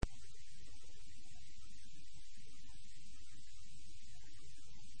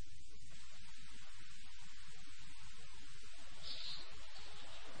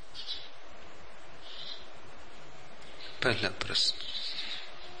पहला प्रश्न।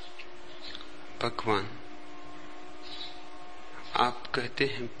 भगवान, आप कहते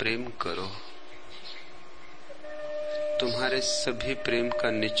हैं प्रेम करो। तुम्हारे सभी प्रेम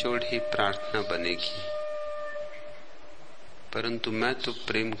का निचोड़ ही प्रार्थना बनेगी, परंतु मैं तो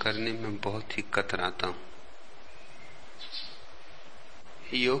प्रेम करने में बहुत ही कतराता हूं।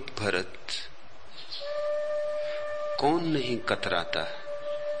 योग भरत, कौन नहीं कतराता?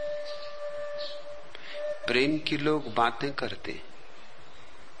 प्रेम की लोग बातें करते,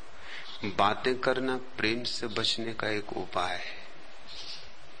 बातें करना प्रेम से बचने का एक उपाय है।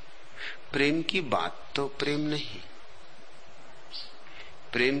 प्रेम की बात तो प्रेम नहीं,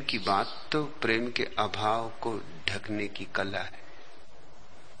 प्रेम की बात तो प्रेम के अभाव को ढकने की कला है।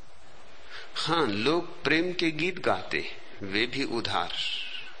 हां, लोग प्रेम के गीत गाते, वे भी उधार,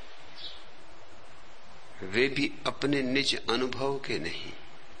 वे भी अपने निज अनुभव के नहीं।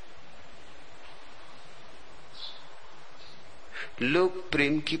 लोग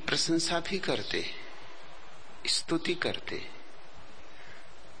प्रेम की प्रशंसा भी करते, स्तुति करते,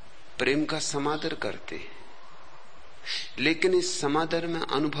 प्रेम का समादर करते, लेकिन इस समादर में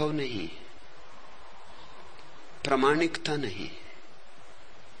अनुभव नहीं, प्रामाणिकता नहीं।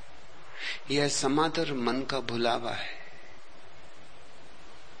 यह समादर मन का भुलावा है।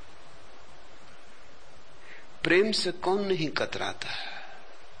 प्रेम से कौन नहीं कतराता?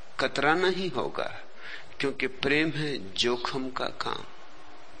 कतराना ही होगा, क्योंकि प्रेम है जोखम का काम।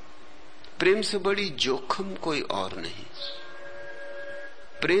 प्रेम से बड़ी जोखम कोई और नहीं।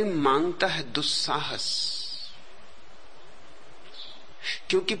 प्रेम मांगता है दुस्साहस,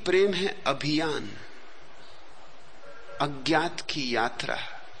 क्योंकि प्रेम है अभियान, अज्ञात की यात्रा,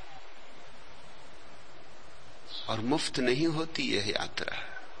 और मुफ्त नहीं होती यह यात्रा।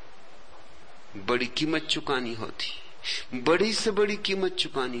 बड़ी कीमत चुकानी होती, बड़ी से बड़ी कीमत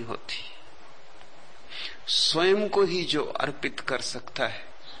चुकानी होती। स्वयं को ही जो अर्पित कर सकता है,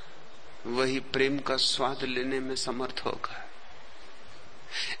 वही प्रेम का स्वाद लेने में समर्थ होगा।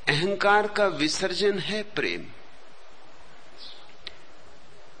 अहंकार का विसर्जन है प्रेम।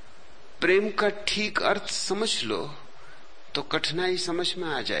 प्रेम का ठीक अर्थ समझ लो तो कठिनाई समझ में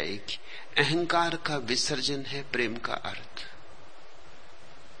आ जाएगी। अहंकार का विसर्जन है प्रेम का अर्थ।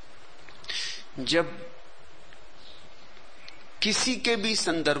 जब किसी के भी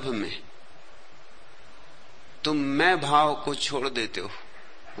संदर्भ में तुम मैं भाव को छोड़ देते हो,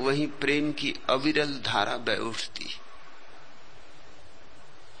 वहीं प्रेम की अविरल धारा बह उठती।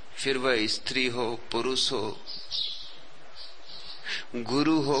 फिर वह स्त्री हो, पुरुष हो,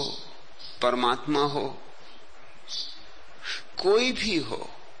 गुरु हो, परमात्मा हो, कोई भी हो,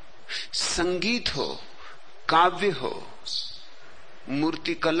 संगीत हो, काव्य हो,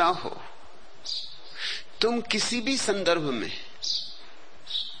 मूर्ति कला हो, तुम किसी भी संदर्भ में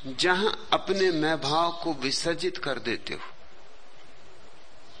जहां अपने मैं भाव को विसर्जित कर देते हो,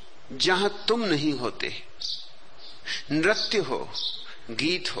 जहां तुम नहीं होते, नृत्य हो,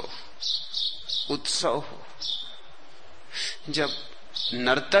 गीत हो, उत्सव हो, जब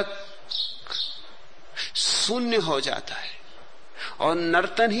नर्तक शून्य हो जाता है और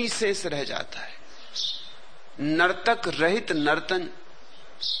नर्तन ही शेष रह जाता है, नर्तक रहित नर्तन,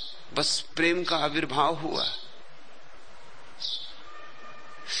 बस प्रेम का आविर्भाव हुआ।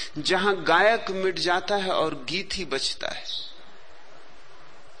 जहां गायक मिट जाता है और गीत ही बचता है,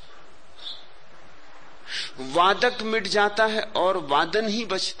 वादक मिट जाता है और वादन ही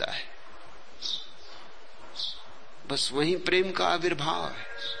बचता है, बस वही प्रेम का आविर्भाव है।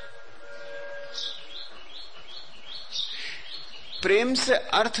 प्रेम से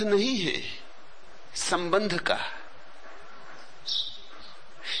अर्थ नहीं है संबंध का।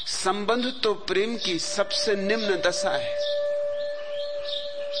 संबंध तो प्रेम की सबसे निम्न दशा है।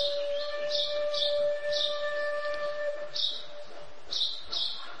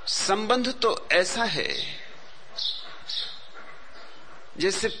 संबंध तो ऐसा है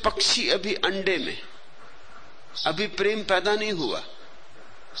जैसे पक्षी अभी अंडे में, अभी प्रेम पैदा नहीं हुआ,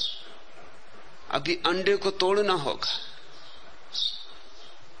 अभी अंडे को तोड़ना होगा,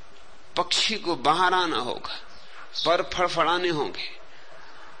 पक्षी को बाहर आना होगा, पर फड़फड़ाने होंगे,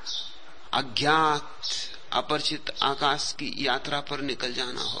 अज्ञात अपरिचित आकाश की यात्रा पर निकल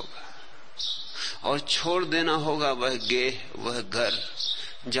जाना होगा और छोड़ देना होगा वह गेह, वह घर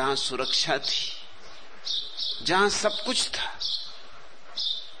जहां सुरक्षा थी, जहां सब कुछ था।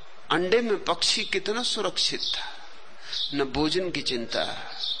 अंडे में पक्षी कितना सुरक्षित था, न भोजन की चिंता,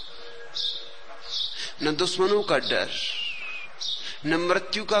 न दुश्मनों का डर, न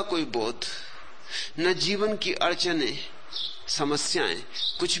मृत्यु का कोई बोध, न जीवन की अड़चने, समस्याएं,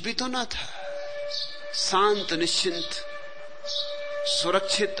 कुछ भी तो ना था। शांत, निश्चिंत,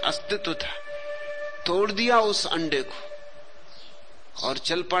 सुरक्षित अस्तित्व था। तोड़ दिया उस अंडे को, और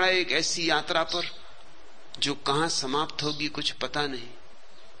चल पड़ा एक ऐसी यात्रा पर जो कहां समाप्त होगी कुछ पता नहीं,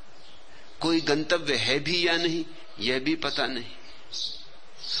 कोई गंतव्य है भी या नहीं यह भी पता नहीं।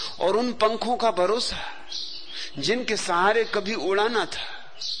 और उन पंखों का भरोसा जिनके सहारे कभी उड़ाना था,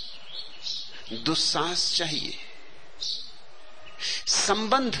 दुस्साहस चाहिए।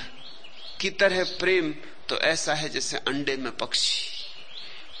 संबंध की तरह प्रेम तो ऐसा है जैसे अंडे में पक्षी।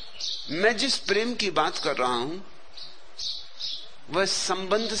 मैं जिस प्रेम की बात कर रहा हूं वह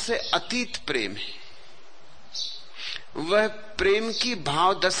संबंध से अतीत प्रेम है। वह प्रेम की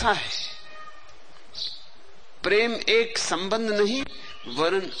भाव दशा है। प्रेम एक संबंध नहीं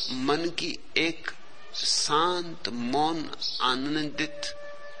वरन मन की एक शांत मौन आनंदित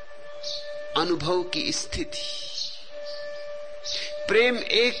अनुभव की स्थिति। प्रेम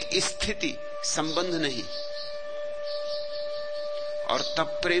एक स्थिति, संबंध नहीं। और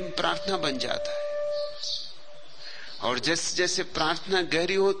तब प्रेम प्रार्थना बन जाता है। और जैसे जैसे प्रार्थना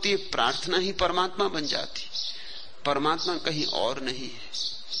गहरी होती है, प्रार्थना ही परमात्मा बन जाती। परमात्मा कहीं और नहीं है,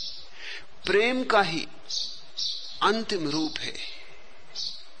 प्रेम का ही अंतिम रूप है।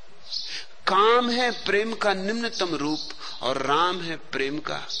 काम है प्रेम का निम्नतम रूप और राम है प्रेम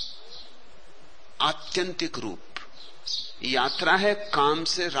का आत्यंतिक रूप। यात्रा है काम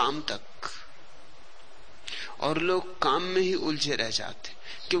से राम तक। और लोग काम में ही उलझे रह जाते,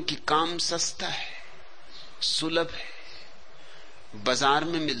 क्योंकि काम सस्ता है, सुलभ है, बाजार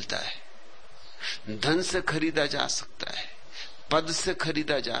में मिलता है, धन से खरीदा जा सकता है, पद से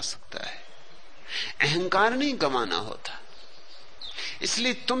खरीदा जा सकता है। अहंकार नहीं गंवाना होता।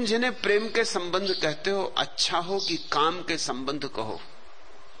 इसलिए तुम जिन्हें प्रेम के संबंध कहते हो, अच्छा हो कि काम के संबंध कहो।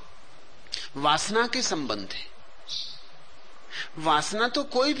 वासना के संबंध है। वासना तो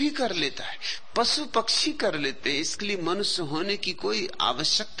कोई भी कर लेता है, पशु पक्षी कर लेते हैं, इसके लिए मनुष्य होने की कोई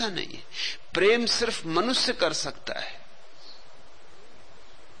आवश्यकता नहीं है। प्रेम सिर्फ मनुष्य कर सकता है।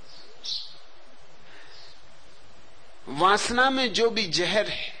 वासना में जो भी जहर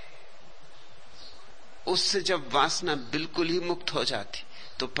है, उससे जब वासना बिल्कुल ही मुक्त हो जाती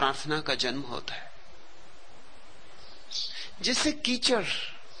तो प्रार्थना का जन्म होता है। जैसे कीचड़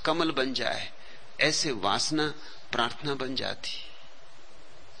कमल बन जाए, ऐसे वासना प्रार्थना बन जाती।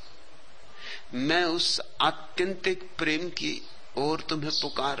 मैं उस आत्यंतिक प्रेम की ओर तुम्हें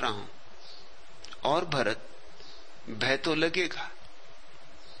पुकार रहा हूं। और भरत, भय तो लगेगा,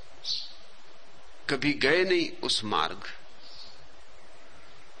 कभी गए नहीं उस मार्ग,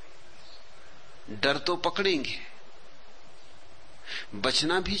 डर तो पकड़ेंगे,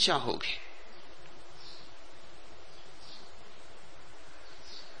 बचना भी चाहोगे।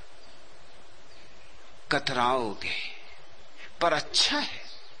 कतराओगे, पर अच्छा है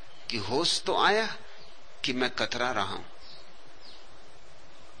कि होश तो आया कि मैं कतरा रहा हूं।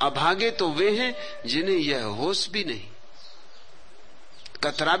 अभागे तो वे हैं जिन्हें यह होश भी नहीं।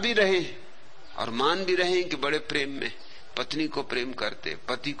 कतरा भी रहे और मान भी रहे कि बड़े प्रेम में पत्नी को प्रेम करते,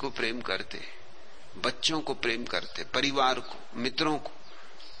 पति को प्रेम करते, बच्चों को प्रेम करते, परिवार को, मित्रों को।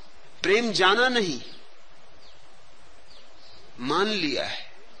 प्रेम जाना नहीं, मान लिया है।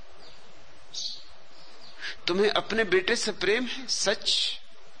 तुम्हें अपने बेटे से प्रेम है सच,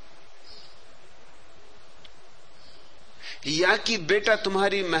 या कि बेटा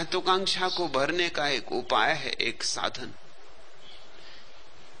तुम्हारी महत्वाकांक्षा को भरने का एक उपाय है, एक साधन,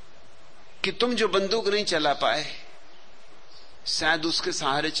 कि तुम जो बंदूक नहीं चला पाए शायद उसके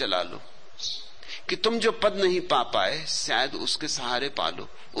सहारे चला लो, कि तुम जो पद नहीं पा पाए शायद उसके सहारे पालो,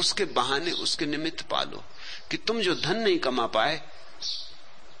 उसके बहाने, उसके निमित्त पालो, कि तुम जो धन नहीं कमा पाए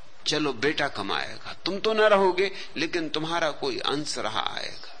चलो बेटा कमाएगा। तुम तो न रहोगे लेकिन तुम्हारा कोई अंश रहा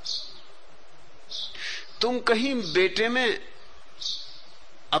आएगा। तुम कहीं बेटे में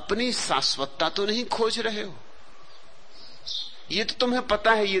अपनी शाश्वतता तो नहीं खोज रहे हो। ये तो तुम्हें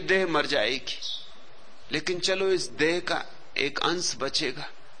पता है ये देह मर जाएगी, लेकिन चलो इस देह का एक अंश बचेगा,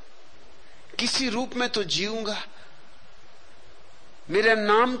 किसी रूप में तो जीऊंगा, मेरा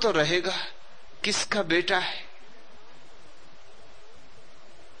नाम तो रहेगा, किसका बेटा है।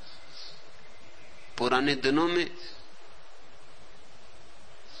 पुराने दिनों में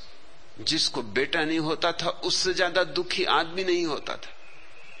जिसको बेटा नहीं होता था उससे ज्यादा दुखी आदमी नहीं होता था,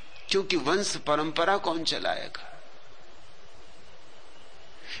 क्योंकि वंश परंपरा कौन चलाएगा।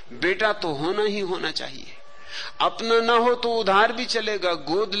 बेटा तो होना ही होना चाहिए। अपना ना हो तो उधार भी चलेगा,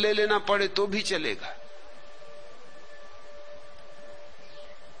 गोद ले लेना पड़े तो भी चलेगा,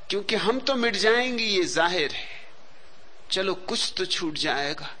 क्योंकि हम तो मिट जाएंगे ये जाहिर है। चलो कुछ तो छूट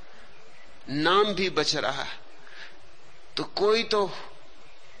जाएगा, नाम भी बच रहा, तो कोई तो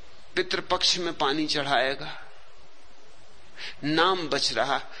पितृपक्ष में पानी चढ़ाएगा। नाम बच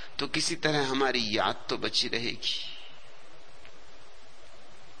रहा तो किसी तरह हमारी याद तो बची रहेगी।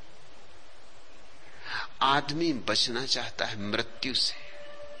 आदमी बचना चाहता है मृत्यु से,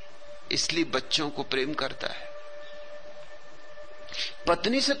 इसलिए बच्चों को प्रेम करता है।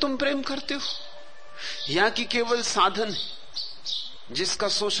 पत्नी से तुम प्रेम करते हो या कि केवल साधन है जिसका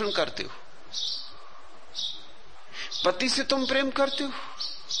शोषण करते हो? पति से तुम प्रेम करते हो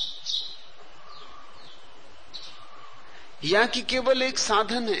या कि केवल एक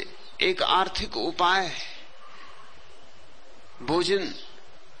साधन है, एक आर्थिक उपाय है, भोजन,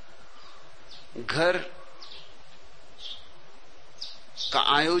 घर का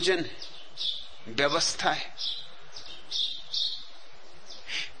आयोजन है, व्यवस्था है?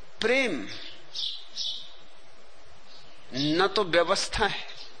 प्रेम न तो व्यवस्था है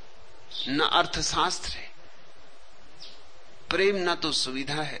न अर्थशास्त्र है, प्रेम न तो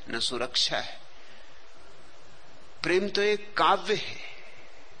सुविधा है न सुरक्षा है, प्रेम तो एक काव्य है।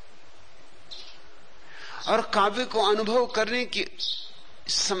 और काव्य को अनुभव करने की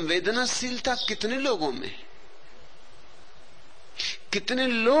संवेदनाशीलता कितने लोगों में है? कितने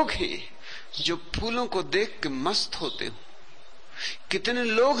लोग हैं जो फूलों को देख के मस्त होते हो? कितने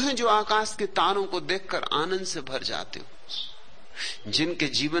लोग हैं जो आकाश के तारों को देखकर आनंद से भर जाते हो? जिनके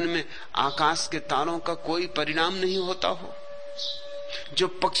जीवन में आकाश के तारों का कोई परिणाम नहीं होता हो, जो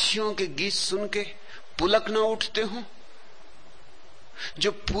पक्षियों के गीत सुन के पुलक न उठते हो,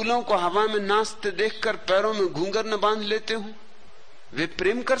 जो फूलों को हवा में नाचते देखकर पैरों में घूंघर न बांध लेते हो, वे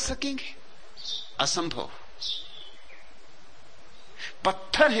प्रेम कर सकेंगे? असंभव।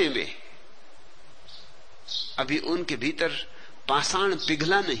 पत्थर हैं वे, अभी उनके भीतर पाषाण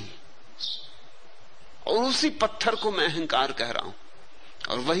पिघला नहीं, और उसी पत्थर को मैं अहंकार कह रहा हूं।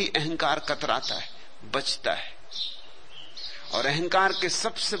 और वही अहंकार कतराता है, बचता है। और अहंकार के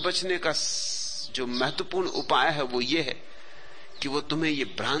सबसे बचने का जो महत्वपूर्ण उपाय है वो ये है कि वो तुम्हें ये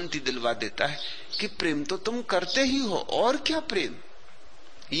भ्रांति दिलवा देता है कि प्रेम तो तुम करते ही हो, और क्या प्रेम,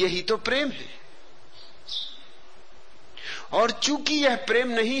 यही तो प्रेम है। और चूंकि यह प्रेम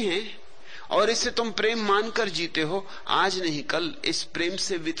नहीं है और इसे तुम प्रेम मानकर जीते हो, आज नहीं कल इस प्रेम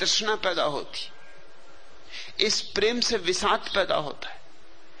से वितृष्णा पैदा होती, इस प्रेम से विषाद पैदा होता है,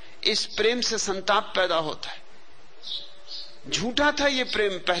 इस प्रेम से संताप पैदा होता है। झूठा था ये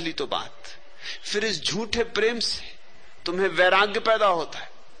प्रेम, पहली तो बात। फिर इस झूठे प्रेम से तुम्हें वैराग्य पैदा होता है।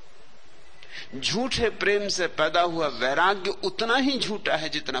 झूठे प्रेम से पैदा हुआ वैराग्य उतना ही झूठा है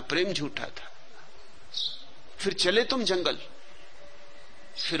जितना प्रेम झूठा था। फिर चले तुम जंगल,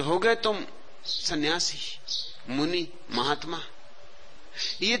 फिर हो गए तुम सन्यासी, मुनि, महात्मा।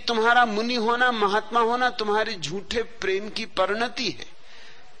 ये तुम्हारा मुनि होना, महात्मा होना तुम्हारे झूठे प्रेम की परिणति है।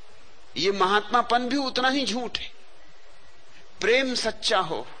 ये महात्मापन भी उतना ही झूठ है। प्रेम सच्चा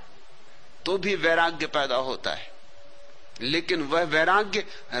हो तो भी वैराग्य पैदा होता है, लेकिन वह वैराग्य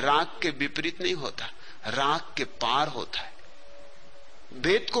राग के विपरीत नहीं होता, राग के पार होता है।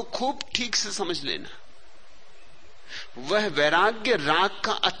 भेद को खूब ठीक से समझ लेना। वह वैराग्य राग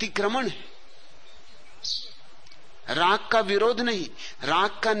का अतिक्रमण है, राग का विरोध नहीं,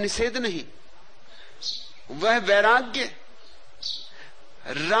 राग का निषेध नहीं। वह वैराग्य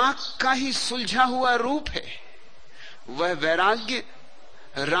राग का ही सुलझा हुआ रूप है। वह वैराग्य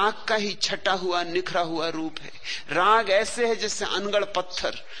राग का ही छटा हुआ, निखरा हुआ रूप है। राग ऐसे है जैसे अनगढ़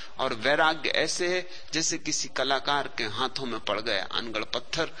पत्थर, और वैराग्य ऐसे है जैसे किसी कलाकार के हाथों में पड़ गया अनगढ़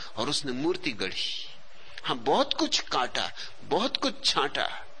पत्थर और उसने मूर्ति गढ़ी। हाँ, बहुत कुछ काटा, बहुत कुछ छांटा,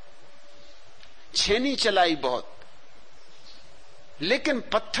 छेनी चलाई बहुत, लेकिन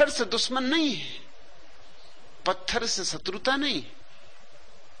पत्थर से दुश्मन नहीं है, पत्थर से शत्रुता नहीं।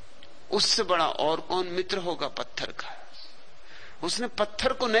 उससे बड़ा और कौन मित्र होगा पत्थर का। उसने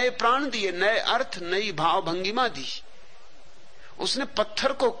पत्थर को नए प्राण दिए, नए अर्थ, नई भाव भंगिमा दी। उसने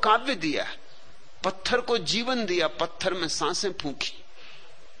पत्थर को काव्य दिया, पत्थर को जीवन दिया, पत्थर में सांसें फूंकी।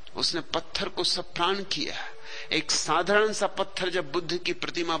 उसने पत्थर को सब प्राण किया। एक साधारण सा पत्थर जब बुद्ध की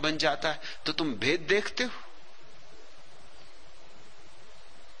प्रतिमा बन जाता है तो तुम भेद देखते हो?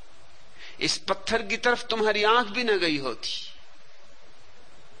 इस पत्थर की तरफ तुम्हारी आंख भी न गई होती,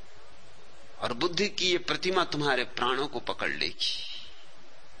 और बुद्ध की ये प्रतिमा तुम्हारे प्राणों को पकड़ लेगी।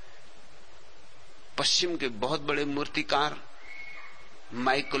 पश्चिम के बहुत बड़े मूर्तिकार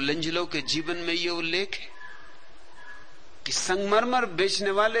माइकलएंजेलो के जीवन में ये उल्लेख है कि संगमरमर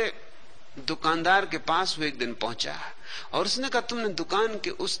बेचने वाले दुकानदार के पास वो एक दिन पहुंचा और उसने कहा, तुमने दुकान के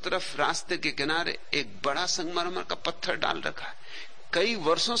उस तरफ रास्ते के किनारे एक बड़ा संगमरमर का पत्थर डाल रखा है। कई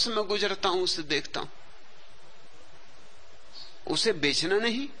वर्षों से मैं गुजरता हूं, उसे देखता हूं, उसे बेचना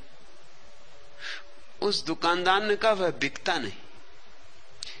नहीं। उस दुकानदार ने कहा, वह बिकता नहीं,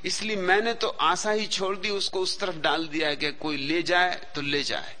 इसलिए मैंने तो आशा ही छोड़ दी, उसको उस तरफ डाल दिया कि कोई ले जाए तो ले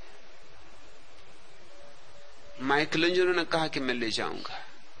जाए। माइकलएंजेलो ने कहा कि मैं ले जाऊंगा।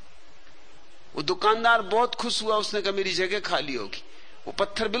 वो दुकानदार बहुत खुश हुआ, उसने कहा मेरी जगह खाली होगी। वो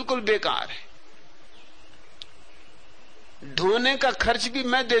पत्थर बिल्कुल बेकार है, ढोने का खर्च भी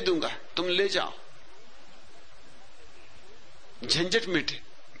मैं दे दूंगा, तुम ले जाओ, झंझट मिटे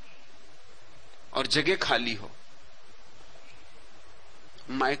और जगह खाली हो।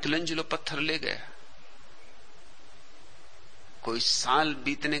 माइकलेंजेलो पत्थर ले गया। कोई साल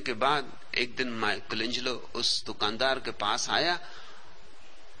बीतने के बाद एक दिन माइकलेंजेलो उस दुकानदार के पास आया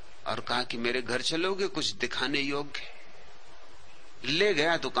और कहा कि मेरे घर चलोगे, कुछ दिखाने योग्य। ले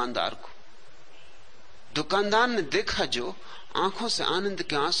गया दुकानदार को। दुकानदार ने देखा जो, आंखों से आनंद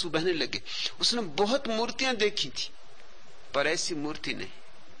के आंसू बहने लगे। उसने बहुत मूर्तियां देखी थी पर ऐसी मूर्ति नहीं।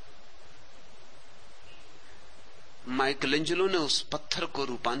 माइकलेंजेलो ने उस पत्थर को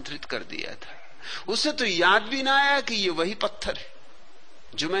रूपांतरित कर दिया था। उसे तो याद भी ना आया कि ये वही पत्थर है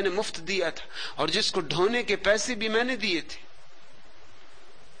जो मैंने मुफ्त दिया था और जिसको ढोने के पैसे भी मैंने दिए थे।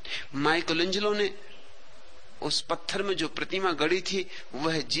 माइकलेंजेलो ने उस पत्थर में जो प्रतिमा गढ़ी थी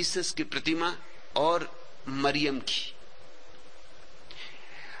वह जीसस की प्रतिमा और मरियम की।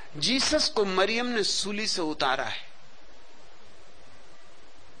 जीसस को मरियम ने सूली से उतारा है।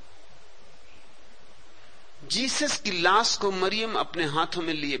 जीसस की लाश को मरियम अपने हाथों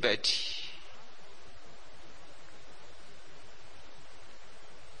में लिए बैठी।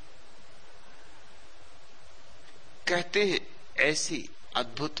 कहते हैं ऐसी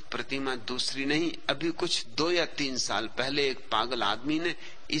अद्भुत प्रतिमा दूसरी नहीं। अभी कुछ 2 या 3 साल पहले एक पागल आदमी ने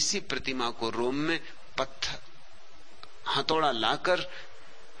इसी प्रतिमा को रोम में पत्थर हथौड़ा लाकर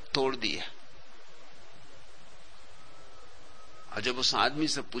तोड़ दिया। और जब उस आदमी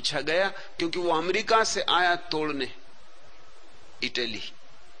से पूछा गया, क्योंकि वो अमेरिका से आया तोड़ने, इटली,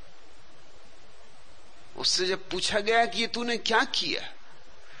 उससे जब पूछा गया कि ये तूने क्या किया,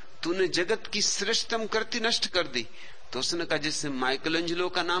 तूने जगत की श्रेष्ठतम कृति नष्ट कर दी, तो उसने कहा जिससे माइकलेंजेलो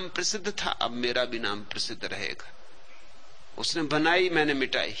का नाम प्रसिद्ध था अब मेरा भी नाम प्रसिद्ध रहेगा। उसने बनाई, मैंने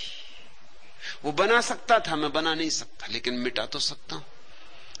मिटाई। वो बना सकता था, मैं बना नहीं सकता, लेकिन मिटा तो सकता हूं।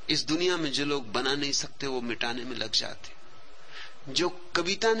 इस दुनिया में जो लोग बना नहीं सकते वो मिटाने में लग जाते। जो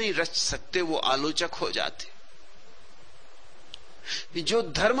कविता नहीं रच सकते वो आलोचक हो जाते। जो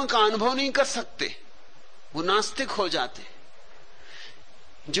धर्म का अनुभव नहीं कर सकते वो नास्तिक हो जाते।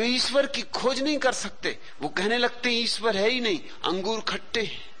 जो ईश्वर की खोज नहीं कर सकते वो कहने लगते ईश्वर है ही नहीं, अंगूर खट्टे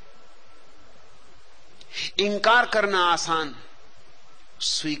हैं। इंकार करना आसान,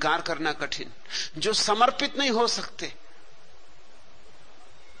 स्वीकार करना कठिन। जो समर्पित नहीं हो सकते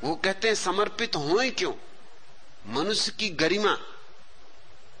वो कहते हैं समर्पित होए क्यों। मनुष्य की गरिमा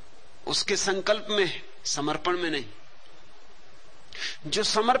उसके संकल्प में है, समर्पण में नहीं। जो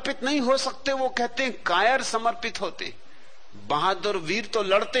समर्पित नहीं हो सकते वो कहते हैं कायर समर्पित होते। बहादुर वीर तो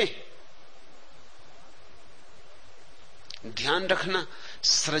लड़ते। ध्यान रखना,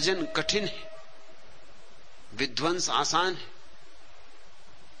 सृजन कठिन है, विध्वंस आसान है।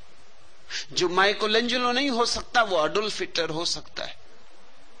 जो माइकलेंजेलो नहीं हो सकता वो अडोल्फ हिटलर हो सकता है।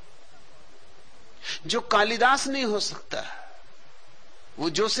 जो कालिदास नहीं हो सकता वो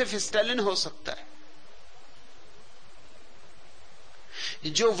जोसेफ स्टालिन हो सकता है।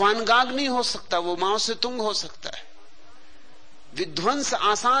 जो वान गाग नहीं हो सकता वो माओ से तुंग हो सकता है। विध्वंस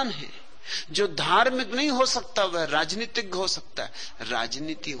आसान है। जो धार्मिक नहीं हो सकता वह राजनीतिक हो सकता है।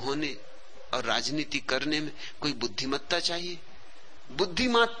 राजनीति होने और राजनीति करने में कोई बुद्धिमत्ता चाहिए।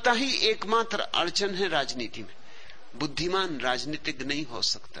 बुद्धिमत्ता ही एकमात्र अड़चन है राजनीति में। बुद्धिमान राजनीतिक नहीं हो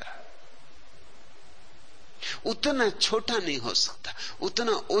सकता। उतना छोटा नहीं हो सकता,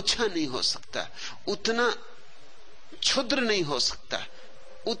 उतना ओछा नहीं हो सकता, उतना क्षुद्र नहीं हो सकता,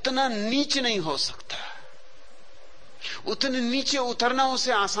 उतना नीच नहीं हो सकता। उतने नीचे उतरना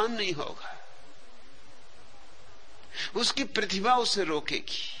उसे आसान नहीं होगा। उसकी प्रतिभा उसे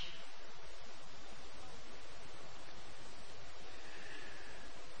रोकेगी।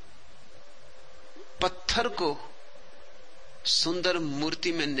 पत्थर को सुंदर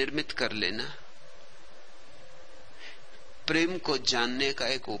मूर्ति में निर्मित कर लेना प्रेम को जानने का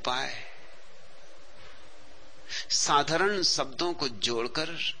एक उपाय है। साधारण शब्दों को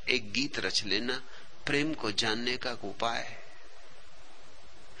जोड़कर एक गीत रच लेना प्रेम को जानने का एक उपाय है।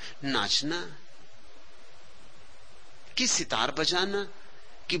 नाचना कि सितार बजाना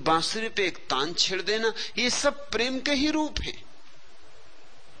कि बांसुरी पे एक तान छेड़ देना, ये सब प्रेम के ही रूप हैं।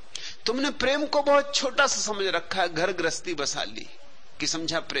 तुमने प्रेम को बहुत छोटा सा समझ रखा है, घर गृहस्थी बसा ली कि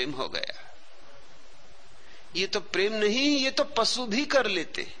समझा प्रेम हो गया। ये तो प्रेम नहीं, ये तो पशु भी कर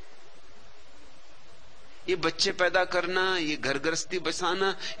लेते। ये बच्चे पैदा करना, ये घर गृहस्थी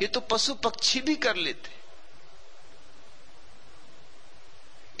बसाना, ये तो पशु पक्षी भी कर लेते।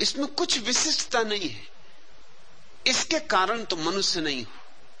 इसमें कुछ विशिष्टता नहीं है। इसके कारण तो मनुष्य नहीं हो।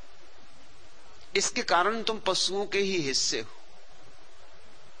 इसके कारण तुम पशुओं के ही हिस्से हो।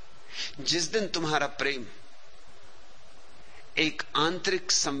 जिस दिन तुम्हारा प्रेम एक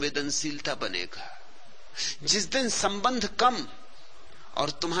आंतरिक संवेदनशीलता बनेगा, जिस दिन संबंध कम और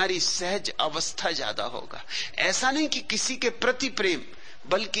तुम्हारी सहज अवस्था ज्यादा होगा, ऐसा नहीं कि किसी के प्रति प्रेम,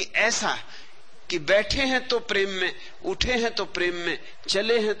 बल्कि ऐसा कि बैठे हैं तो प्रेम में, उठे हैं तो प्रेम में,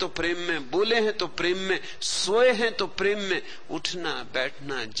 चले हैं तो प्रेम में, बोले हैं तो प्रेम में, सोए हैं तो प्रेम में। उठना,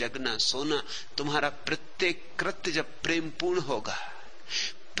 बैठना, जगना, सोना, तुम्हारा प्रत्येक कृत्य जब प्रेम पूर्ण होगा,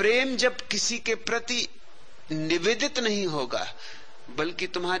 प्रेम जब किसी के प्रति निवेदित नहीं होगा, बल्कि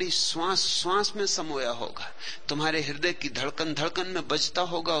तुम्हारी श्वास श्वास में समोया होगा, तुम्हारे हृदय की धड़कन धड़कन में बजता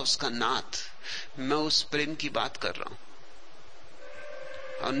होगा उसका नाद, मैं उस प्रेम की बात कर रहा हूं।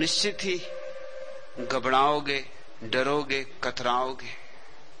 और निश्चित ही घबराओगे, डरोगे, कतराओगे,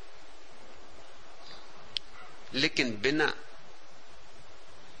 लेकिन बिना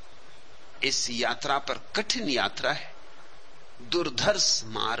इस यात्रा पर, कठिन यात्रा है, दुर्धर्ष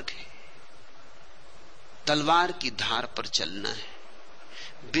मार्ग है, तलवार की धार पर चलना है,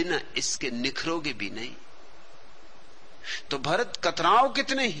 बिना इसके निखरोगे भी नहीं। तो भरत कतराओ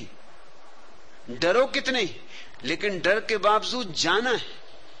कितने ही, डरो कितने ही, लेकिन डर के बावजूद जाना है,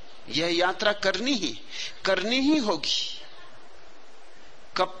 यह यात्रा करनी ही होगी।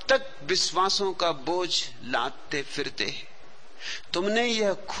 कब तक विश्वासों का बोझ लादते फिरते? तुमने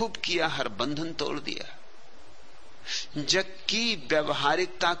यह खूब किया, हर बंधन तोड़ दिया। जग की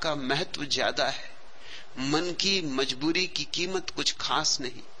व्यवहारिकता का महत्व ज्यादा है, मन की मजबूरी की कीमत कुछ खास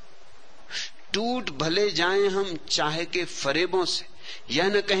नहीं। टूट भले जाएं हम चाहे के फरेबों से, यह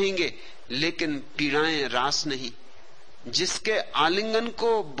न कहेंगे, लेकिन पीड़ाएं रास नहीं। जिसके आलिंगन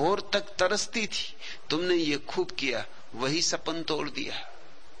को भोर तक तरसती थी, तुमने ये खूब किया, वही सपन तोड़ दिया।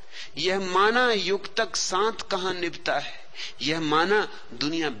 यह माना युग तक साथ कहां निभता है, यह माना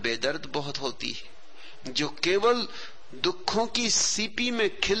दुनिया बेदर्द बहुत होती है। जो केवल दुखों की सीपी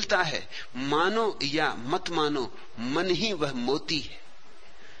में खिलता है, मानो या मत मानो, मन ही वह मोती है।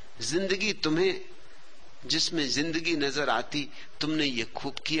 जिंदगी तुम्हें जिसमें जिंदगी नजर आती, तुमने ये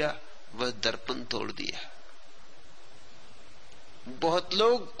खूब किया, वह दर्पण तोड़ दिया। बहुत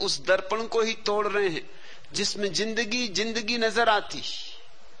लोग उस दर्पण को ही तोड़ रहे हैं जिसमें जिंदगी जिंदगी नजर आती।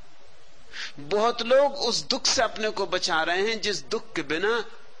 बहुत लोग उस दुख से अपने को बचा रहे हैं जिस दुख के बिना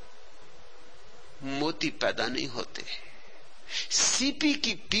मोती पैदा नहीं होते। सीपी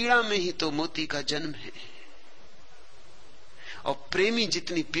की पीड़ा में ही तो मोती का जन्म है। और प्रेमी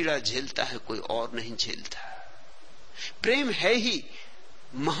जितनी पीड़ा झेलता है, कोई और नहीं झेलता। प्रेम है ही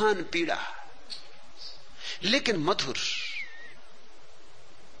महान पीड़ा, लेकिन मधुर,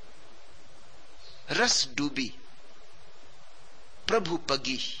 रस डूबी, प्रभु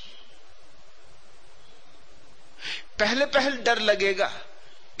पगी। पहले पहल डर लगेगा,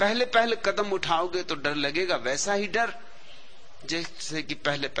 पहले पहले कदम उठाओगे तो डर लगेगा। वैसा ही डर जैसे कि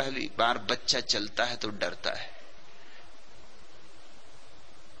पहली बार बच्चा चलता है तो डरता है,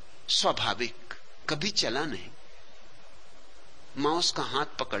 स्वाभाविक। कभी चला नहीं, मां उसका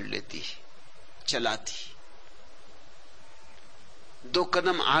हाथ पकड़ लेती, चलाती, 2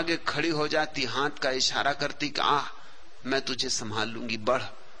 कदम आगे खड़ी हो जाती, हाथ का इशारा करती कि आ, मैं तुझे संभाल लूंगी, बढ़।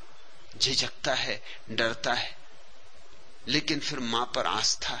 झिझकता है, डरता है, लेकिन फिर मां पर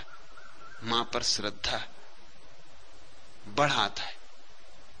आस्था, मां पर श्रद्धा बढ़ आता है।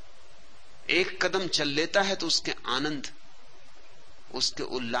 1 कदम चल लेता है तो उसके आनंद, उसके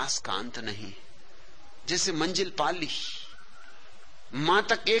उल्लास का अंत नहीं। जैसे मंजिल पा ली, मां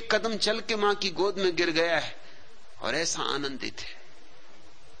तक 1 कदम चल के मां की गोद में गिर गया है और ऐसा आनंदित है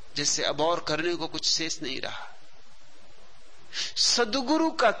जैसे अब और करने को कुछ शेष नहीं रहा। सद्गुरु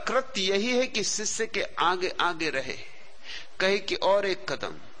का कृत्य यही है कि शिष्य के आगे आगे रहे, कहे कि और 1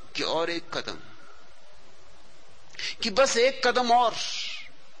 कदम, कि और 1 कदम, कि बस 1 कदम और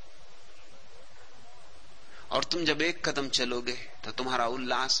तुम जब 1 कदम चलोगे तो तुम्हारा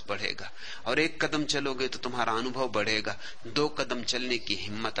उल्लास बढ़ेगा, और 1 कदम चलोगे तो तुम्हारा अनुभव बढ़ेगा। 2 कदम चलने की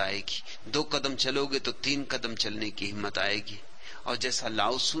हिम्मत आएगी, 2 कदम चलोगे तो 3 कदम चलने की हिम्मत आएगी। और जैसा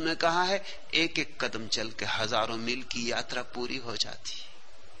लाओसू ने कहा है, 1-1 कदम चल के हजारों मील की यात्रा पूरी हो जाती।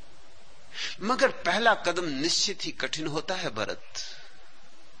 मगर पहला कदम निश्चित ही कठिन होता है भरत।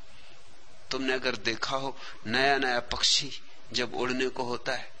 तुमने अगर देखा हो, नया नया पक्षी जब उड़ने को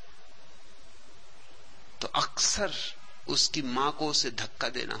होता है तो अक्सर उसकी मां को उसे धक्का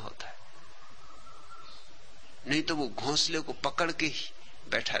देना होता है, नहीं तो वो घोंसले को पकड़ के ही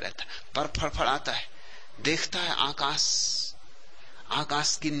बैठा रहता है। पर फड़फड़ाता है, देखता है आकाश,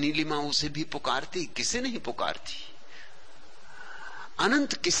 आकाश की नीलिमा उसे भी पुकारती, किसे नहीं पुकारती।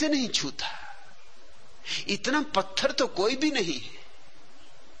 अनंत किसे नहीं छूता, इतना पत्थर तो कोई भी नहीं है।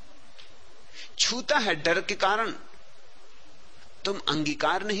 छूता है डर के कारण, तुम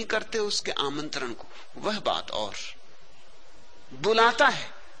अंगीकार नहीं करते उसके आमंत्रण को, वह बात और। बुलाता है,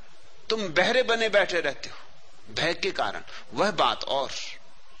 तुम बहरे बने बैठे रहते हो भय के कारण, वह बात और।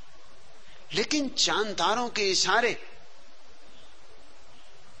 लेकिन चांद तारों के इशारे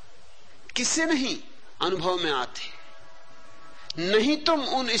किसे नहीं अनुभव में आते, नहीं तुम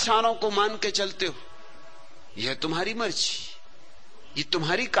उन इशारों को मान के चलते हो, यह तुम्हारी मर्जी, ये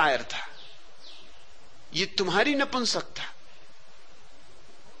तुम्हारी कायरता, ये तुम्हारी नपुंसकता।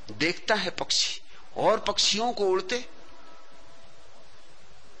 देखता है पक्षी और पक्षियों को उड़ते,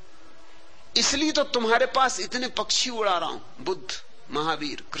 इसलिए तो तुम्हारे पास इतने पक्षी उड़ा रहा हूं। बुद्ध,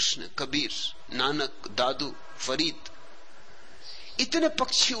 महावीर, कृष्ण, कबीर, नानक, दादू, फरीद, इतने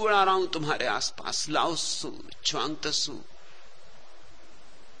पक्षी उड़ा रहा हूं तुम्हारे आसपास। लाओसु, च्वांगतसु,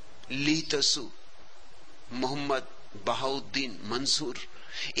 लीतसु, मोहम्मद, बहाउद्दीन, मंसूर,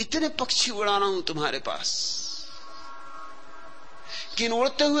 इतने पक्षी उड़ा रहा हूं तुम्हारे पास कि इन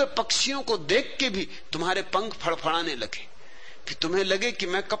उड़ते हुए पक्षियों को देख के भी तुम्हारे पंख फड़फड़ाने लगे, कि तुम्हें लगे कि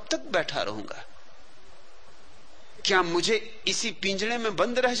मैं कब तक बैठा रहूंगा, क्या मुझे इसी पिंजरे में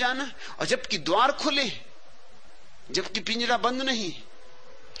बंद रह जाना, और जबकि द्वार खुले, जबकि पिंजरा बंद नहीं,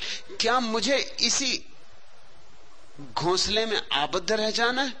 क्या मुझे इसी घोंसले में आबद्ध रह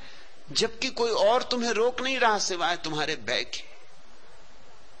जाना है, जबकि कोई और तुम्हें रोक नहीं रहा सिवाय तुम्हारे भय के,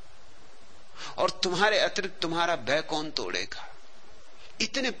 और तुम्हारे अतिरिक्त तुम्हारा भय कौन तोड़ेगा।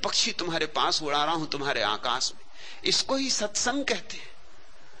 इतने पक्षी तुम्हारे पास उड़ा रहा हूं तुम्हारे आकाश में, इसको ही सत्संग कहते हैं,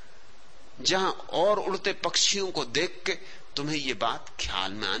 जहां और उड़ते पक्षियों को देख के तुम्हें ये बात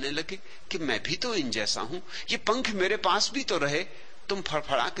ख्याल में आने लगे कि मैं भी तो इन जैसा हूं, ये पंख मेरे पास भी तो रहे, तुम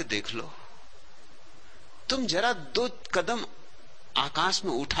फड़फड़ा के देख लो, तुम जरा 2 कदम आकाश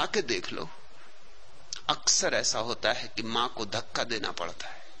में उठा के देख लो। अक्सर ऐसा होता है कि मां को धक्का देना पड़ता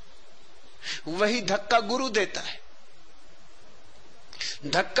है, वही धक्का गुरु देता है।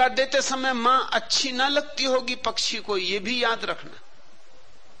 धक्का देते समय मां अच्छी ना लगती होगी पक्षी को, यह भी याद रखना।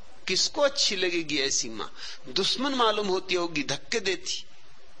 किसको अच्छी लगेगी ऐसी मां? दुश्मन मालूम होती होगी, धक्के देती।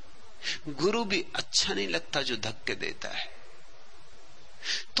 गुरु भी अच्छा नहीं लगता जो धक्के देता है।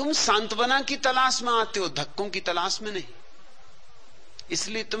 तुम सांत्वना की तलाश में आते हो, धक्कों की तलाश में नहीं,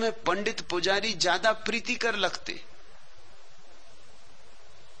 इसलिए तुम्हें पंडित पुजारी ज्यादा प्रीतिकर लगते,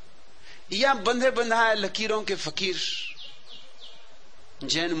 या बंधे बंधाए लकीरों के फकीर,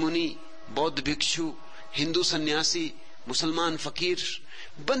 जैन मुनि, बौद्ध भिक्षु, हिंदू सन्यासी, मुसलमान फकीर,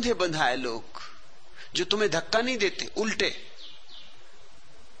 बंधे बंधाए लोग जो तुम्हें धक्का नहीं देते, उल्टे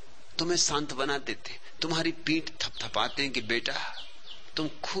तुम्हें सांत्वना देते, तुम्हारी पीठ थपथपाते हैं कि बेटा तुम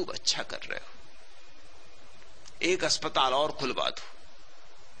खूब अच्छा कर रहे हो, एक अस्पताल और खुलवा दो,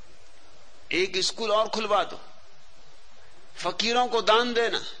 एक स्कूल और खुलवा दो, फकीरों को दान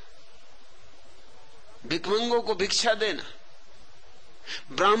देना, भिखमंगों को भिक्षा देना,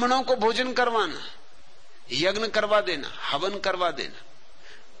 ब्राह्मणों को भोजन करवाना, यज्ञ करवा देना, हवन करवा देना,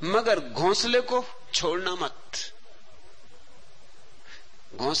 मगर घोंसले को छोड़ना मत।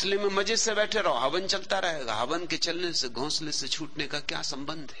 घोंसले में मजे से बैठे रहो, हवन चलता रहेगा, हवन के चलने से घोंसले से छूटने का क्या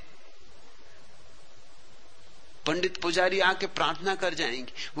संबंध है। पंडित पुजारी आके प्रार्थना कर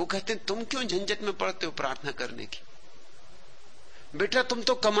जाएंगे, वो कहते हैं तुम क्यों झंझट में पड़ते हो प्रार्थना करने की, बेटा तुम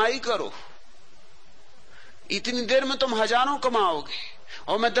तो कमाई करो, इतनी देर में तुम हजारों कमाओगे,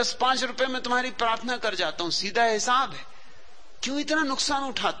 और मैं 10-5 रुपए में तुम्हारी प्रार्थना कर जाता हूं, सीधा हिसाब है, क्यों इतना नुकसान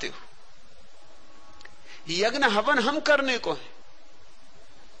उठाते हो। यज्ञ हवन हम करने को है,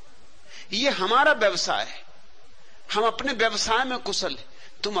 ये हमारा व्यवसाय है, हम अपने व्यवसाय में कुशल है,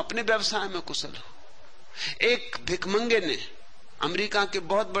 तुम अपने व्यवसाय में कुशल हो। एक भिखमंगे ने अमेरिका के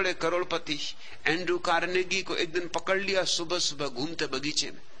बहुत बड़े करोड़पति एंड्रू कार्नेगी को एक दिन पकड़ लिया सुबह सुबह घूमते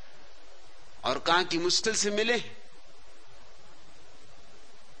बगीचे में, और कहा कि मुश्किल से मिले,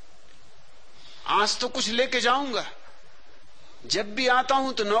 आज तो कुछ लेके जाऊंगा, जब भी आता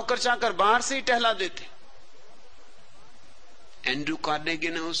हूं तो नौकर चाकर बाहर से ही टहला देते। एंड्रू कार्नेगी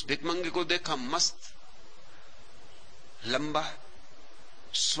ने उस भिखमंगे को देखा, मस्त, लंबा,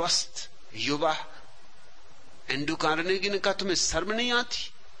 स्वस्थ युवा। एंड्रू कार्नेगी ने कहा तुम्हें शर्म नहीं आती,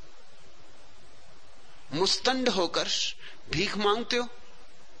 मुस्तंड होकर भीख मांगते हो।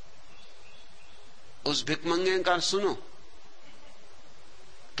 उस भिखमंगे ने कहा सुनो,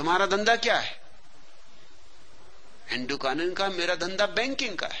 तुम्हारा धंधा क्या है? एंड्रू कार्नेगी ने कहा मेरा धंधा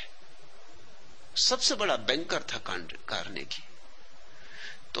बैंकिंग का है। सबसे बड़ा बैंकर था कार्नेगी।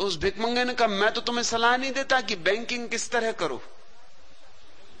 तो उस भिखमंगे ने कहा मैं तो तुम्हें सलाह नहीं देता कि बैंकिंग किस तरह करो,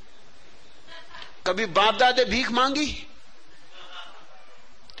 कभी बाप दादे भीख मांगी?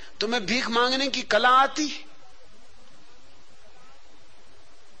 तुम्हें भीख मांगने की कला आती?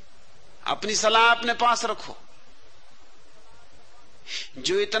 अपनी सलाह अपने पास रखो।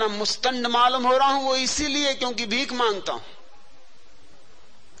 जो इतना मुस्तंड मालूम हो रहा हूं वो इसीलिए क्योंकि भीख मांगता हूं।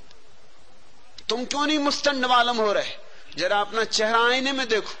 तुम क्यों नहीं मुस्तंड मालूम हो रहे? जरा अपना चेहरा आईने में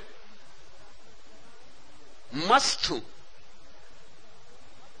देखो। मस्त हूं,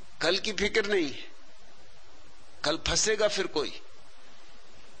 कल की फिक्र नहीं है। कल फंसेगा फिर कोई,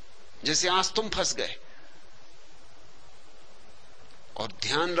 जैसे आज तुम फंस गए। और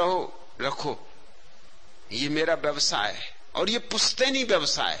ध्यान रखो, ये मेरा व्यवसाय है और ये पुश्तैनी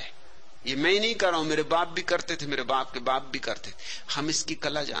व्यवसाय है। ये मैं ही नहीं कर रहा हूं, मेरे बाप भी करते थे, मेरे बाप के बाप भी करते थे। हम इसकी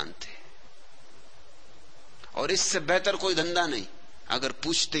कला जानते हैं और इससे बेहतर कोई धंधा नहीं अगर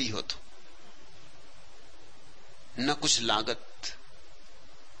पूछते ही हो तो। न कुछ लागत,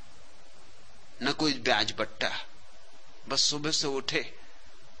 न कोई ब्याज बट्टा, बस सुबह से उठे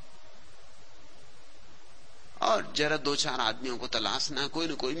और जरा दो चार आदमियों को तलाशना, कोई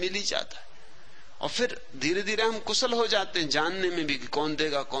न कोई मिल ही जाता है। और फिर धीरे धीरे हम कुशल हो जाते हैं जानने में भी कि कौन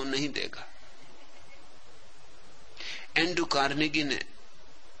देगा कौन नहीं देगा। एंड्रू कार्नेगी ने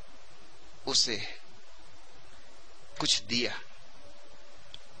उसे कुछ दिया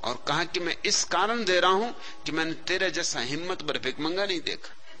और कहा कि मैं इस कारण दे रहा हूं कि मैंने तेरे जैसा हिम्मत भर भिखमंगा नहीं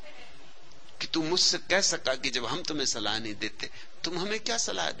देखा कि तू मुझसे कह सका कि जब हम तुम्हें सलाह नहीं देते तुम हमें क्या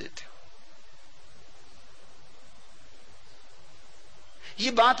सलाह देते हो।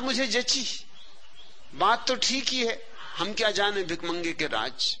 ये बात मुझे जची। बात तो ठीक ही है, हम क्या जाने भिखमंगे के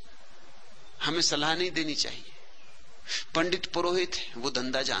राज। हमें सलाह नहीं देनी चाहिए। पंडित पुरोहित है, वो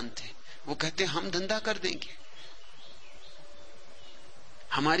धंधा जानते हैं। वो कहते हैं हम धंधा कर देंगे।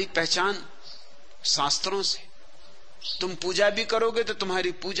 हमारी पहचान शास्त्रों से। तुम पूजा भी करोगे तो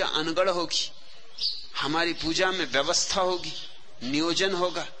तुम्हारी पूजा अनगढ़ होगी। हमारी पूजा में व्यवस्था होगी, नियोजन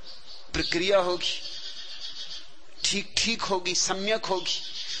होगा, प्रक्रिया होगी, ठीक ठीक होगी, सम्यक होगी।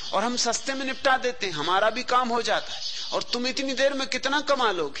 और हम सस्ते में निपटा देते हैं, हमारा भी काम हो जाता है। और तुम इतनी देर में कितना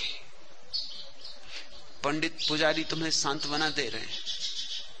कमा लोगे? पंडित पुजारी तुम्हें सांत्वना दे रहे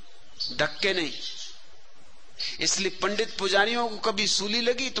हैं, धक्के नहीं। इसलिए पंडित पुजारियों को कभी सूली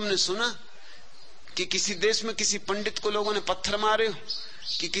लगी? तुमने सुना कि किसी देश में किसी पंडित को लोगों ने पत्थर मारे हो,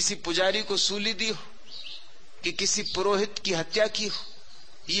 कि किसी पुजारी को सूली दी हो, कि किसी पुरोहित की हत्या की हो?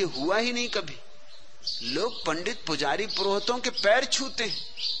 ये हुआ ही नहीं कभी। लोग पंडित पुजारी पुरोहितों के पैर छूते हैं,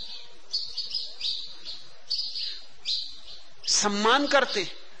 सम्मान करते।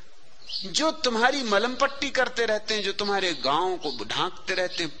 जो तुम्हारी मलम पट्टी करते रहते हैं, जो तुम्हारे गांव को ढांकते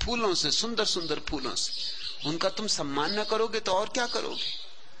रहते हैं फूलों से, सुंदर सुंदर फूलों से, उनका तुम सम्मान न करोगे तो और क्या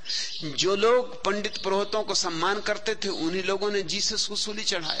करोगे? जो लोग पंडित पुरोहितों को सम्मान करते थे उन्हीं लोगों ने जीसस को सूली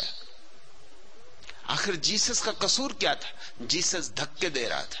चढ़ाया। आखिर जीसस का कसूर क्या था? जीसस धक्के दे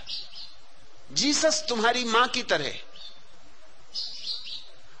रहा था। जीसस तुम्हारी मां की तरह।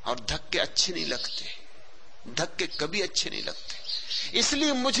 और धक्के अच्छे नहीं लगते, धक्के कभी अच्छे नहीं लगते।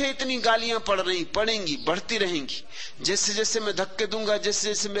 इसलिए मुझे इतनी गालियां पड़ेंगी, बढ़ती रहेंगी। जैसे जैसे मैं धक्के दूंगा, जैसे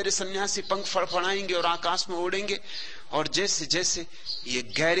जैसे मेरे सन्यासी पंख फड़फड़ाएंगे और आकाश में उड़ेंगे, और जैसे जैसे ये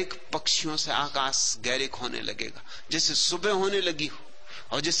गैरिक पक्षियों से आकाश गैरिक होने लगेगा, जैसे सुबह होने लगी हो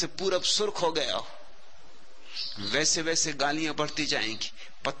और जैसे पूरब सुर्ख हो गया हो, वैसे वैसे गालियां बढ़ती जाएंगी,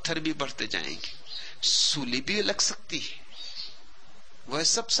 पत्थर भी बढ़ते जाएंगे, सूली भी लग सकती है। वह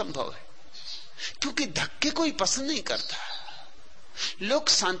सब संभव है, क्योंकि धक्के कोई पसंद नहीं करता। लोग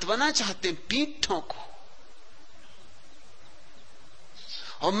सांत्वना चाहते हैं, पीठ ठोको।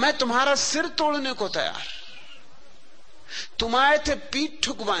 और मैं तुम्हारा सिर तोड़ने को तैयार। तुम आए थे पीठ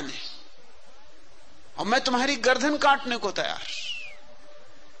ठुकवाने और मैं तुम्हारी गर्दन काटने को तैयार।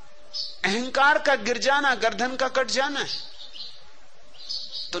 अहंकार का गिर जाना गर्दन का कट जाना है।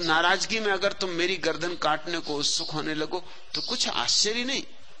 तो नाराजगी में अगर तुम मेरी गर्दन काटने को उत्सुक होने लगो तो कुछ आश्चर्य नहीं।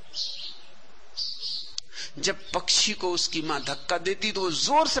 जब पक्षी को उसकी मां धक्का देती तो वो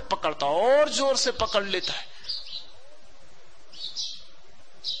जोर से पकड़ता और जोर से पकड़ लेता है,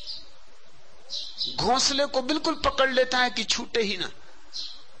 घोंसले को बिल्कुल पकड़ लेता है कि छूटे ही ना।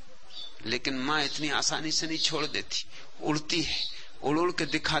 लेकिन मां इतनी आसानी से नहीं छोड़ देती, उड़ती है, उड़ उड़ के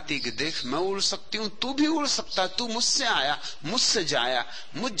दिखाती कि देख मैं उड़ सकती हूं, तू भी उड़ सकता, तू मुझसे आया, मुझसे जाया,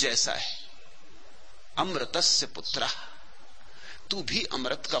 मुझ जैसा है। अमृतस्य पुत्र, तू भी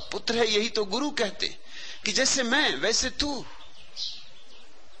अमृत का पुत्र है। यही तो गुरु कहते कि जैसे मैं वैसे तू।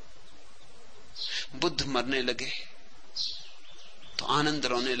 बुद्ध मरने लगे तो आनंद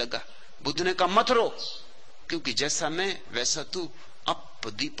रोने लगा। बुद्ध ने कहा मत रो, क्योंकि जैसा मैं वैसा तू। अप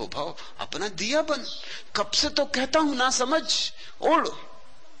दीपो भव, अपना दिया बन। कब से तो कहता हूं ना समझ, उड़।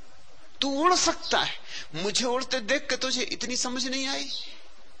 तू उड़ सकता है। मुझे उड़ते देख के तुझे इतनी समझ नहीं आई?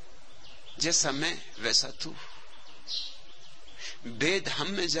 जैसा मैं वैसा तू। भेद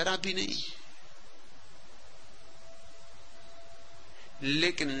हम में जरा भी नहीं,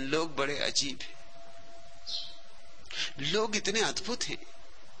 लेकिन लोग बड़े अजीब हैं। लोग इतने अद्भुत हैं,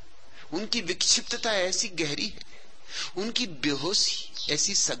 उनकी विक्षिप्तता ऐसी गहरी है, उनकी बेहोशी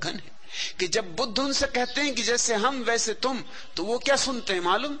ऐसी सघन है कि जब बुद्ध उनसे कहते हैं कि जैसे हम वैसे तुम, तो वो क्या सुनते हैं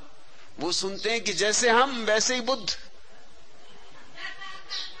मालूम? वो सुनते हैं कि जैसे हम वैसे ही बुद्ध।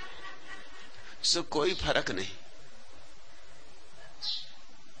 सो कोई फर्क नहीं,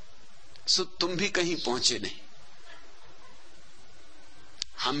 सो तुम भी कहीं पहुंचे नहीं।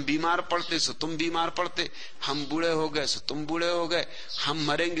 हम बीमार पड़ते सो तुम बीमार पड़ते, हम बूढ़े हो गए सो तुम बूढ़े हो गए, हम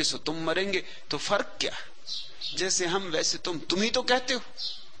मरेंगे सो तुम मरेंगे, तो फर्क क्या? जैसे हम वैसे तुम ही तो कहते हो।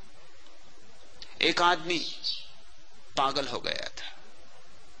 एक आदमी पागल हो गया था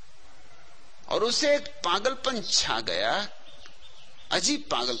और उसे एक पागलपन छा गया, अजीब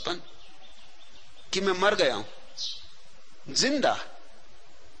पागलपन, कि मैं मर गया हूं, जिंदा,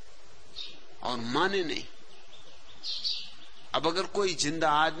 और माने नहीं। अब अगर कोई जिंदा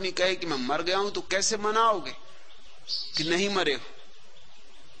आदमी कहे कि मैं मर गया हूं, तो कैसे मनाओगे कि नहीं मरे हो?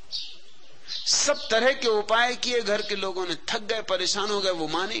 सब तरह के उपाय किए, घर के लोगों ने, थक गए, परेशान हो गए, वो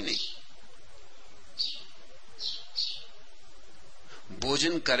माने ही नहीं।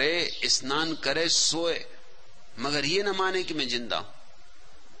 भोजन करे, स्नान करे, सोए, मगर ये ना माने कि मैं जिंदा हूं।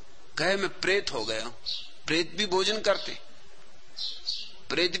 कहे मैं प्रेत हो गया हूं। प्रेत भी भोजन करते,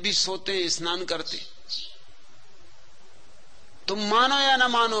 प्रेत भी सोते, स्नान करते। तुम मानो या ना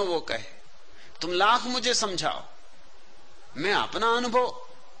मानो, वो कहे, तुम लाख मुझे समझाओ, मैं अपना अनुभव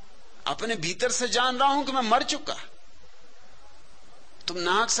अपने भीतर से जान रहा हूं कि मैं मर चुका। तुम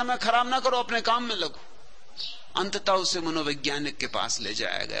नाहक समय खराब ना करो, अपने काम में लगो। अंततः उसे मनोवैज्ञानिक के पास ले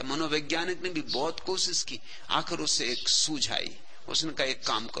जाया गया। मनोवैज्ञानिक ने भी बहुत कोशिश की, आखिर उसे एक सूझ आई। उसने कहा एक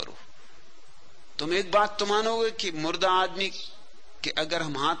काम करो, तुम एक बात तो मानोगे कि मुर्दा आदमी कि अगर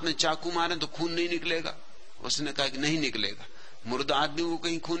हम हाथ में चाकू मारें तो खून नहीं निकलेगा? उसने कहा कि नहीं निकलेगा। मुर्दा आदमी को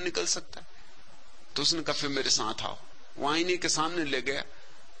कहीं खून निकल सकता है? तो उसने कहा फिर मेरे साथ आओ। वो आईने के सामने ले गया,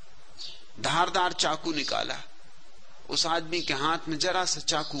 धारदार चाकू निकाला, उस आदमी के हाथ में जरा सा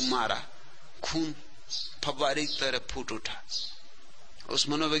चाकू मारा, खून फव्वारे की तरह फूट उठा। उस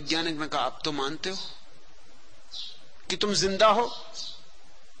मनोवैज्ञानिक ने कहा आप तो मानते हो कि तुम जिंदा हो,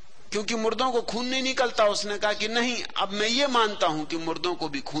 क्योंकि मुर्दों को खून नहीं निकलता। उसने कहा कि नहीं, अब मैं ये मानता हूं कि मुर्दों को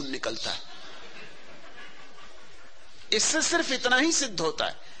भी खून निकलता है। इससे सिर्फ इतना ही सिद्ध होता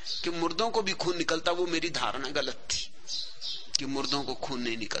है कि मुर्दों को भी खून निकलता। वो मेरी धारणा गलत थी कि मुर्दों को खून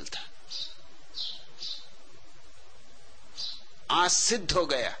नहीं निकलता। आज सिद्ध हो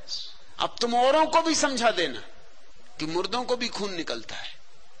गया। अब तुम औरों को भी समझा देना कि मुर्दों को भी खून निकलता है।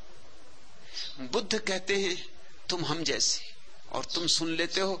 बुद्ध कहते हैं तुम हम जैसे, और तुम सुन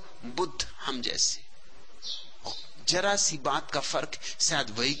लेते हो बुद्ध हम जैसे। जरा सी बात का फर्क, शायद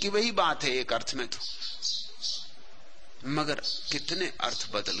वही की वही बात है एक अर्थ में तो, मगर कितने अर्थ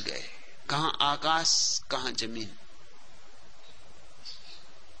बदल गए। कहां आकाश, कहां जमीन।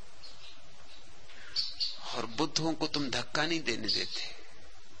 और बुद्धों को तुम धक्का नहीं देने देते।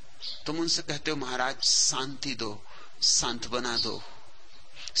 तुम उनसे कहते हो महाराज शांति दो, सांत्वना दो,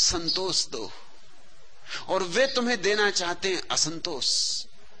 संतोष दो, और वे तुम्हें देना चाहते हैं असंतोष,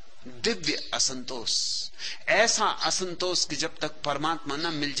 दिव्य असंतोष। ऐसा असंतोष कि जब तक परमात्मा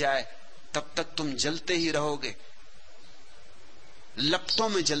न मिल जाए तब तक तुम जलते ही रहोगे, लपटों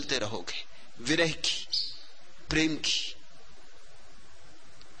में जलते रहोगे, विरह की, प्रेम की।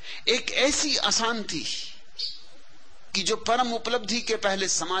 एक ऐसी अशांति कि जो परम उपलब्धि के पहले,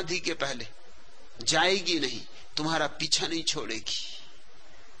 समाधि के पहले जाएगी नहीं, तुम्हारा पीछा नहीं छोड़ेगी।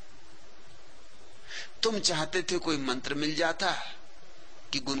 तुम चाहते थे कोई मंत्र मिल जाता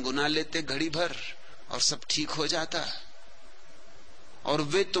कि गुनगुना लेते घड़ी भर और सब ठीक हो जाता, और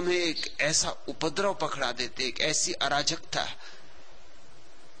वे तुम्हें एक ऐसा उपद्रव पकड़ा देते, एक ऐसी अराजकता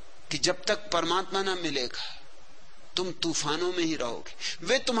कि जब तक परमात्मा ना मिलेगा तुम तूफानों में ही रहोगे।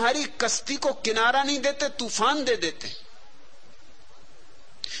 वे तुम्हारी कश्ती को किनारा नहीं देते, तूफान दे देते।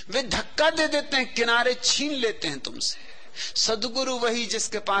 वे धक्का दे देते हैं, किनारे छीन लेते हैं तुमसे। सदगुरु वही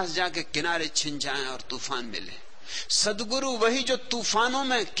जिसके पास जाके किनारे छिन जाएं और तूफान मिले। सदगुरु वही जो तूफानों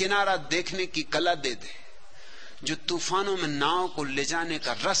में किनारा देखने की कला दे दे, जो तूफानों में नाव को ले जाने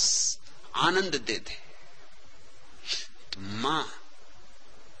का रस, आनंद दे दे। तो मां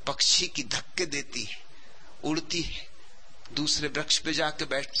पक्षी की धक्के देती है, उड़ती है, दूसरे वृक्ष पे जाके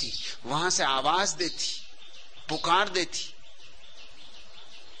बैठती, वहां से आवाज देती, पुकार देती,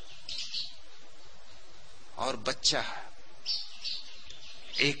 और बच्चा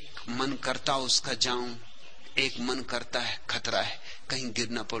एक मन करता उसका जाऊं, एक मन करता है खतरा है, कहीं गिर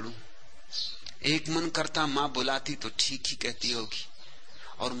ना पड़ूं, एक मन करता मां बुलाती तो ठीक ही कहती होगी,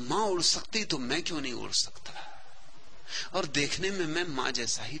 और मां उड़ सकती तो मैं क्यों नहीं उड़ सकता, और देखने में मैं मां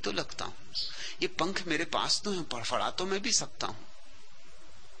जैसा ही तो लगता हूं, ये पंख मेरे पास तो है, फड़फड़ा तो मैं भी सकता हूं।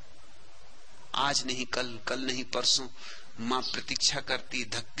 आज नहीं कल, कल नहीं परसों मां प्रतीक्षा करती,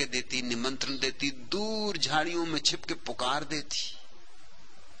 धक्के देती, निमंत्रण देती, दूर झाड़ियों में छिप के पुकार देती।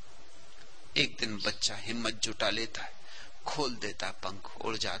 एक दिन बच्चा हिम्मत जुटा लेता है, खोल देता पंख,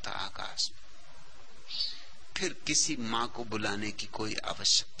 उड़ जाता आकाश में। फिर किसी मां को बुलाने की कोई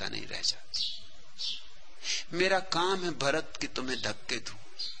आवश्यकता नहीं रह जाती। मेरा काम है भरत कि तुम्हें धक्के दूं,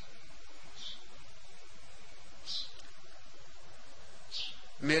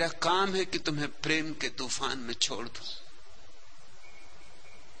 मेरा काम है कि तुम्हें प्रेम के तूफान में छोड़ दूं।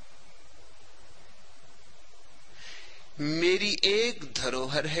 मेरी एक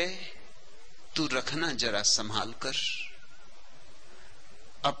धरोहर है, तू रखना जरा संभाल कर।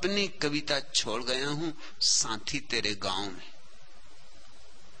 अपनी कविता छोड़ गया हूं साथी तेरे गांव में।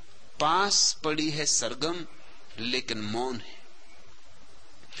 पास पड़ी है सरगम लेकिन मौन है,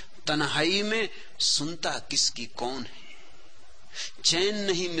 तन्हाई में सुनता किसकी कौन है। चैन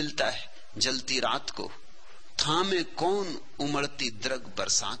नहीं मिलता है जलती रात को, थामे कौन उमड़ती द्रग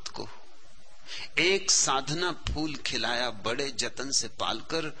बरसात को। एक साधना फूल खिलाया बड़े जतन से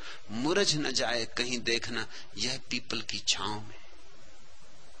पालकर, मुरझ न जाए कहीं देखना यह पीपल की छांव में।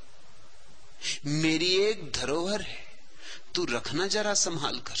 मेरी एक धरोहर है, तू रखना जरा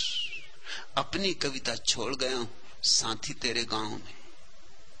संभाल कर। अपनी कविता छोड़ गया हूं साथी तेरे गांव में।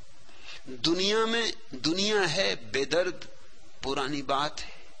 दुनिया में दुनिया है बेदर्द, पुरानी बात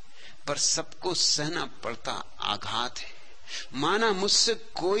है, पर सबको सहना पड़ता आघात है। माना मुझसे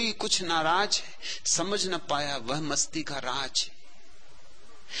कोई कुछ नाराज है, समझ न पाया वह मस्ती का राज है।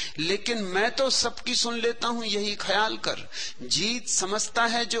 लेकिन मैं तो सबकी सुन लेता हूं यही ख्याल कर, जीत समझता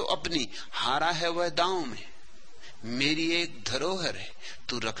है जो अपनी, हारा है वह दांव में। मेरी एक धरोहर है,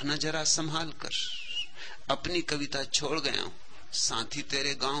 तू रखना जरा संभाल कर। अपनी कविता छोड़ गया हूं साथी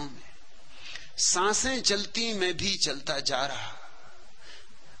तेरे गांव में। सांसें चलती मैं भी चलता जा रहा,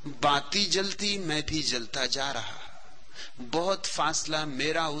 बाती जलती मैं भी जलता जा रहा। बहुत फासला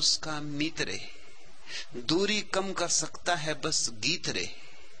मेरा उसका मीत रे, दूरी कम कर सकता है बस गीत रे।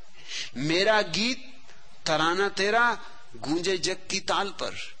 मेरा गीत तराना तेरा गूंजे जग की ताल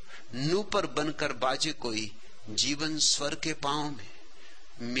पर, नूपुर बनकर बाजे कोई जीवन स्वर के पांव में।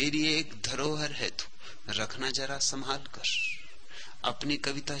 मेरी एक धरोहर है, तू रखना जरा संभाल कर। अपनी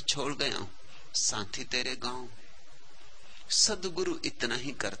कविता छोड़ गया हूं साथी तेरे गांव में। सदगुरु इतना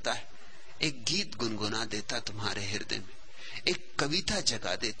ही करता है, एक गीत गुनगुना देता तुम्हारे हृदय में, एक कविता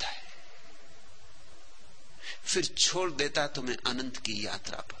जगा देता है, फिर छोड़ देता तुम्हें अनंत की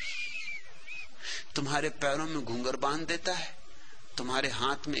यात्रा पर। तुम्हारे पैरों में घूंघर बांध देता है, तुम्हारे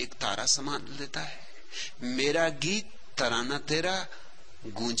हाथ में एक तारा संभाल देता है। मेरा गीत तराना तेरा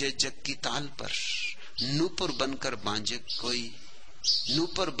गूंजे जग की ताल पर, नूपुर बनकर बाजे कोई,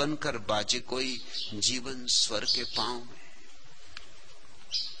 नूपुर बनकर बाजे कोई जीवन स्वर के पांव में।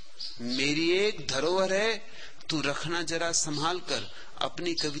 मेरी एक धरोहर है, तू रखना जरा संभाल कर।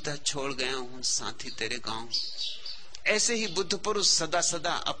 अपनी कविता छोड़ गया हूं साथी तेरे गांव। ऐसे ही बुद्ध पुरुष सदा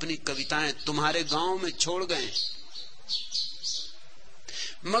सदा अपनी कविताएं तुम्हारे गांव में छोड़ गए,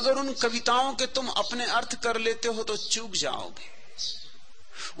 मगर उन कविताओं के तुम अपने अर्थ कर लेते हो तो चूक जाओगे।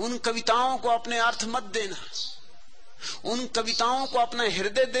 उन कविताओं को अपने अर्थ मत देना, उन कविताओं को अपना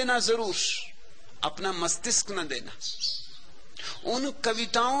हृदय देना जरूर, अपना मस्तिष्क न देना। उन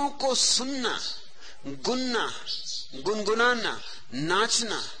कविताओं को सुनना, गुनना, गुनगुनाना,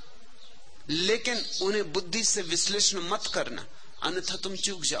 नाचना, लेकिन उन्हें बुद्धि से विश्लेषण मत करना, अन्यथा तुम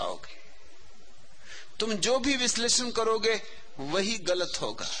चूक जाओगे। तुम जो भी विश्लेषण करोगे वही गलत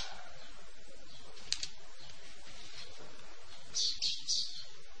होगा।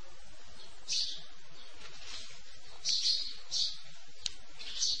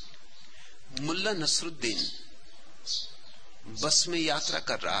 मुल्ला नसरुद्दीन बस में यात्रा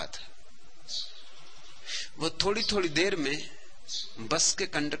कर रहा था। वो थोड़ी थोड़ी देर में बस के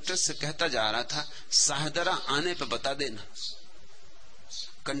कंडक्टर से कहता जा रहा था, साहदरा आने पे बता देना।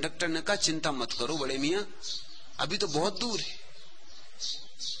 कंडक्टर ने कहा, चिंता मत करो बड़े मियां, अभी तो बहुत दूर है।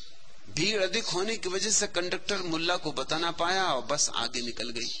 भीड़ अधिक होने की वजह से कंडक्टर मुल्ला को बता ना पाया और बस आगे निकल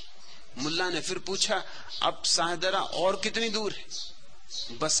गई। मुल्ला ने फिर पूछा, अब साहदरा और कितनी दूर है?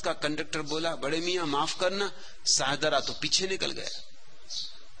 बस का कंडक्टर बोला, बड़े मियां माफ करना, साहदरा तो पीछे निकल गया।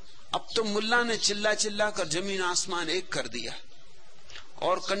 अब तो मुल्ला ने चिल्ला चिल्ला कर जमीन आसमान एक कर दिया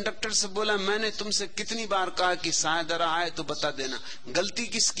और कंडक्टर से बोला, मैंने तुमसे कितनी बार कहा कि साहदरा आए तो बता देना, गलती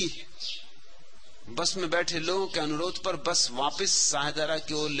किसकी है? बस में बैठे लोगों के अनुरोध पर बस वापस साहदरा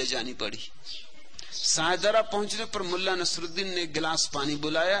की ओर ले जानी पड़ी। शाहदरा पहुंचने पर मुल्ला नसरुद्दीन ने एक गिलास पानी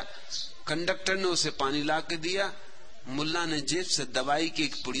बुलाया। कंडक्टर ने उसे पानी ला के दिया। मुल्ला ने जेब से दवाई की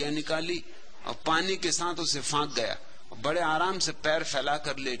एक पुड़िया निकाली और पानी के साथ उसे फांक गया। बड़े आराम से पैर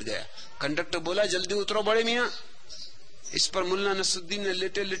फैलाकर लेट गया। कंडक्टर बोला, जल्दी उतरो बड़े मियां। इस पर मुल्ला नसरुद्दीन ने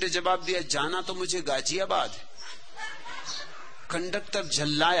लेटे लेटे जवाब दिया, जाना तो मुझे गाजियाबाद है। कंडक्टर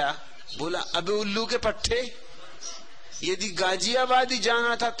झल्लाया, बोला, अबे उल्लू के पट्टे, यदि गाजियाबाद ही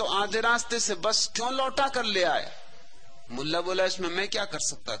जाना था तो आधे रास्ते से बस क्यों लौटा कर ले आया? मुल्ला बोला, इसमें मैं क्या कर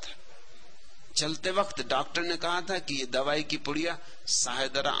सकता था? चलते वक्त डॉक्टर ने कहा था कि ये दवाई की पुड़िया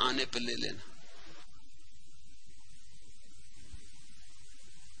शाहदरा आने पर ले लेना।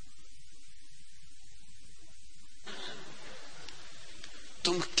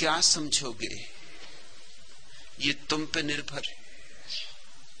 तुम क्या समझोगे ये तुम पे निर्भर है।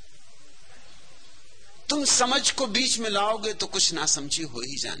 तुम समझ को बीच में लाओगे तो कुछ ना समझी हो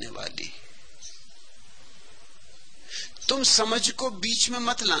ही जाने वाली। तुम समझ को बीच में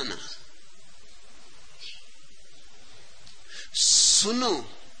मत लाना। सुनो,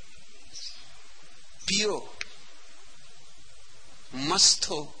 पियो, मस्त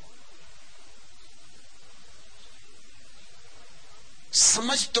हो।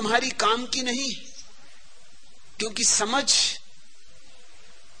 समझ तुम्हारी काम की नहीं, क्योंकि समझ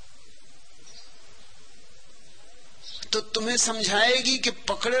तो तुम्हें समझाएगी कि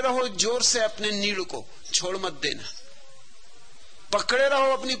पकड़े रहो जोर से अपने नीड़ को, छोड़ मत देना। पकड़े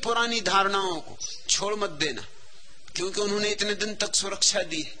रहो अपनी पुरानी धारणाओं को, छोड़ मत देना, क्योंकि उन्होंने इतने दिन तक सुरक्षा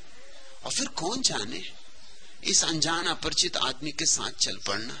दी है। और फिर कौन जाने इस अनजान अपरिचित आदमी के साथ चल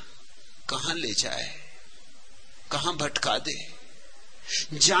पड़ना कहां ले जाए, कहां भटका दे।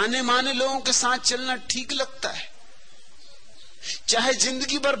 जाने माने लोगों के साथ चलना ठीक लगता है, चाहे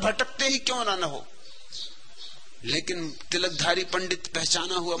जिंदगी भर भटकते ही क्यों ना हो, लेकिन तिलकधारी पंडित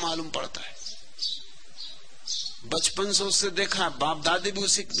पहचाना हुआ मालूम पड़ता है। बचपन से उससे देखा, बाप दादे भी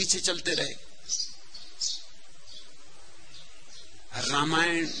उसी के पीछे चलते रहे।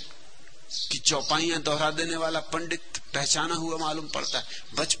 रामायण की चौपाइयां दोहरा देने वाला पंडित पहचाना हुआ मालूम पड़ता है।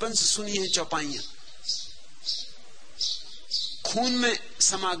 बचपन से सुनी है चौपाइयां, खून में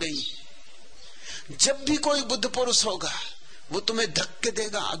समा गई। जब भी कोई बुद्ध पुरुष होगा वो तुम्हें धक्के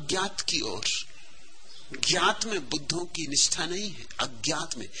देगा अज्ञात की ओर। ज्ञात में बुद्धों की निष्ठा नहीं है,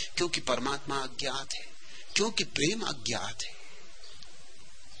 अज्ञात में, क्योंकि परमात्मा अज्ञात है, क्योंकि प्रेम अज्ञात है।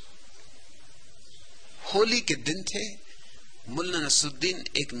 होली के दिन थे, मुल्ला नसरुद्दीन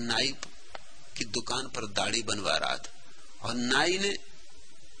एक नाई की दुकान पर दाढ़ी बनवा रहा था और नाई ने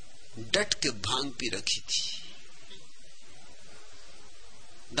डट के भांग पी रखी थी।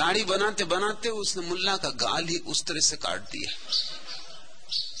 दाढ़ी बनाते बनाते उसने मुल्ला का गाल ही उस तरह से काट दिया।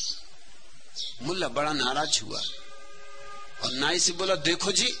 मुल्ला बड़ा नाराज हुआ और नाई से बोला,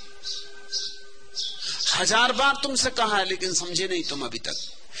 देखो जी, 1000 बार तुमसे कहा है लेकिन समझे नहीं तुम अभी तक,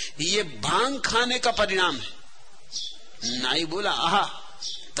 ये भांग खाने का परिणाम है। नाई बोला, आहा,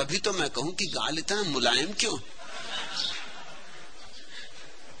 तभी तो मैं कहूं कि गाल इतना मुलायम क्यों।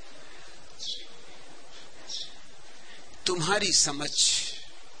 तुम्हारी समझ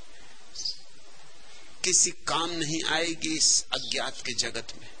किसी काम नहीं आएगी इस अज्ञात के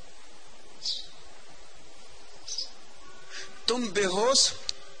जगत में। तुम बेहोश,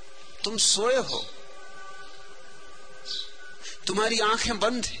 तुम सोए हो, तुम्हारी आंखें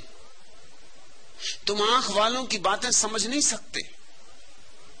बंद हैं, तुम आंख वालों की बातें समझ नहीं सकते।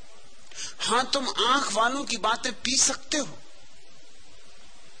 हां, तुम आंख वालों की बातें पी सकते हो,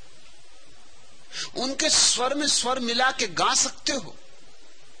 उनके स्वर में स्वर मिला के गा सकते हो,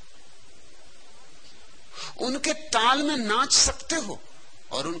 उनके ताल में नाच सकते हो,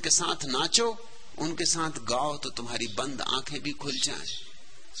 और उनके साथ नाचो, उनके साथ गाओ तो तुम्हारी बंद आंखें भी खुल जाएं।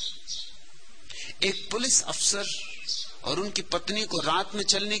 एक पुलिस अफसर और उनकी पत्नी को रात में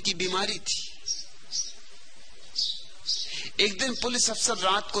चलने की बीमारी थी। एक दिन पुलिस अफसर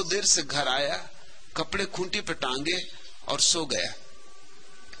रात को देर से घर आया, कपड़े खूंटी पर टांगे और सो गया।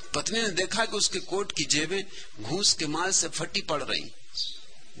 पत्नी ने देखा कि उसके कोट की जेबें घूस के माल से फटी पड़ रही।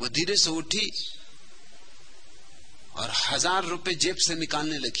 वो धीरे से उठी और 1000 रुपए जेब से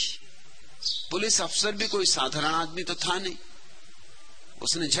निकालने लगी। पुलिस अफसर भी कोई साधारण आदमी तो था नहीं।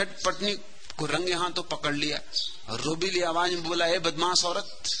 उसने झट पत्नी को रंगे हाथों पकड़ लिया और रोबीली आवाज में बोला, ए बदमाश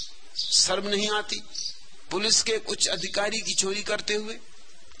औरत, शर्म नहीं आती पुलिस के उच्च अधिकारी की चोरी करते हुए?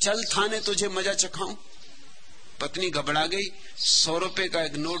 चल थाने, तुझे मजा चखाऊं। पत्नी घबरा गई। 100 रुपए का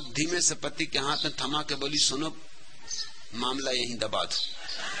एक नोट धीमे से पति के हाथ में थमा के बोली, सुनो, मामला यहीं दबा दो।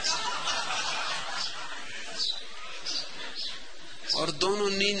 और दोनों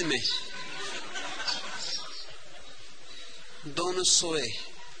नींद में, दोनों सोए।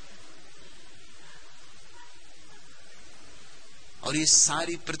 और ये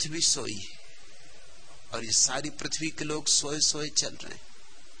सारी पृथ्वी सोई है, और ये सारी पृथ्वी के लोग सोए सोए चल रहे हैं।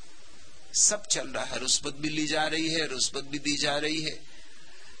 सब चल रहा है, रुस्बत भी ली जा रही है, रुस्बत भी दी जा रही है,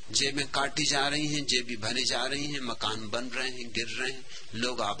 जेबें काटी जा रही हैं, जेबी भरी जा रही हैं, मकान बन रहे हैं, गिर रहे हैं,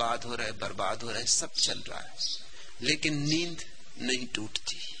 लोग आबाद हो रहे हैं, बर्बाद हो रहे हैं, सब चल रहा है, लेकिन नींद नहीं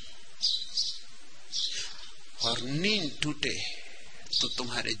टूटती। और नींद टूटे तो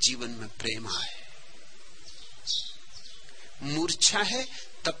तुम्हारे जीवन में प्रेम आए। मूर्छा है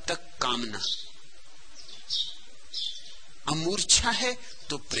तब तक कामना, अमूर्छा है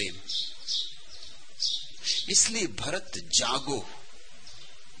तो प्रेम। इसलिए भरत जागो,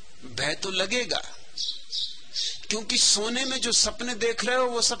 भय तो लगेगा, क्योंकि सोने में जो सपने देख रहे हो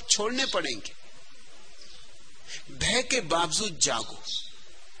वो सब छोड़ने पड़ेंगे। भय के बावजूद जागो।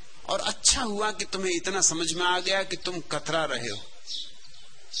 और अच्छा हुआ कि तुम्हें इतना समझ में आ गया कि तुम कतरा रहे हो।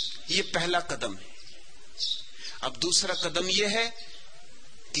 ये पहला कदम है। अब दूसरा कदम यह है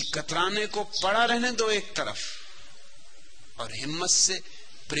कि कतराने को पड़ा रहने दो एक तरफ, और हिम्मत से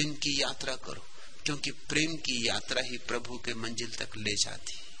प्रेम की यात्रा करो, क्योंकि प्रेम की यात्रा ही प्रभु के मंजिल तक ले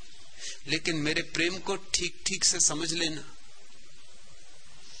जाती। लेकिन मेरे प्रेम को ठीक ठीक से समझ लेना,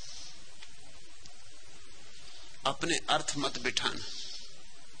 अपने अर्थ मत बिठाना।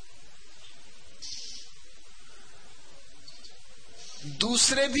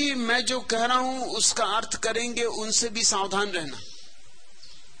 दूसरे भी मैं जो कह रहा हूं उसका अर्थ करेंगे, उनसे भी सावधान रहना।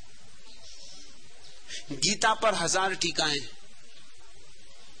 गीता पर 1000 टीकाएं,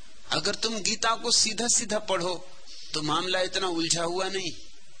 अगर तुम गीता को सीधा सीधा पढ़ो तो मामला इतना उलझा हुआ नहीं,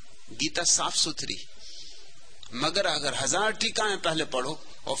 गीता साफ सुथरी। मगर अगर 1000 टीकाएं पहले पढ़ो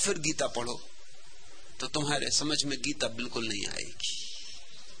और फिर गीता पढ़ो तो तुम्हारे समझ में गीता बिल्कुल नहीं आएगी।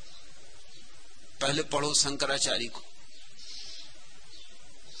 पहले पढ़ो शंकराचार्य को,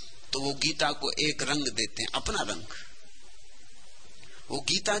 तो वो गीता को एक रंग देते हैं, अपना रंग। वो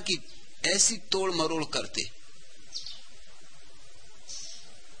गीता की ऐसी तोड़ मरोड़ करते,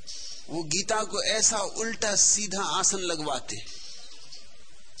 वो गीता को ऐसा उल्टा सीधा आसन लगवाते,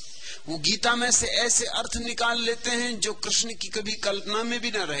 वो गीता में से ऐसे अर्थ निकाल लेते हैं जो कृष्ण की कभी कल्पना में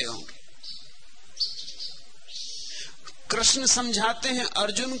भी न रहे होंगे। कृष्ण समझाते हैं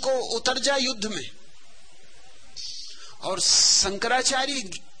अर्जुन को उतर जा युद्ध में, और शंकराचार्य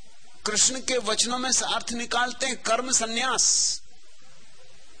कृष्ण के वचनों में से अर्थ निकालते हैं कर्म संन्यास।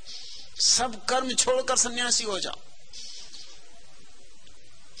 सब कर्म छोड़कर सन्यासी हो जाओ।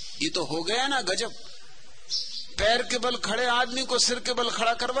 ये तो हो गया ना गजब। पैर के बल खड़े आदमी को सिर के बल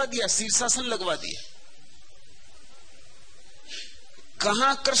खड़ा करवा दिया, शीर्षासन लगवा दिया।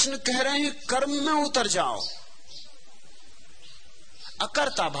 कहां कृष्ण कह रहे हैं कर्म में उतर जाओ,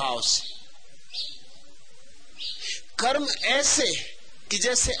 अकर्ता भाव से। कर्म ऐसे कि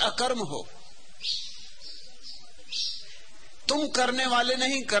जैसे अकर्म हो। तुम करने वाले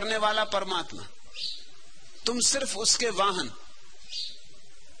नहीं, करने वाला परमात्मा, तुम सिर्फ उसके वाहन।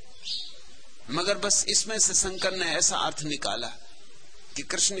 मगर बस इसमें से शंकर ने ऐसा अर्थ निकाला कि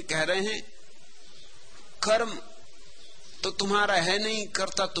कृष्ण कह रहे हैं कर्म तो तुम्हारा है नहीं,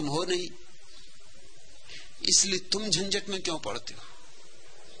 करता तुम हो नहीं, इसलिए तुम झंझट में क्यों पड़ते हो।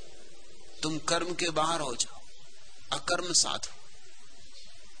 तुम कर्म के बाहर हो जाओ, अकर्म साधो,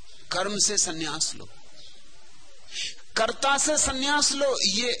 कर्म से सन्यास लो, कर्ता से सन्यास लो।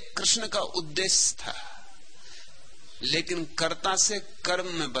 ये कृष्ण का उद्देश्य था। लेकिन कर्ता से कर्म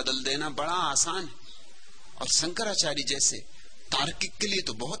में बदल देना बड़ा आसान है, और शंकराचार्य जैसे तार्किक के लिए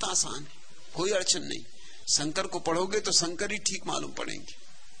तो बहुत आसान है, कोई अड़चन नहीं। शंकर को पढ़ोगे तो शंकर ही ठीक मालूम पड़ेंगे।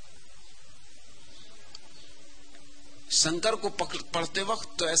 शंकर को पढ़ते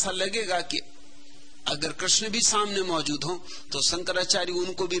वक्त तो ऐसा लगेगा कि अगर कृष्ण भी सामने मौजूद हो तो शंकराचार्य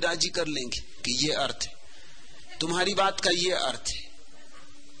उनको भी राजी कर लेंगे कि ये अर्थ है, तुम्हारी बात का ये अर्थ है।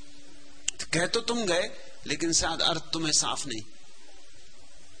 तो कह तो तुम गए, लेकिन शायद अर्थ तुम्हें साफ नहीं।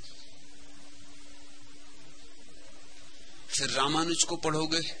 फिर रामानुज को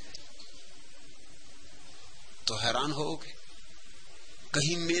पढ़ोगे तो हैरान होगे,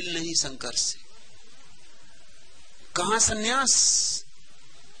 कहीं मेल नहीं शंकर से। कहां सन्यास,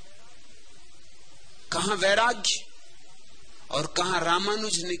 कहां वैराग्य, और कहां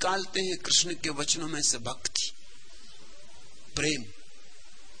रामानुज निकालते हैं कृष्ण के वचनों में से भक्ति, प्रेम,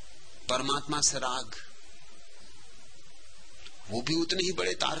 परमात्मा से राग। वो भी उतने ही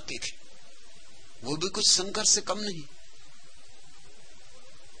बड़े तार्किक है, वो भी कुछ शंकर से कम नहीं।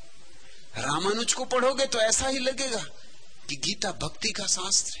 रामानुज को पढ़ोगे तो ऐसा ही लगेगा कि गीता भक्ति का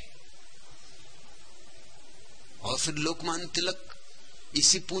शास्त्र है। और फिर लोकमान्य तिलक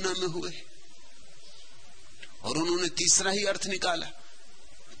इसी पूना में हुए और उन्होंने तीसरा ही अर्थ निकाला,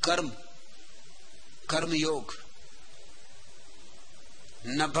 कर्म, कर्म योग।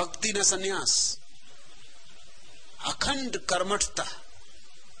 न भक्ति न सन्यास, अखंड कर्मठता।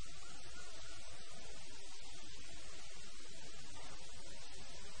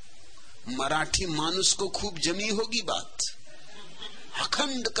 मराठी मानुष को खूब जमी होगी बात,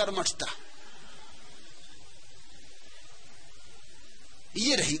 अखंड कर्मठता।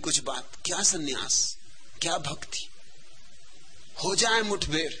 ये रही कुछ बात। क्या सन्यास, क्या भक्ति। हो जाए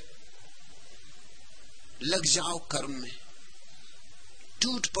मुठभेड़, लग जाओ कर्म में,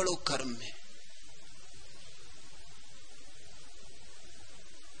 टूट पड़ो कर्म में।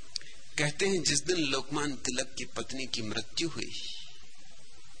 कहते हैं जिस दिन लोकमान्य तिलक की पत्नी की मृत्यु हुई,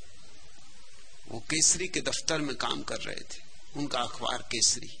 वो केसरी के दफ्तर में काम कर रहे थे, उनका अखबार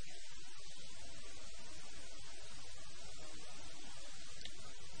केसरी।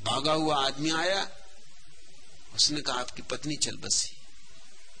 भागा हुआ आदमी आया, उसने कहा आपकी पत्नी चल बसी,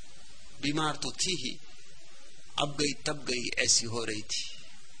 बीमार तो थी ही, अब गई तब गई, ऐसी हो रही थी,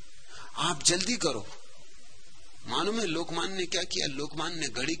 आप जल्दी करो। मालूम है लोकमान्य ने क्या किया? लोकमान्य ने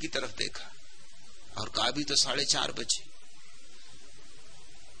घड़ी की तरफ देखा और कहा अभी तो 4:30 बजे,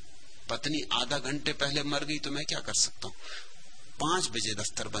 पत्नी आधा घंटे पहले मर गई तो मैं क्या कर सकता हूं। 5 बजे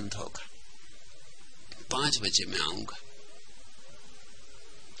दफ्तर बंद होगा, 5 बजे मैं आऊंगा।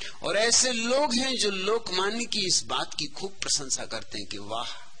 और ऐसे लोग हैं जो लोकमान्य की इस बात की खूब प्रशंसा करते हैं कि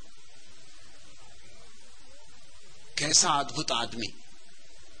वाह कैसा अद्भुत आदमी,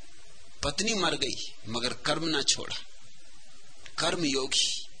 पत्नी मर गई मगर कर्म ना छोड़ा, कर्म योगी।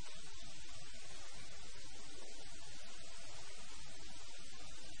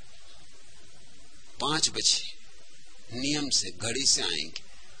 पांच बजे नियम से घड़ी से आएंगे।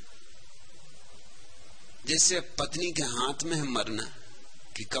 जैसे पत्नी के हाथ में है मरना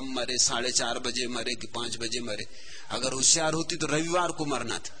कि कब मरे, 4:30 बजे मरे कि 5 बजे मरे। अगर होशियार होती तो रविवार को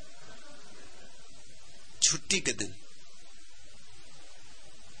मरना था, छुट्टी के दिन।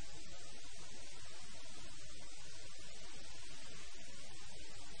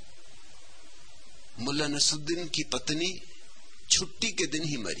 मुल्ला नसरुद्दीन की पत्नी छुट्टी के दिन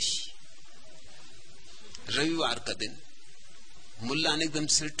ही मरी, रविवार का दिन। मुल्ला ने एकदम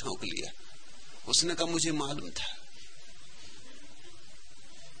सिर ठोक लिया, उसने कहा मुझे मालूम था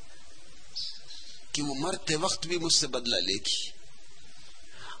कि वो मरते वक्त भी मुझसे बदला लेगी।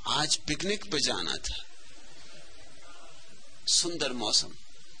 आज पिकनिक पे जाना था, सुंदर मौसम,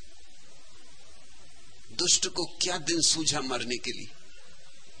 दुष्ट को क्या दिन सूझा मरने के लिए।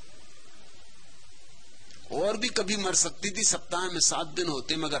 और भी कभी मर सकती थी, सप्ताह में 7 दिन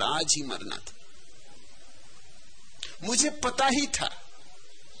होते, मगर आज ही मरना था। मुझे पता ही था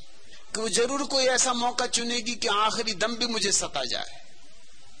कि वो जरूर कोई ऐसा मौका चुनेगी कि आखिरी दम भी मुझे सता जाए।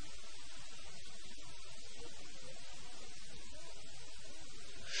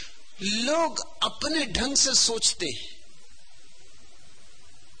 लोग अपने ढंग से सोचते हैं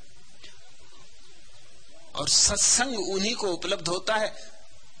और सत्संग उन्हीं को उपलब्ध होता है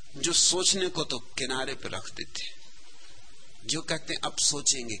जो सोचने को तो किनारे पर रख देते, जो कहते हैं अब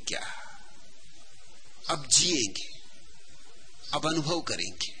सोचेंगे क्या, अब जिएंगे, अब अनुभव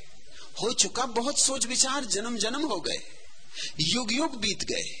करेंगे। हो चुका बहुत सोच विचार, जन्म जन्म हो गए, युग युग बीत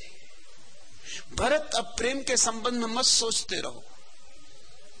गए। भरत अब प्रेम के संबंध में मत सोचते रहो,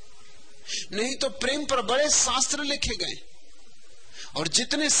 नहीं तो प्रेम पर बड़े शास्त्र लिखे गए, और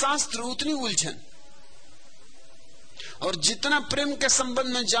जितने शास्त्र उतनी उलझन, और जितना प्रेम के संबंध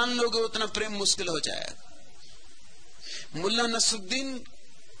में जान लोगे उतना प्रेम मुश्किल हो जाएगा। मुल्ला नसरुद्दीन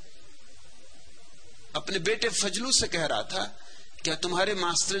अपने बेटे फजलू से कह रहा था, क्या तुम्हारे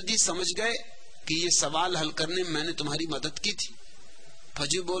मास्टर जी समझ गए कि ये सवाल हल करने में मैंने तुम्हारी मदद की थी?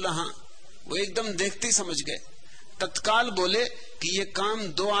 फजलू बोला हां। वो एकदम देखते ही समझ गए, तत्काल बोले कि ये काम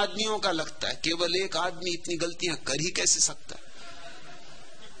 2 आदमियों का लगता है, केवल एक आदमी इतनी गलतियां कर ही कैसे सकता।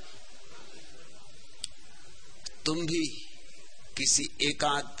 तुम भी किसी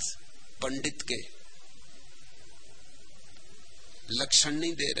एकाध पंडित के लक्षण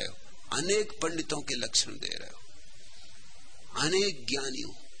नहीं दे रहे हो, अनेक पंडितों के लक्षण दे रहे हो। अनेक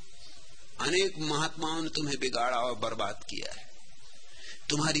ज्ञानियों, अनेक महात्माओं ने तुम्हें बिगाड़ा और बर्बाद किया है।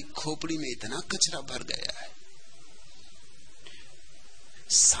 तुम्हारी खोपड़ी में इतना कचरा भर गया है,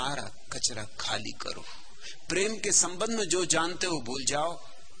 सारा कचरा खाली करो। प्रेम के संबंध में जो जानते हो भूल जाओ,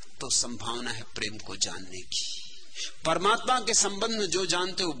 तो संभावना है प्रेम को जानने की। परमात्मा के संबंध में जो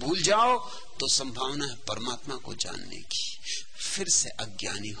जानते हो भूल जाओ, तो संभावना है परमात्मा को जानने की। फिर से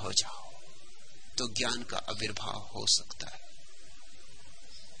अज्ञानी हो जाओ तो ज्ञान का आविर्भाव हो सकता है।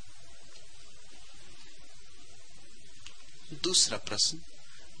 दूसरा प्रश्न,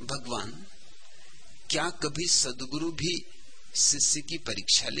 भगवान क्या कभी सद्गुरु भी शिष्य की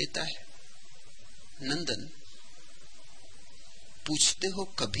परीक्षा लेता है? नंदन, पूछते हो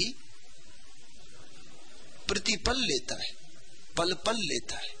कभी? प्रतिपल लेता है, पल पल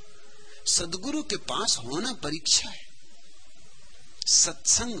लेता है। सदगुरु के पास होना परीक्षा है,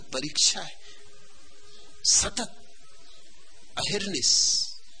 सत्संग परीक्षा है, सतत अहिर्निश।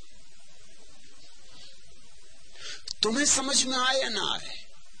 तुम्हें समझ में आए या ना आए,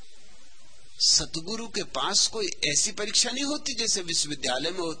 सतगुरु के पास कोई ऐसी परीक्षा नहीं होती जैसे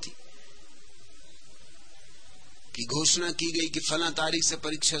विश्वविद्यालय में होती, कि घोषणा की गई कि फला तारीख से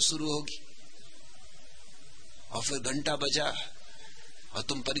परीक्षा शुरू होगी, और फिर घंटा बजा और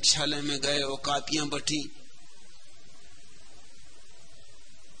तुम परीक्षालय में गए और कापियां बटी,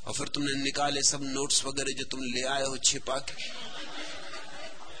 और फिर तुमने निकाले सब नोट्स वगैरह जो तुम ले आए हो छिपा के।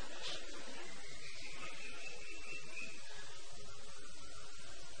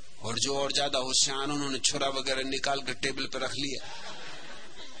 और जो और ज्यादा होशियार उन्होंने छुरा वगैरह निकाल कर टेबल पर रख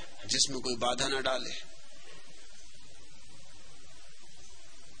लिया जिसमें कोई बाधा न डाले,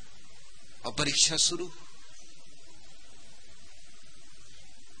 और परीक्षा शुरू।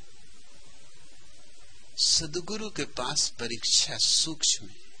 सदगुरु के पास परीक्षा सूक्ष्म,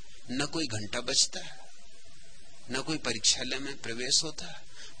 न कोई घंटा बजता, न कोई परीक्षालय में प्रवेश होता,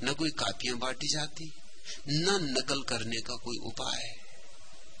 न कोई कापियां बांटी जाती, न नकल करने का कोई उपाय,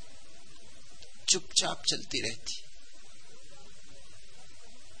 चुपचाप चलती रहती।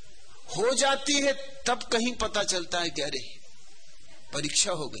 हो जाती है तब कहीं पता चलता है कि अरे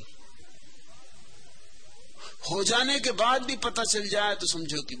परीक्षा हो गई। हो जाने के बाद भी पता चल जाए तो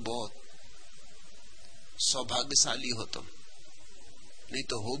समझो कि बहुत सौभाग्यशाली हो तुम, नहीं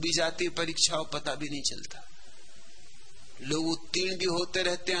तो हो भी जाती परीक्षा और पता भी नहीं चलता। लोग उत्तीर्ण भी होते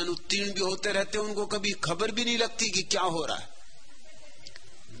रहते हैं, अनुत्तीर्ण भी होते रहते हैं, उनको कभी खबर भी नहीं लगती कि क्या हो रहा है।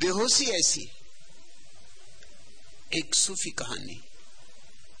 बेहोशी ऐसी। एक सूफी कहानी,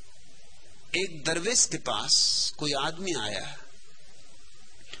 एक दरवेश के पास कोई आदमी आया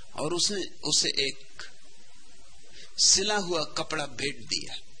और उसने उसे एक सिला हुआ कपड़ा भेंट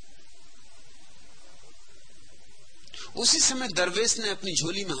दिया। उसी समय दरवेश ने अपनी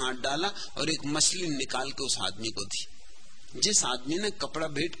झोली में हाथ डाला और एक मछली निकाल के उस आदमी को दी। जिस आदमी ने कपड़ा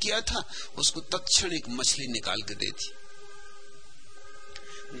भेंट किया था उसको तत्क्षण एक मछली निकाल के दे दी।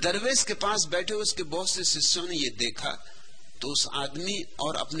 दरवेश के पास बैठे उसके बहुत से शिष्यों ने ये देखा तो उस आदमी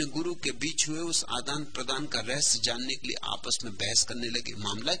और अपने गुरु के बीच हुए उस आदान प्रदान का रहस्य जानने के लिए आपस में बहस करने लगे।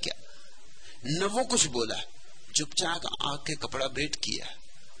 मामला क्या? न वो कुछ बोला, चुपचाप आके कपड़ा भेंट किया।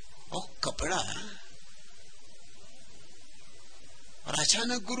 और कपड़ा, और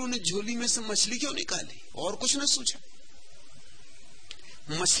अचानक गुरु ने झोली में से मछली क्यों निकाली और कुछ न सोचा।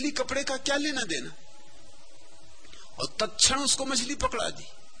 मछली कपड़े का क्या लेना देना, और तत्क्षण उसको मछली पकड़ा दी।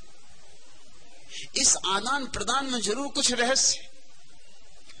 इस आदान प्रदान में जरूर कुछ रहस्य,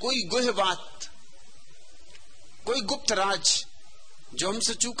 कोई गुह्य बात, कोई गुप्त राज जो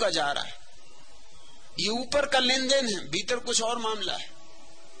हमसे चूका जा रहा है। ये ऊपर का लेन देन है, भीतर कुछ और मामला है।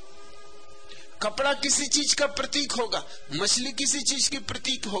 कपड़ा किसी चीज का प्रतीक होगा, मछली किसी चीज की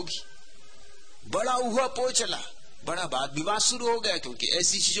प्रतीक होगी। बड़ा हुआ पो चला, बड़ा वाद विवाद शुरू हो गया, क्योंकि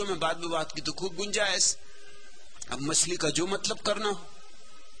ऐसी चीजों में वाद विवाद की तो खूब गुंजाइश। अब मछली का जो मतलब करना हो,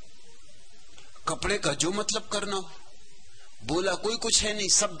 कपड़े का जो मतलब करना हो, बोला कोई कुछ है नहीं,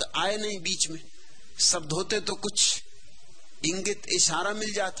 शब्द आए नहीं बीच में। शब्द होते तो कुछ इंगित इशारा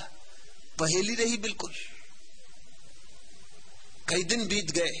मिल जाता, पहेली रही बिल्कुल। कई दिन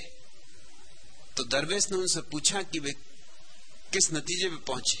बीत गए तो दरवेश ने उनसे पूछा कि वे किस नतीजे पे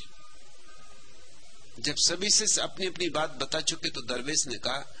पहुंचे। जब सभी से अपनी अपनी बात बता चुके तो दरवेश ने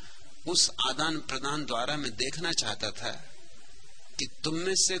कहा, उस आदान प्रदान द्वारा मैं देखना चाहता था कि तुम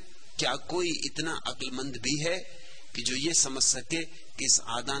में से क्या कोई इतना अक्लमंद भी है कि जो ये समझ सके कि इस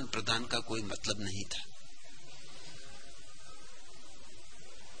आदान प्रदान का कोई मतलब नहीं था।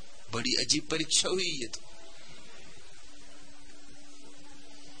 बड़ी अजीब परीक्षा हुई ये तो।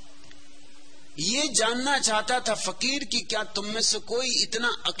 ये जानना चाहता था फकीर कि क्या तुम में से कोई इतना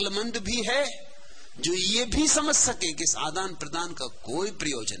अक्लमंद भी है जो ये भी समझ सके कि इस आदान प्रदान का कोई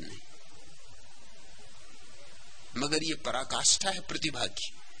प्रयोजन नहीं। मगर ये पराकाष्ठा है प्रतिभा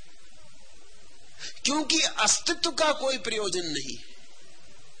की, क्योंकि अस्तित्व का कोई प्रयोजन नहीं,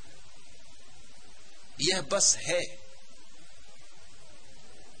 यह बस है।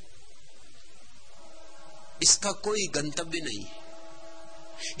 इसका कोई गंतव्य नहीं,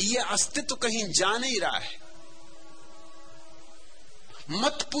 यह अस्तित्व कहीं जा नहीं रहा है।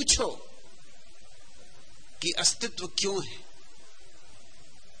 मत पूछो कि अस्तित्व क्यों है,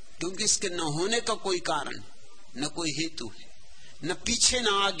 क्योंकि इसके न होने का कोई कारण, न कोई हेतु है, न पीछे न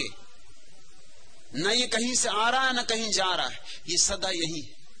आगे, न ये कहीं से आ रहा है न कहीं जा रहा है, ये सदा यही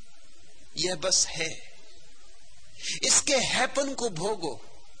है। यह बस है। इसके हैपन को भोगो।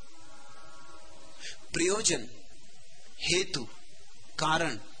 प्रयोजन, हेतु,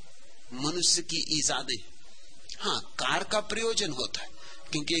 कारण मनुष्य की ईजादें। हाँ, कार का प्रयोजन होता है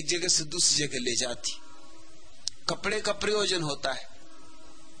क्योंकि एक जगह से दूसरी जगह ले जाती। कपड़े का प्रयोजन होता है,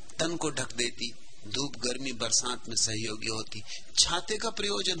 तन को ढक देती, धूप गर्मी बरसात में सहयोगी होती। छाते का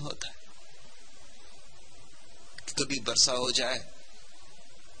प्रयोजन होता है, कभी वर्षा हो जाए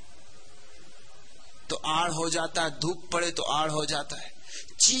तो आड़ हो जाता है, धूप पड़े तो आड़ हो जाता है।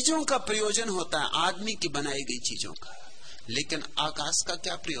 चीजों का प्रयोजन होता है, आदमी की बनाई गई चीजों का। लेकिन आकाश का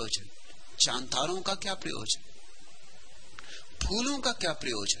क्या प्रयोजन, चांद तारों का क्या प्रयोजन, फूलों का क्या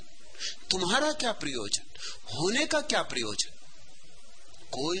प्रयोजन, तुम्हारा क्या प्रयोजन, होने का क्या प्रयोजन?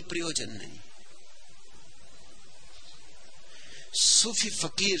 कोई प्रयोजन नहीं। सूफी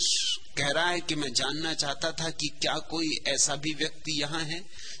फकीर कह रहा है कि मैं जानना चाहता था कि क्या कोई ऐसा भी व्यक्ति यहां है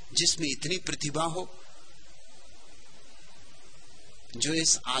जिसमें इतनी प्रतिभा हो जो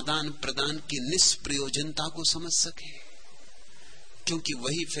इस आदान प्रदान की निष्प्रयोजनता को समझ सके, क्योंकि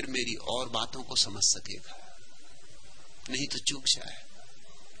वही फिर मेरी और बातों को समझ सकेगा, नहीं तो चूक जाए।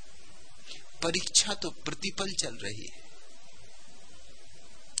 परीक्षा तो प्रतिपल चल रही है,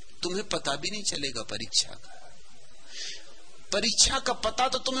 तुम्हें पता भी नहीं चलेगा परीक्षा का। परीक्षा का पता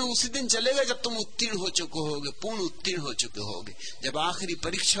तो तुम्हें उसी दिन चलेगा जब तुम उत्तीर्ण हो चुके होगे, पूर्ण उत्तीर्ण हो चुके होगे। जब आखिरी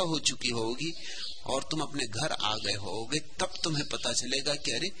परीक्षा हो चुकी होगी और तुम अपने घर आ गए होगे, तब तुम्हें पता चलेगा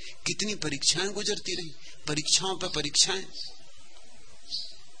कि अरे कितनी परीक्षाएं गुजरती रही, परीक्षाओं पे परीक्षाएं।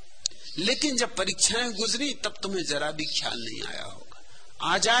 लेकिन जब परीक्षाएं गुजरी तब तुम्हें जरा भी ख्याल नहीं आया होगा।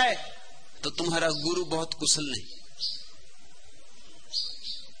 आ जाए तो तुम्हारा गुरु बहुत कुशल नहीं।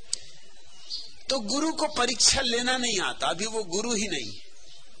 तो गुरु को परीक्षा लेना नहीं आता, अभी वो गुरु ही नहीं।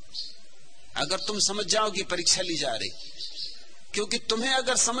 अगर तुम समझ जाओ कि परीक्षा ली जा रही, क्योंकि तुम्हें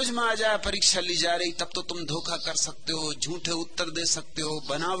अगर समझ में आ जाए परीक्षा ली जा रही, तब तो तुम धोखा कर सकते हो, झूठे उत्तर दे सकते हो,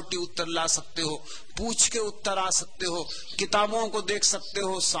 बनावटी उत्तर ला सकते हो, पूछ के उत्तर आ सकते हो, किताबों को देख सकते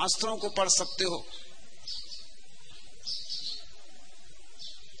हो, शास्त्रों को पढ़ सकते हो।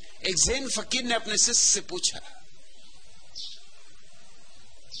 एक जैन फकीर ने अपने शिष्य से पूछा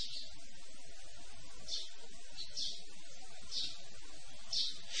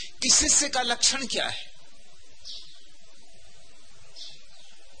कि शिष्य का लक्षण क्या है।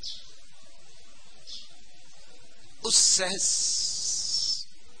 उस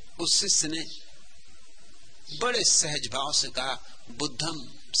शिष्य ने बड़े सहज भाव से कहा, बुद्धम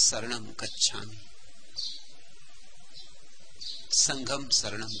शरणम गच्छामि, संघम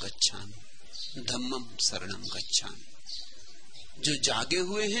शरणम गच्छामि, धम्मम शरणम गच्छामि। जो जागे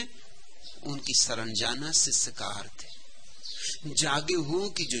हुए हैं उनकी शरण जाना शिष्य का अर्थ है। जागे हुओं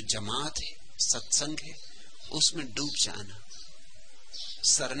की जो जमात है, सत्संग है, उसमें डूब जाना,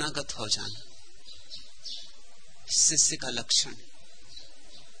 शरणागत हो जाना शिष्य का लक्षण।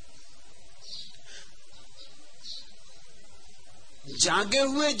 जागे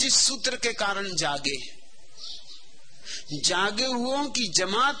हुए जिस सूत्र के कारण जागे, जागे हुओं की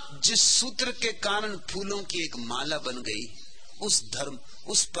जमात जिस सूत्र के कारण फूलों की एक माला बन गई, उस धर्म,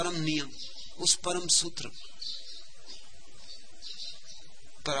 उस परम नियम, उस परम सूत्र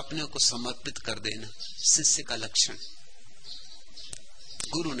पर अपने को समर्पित कर देना शिष्य का लक्षण।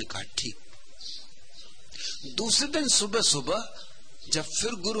 गुरु ने कहा ठीक। दूसरे दिन सुबह सुबह जब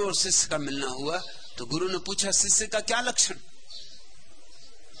फिर गुरु और शिष्य का मिलना हुआ तो गुरु ने पूछा, शिष्य का क्या लक्षण?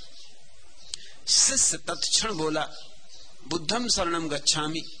 शिष्य तत्क्षण बोला, बुद्धम शरणम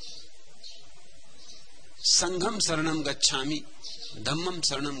गच्छामि, संघम शरणम गच्छामि, धम्मम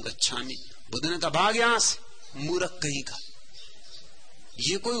शरणम गच्छामि। बुद्ध ने कहा, भाग यहां से, मूर्ख कहीं का,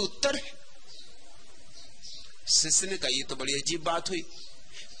 ये कोई उत्तर है? शिष्य ने कहा, ये तो बड़ी अजीब बात हुई,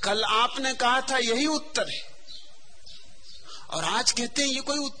 कल आपने कहा था यही उत्तर है और आज कहते हैं ये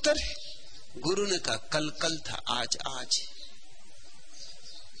कोई उत्तर है। गुरु ने कहा, कल कल था, आज आज।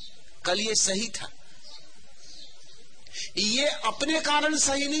 कल ये सही था, ये अपने कारण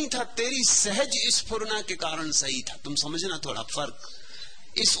सही नहीं था, तेरी सहज स्फुरना के कारण सही था। तुम समझना थोड़ा फर्क।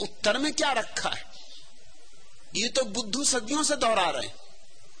 इस उत्तर में क्या रखा है? ये तो बुद्धू सदियों से दोहरा रहे हैं,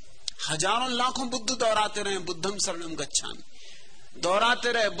 हजारों लाखों बुद्ध दोहराते रहे, बुद्धम शरणम गच्छामि,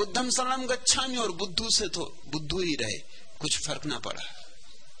 दोहराते रहे बुद्धम शरणम गच्छामि, और बुद्धू से तो बुद्धू ही रहे, कुछ फर्क ना पड़ा।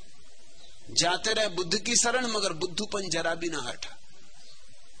 जाते रहे बुद्ध की शरण, मगर बुद्धूपन जरा भी ना हटा।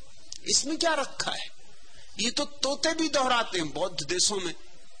 इसमें क्या रखा है? ये तो तोते भी दोहराते हैं बौद्ध देशों में,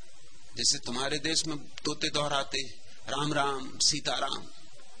 जैसे तुम्हारे देश में तोते दोहराते राम राम सीताराम,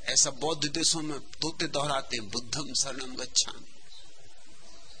 ऐसा बौद्ध देशों में तोते दोहराते बुद्धम शरणम गच्छामि।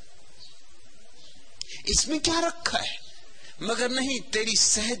 इसमें क्या रखा है? मगर नहीं, तेरी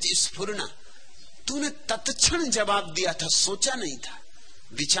सहज स्फुरना, तूने तत्क्षण जवाब दिया था, सोचा नहीं था,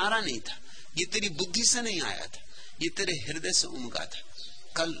 विचारा नहीं था, ये तेरी बुद्धि से नहीं आया था, ये तेरे हृदय से उमगा था।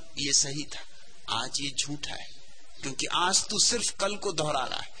 कल ये सही था, आज ये झूठा है, क्योंकि आज तू सिर्फ कल को दोहरा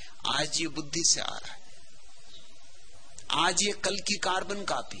रहा है। आज ये बुद्धि से आ रहा है, आज ये कल की कार्बन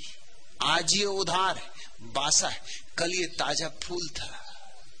कॉपी, आज ये उधार है, बासा है। कल ये ताजा फूल था,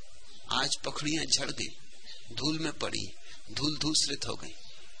 आज पखड़ियां झड़ गई, धूल में पड़ी, धूल धूसरित हो गई।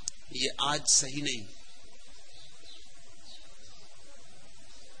 ये आज सही नहीं।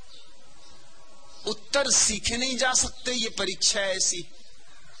 उत्तर सीखे नहीं जा सकते, ये परीक्षा ऐसी।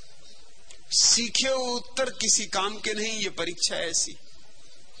 सीखे हुए उत्तर किसी काम के नहीं, ये परीक्षा ऐसी।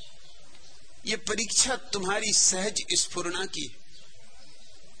 ये परीक्षा तुम्हारी सहज स्फुरना की,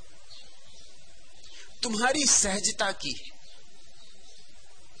 तुम्हारी सहजता की।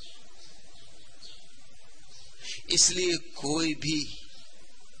 इसलिए कोई भी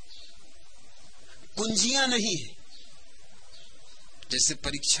कुंजियां नहीं है जैसे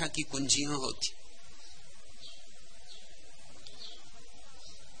परीक्षा की कुंजियां होती।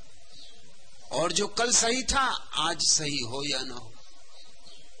 और जो कल सही था आज सही हो या ना हो।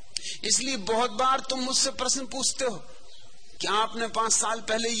 इसलिए बहुत बार तुम मुझसे प्रश्न पूछते हो कि आपने 5 साल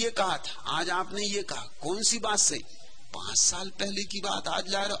पहले ये कहा था, आज आपने ये कहा, कौन सी बात सही? 5 साल पहले की बात आज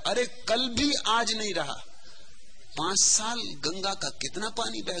ला रहे हो? अरे कल भी आज नहीं रहा। 5 साल गंगा का कितना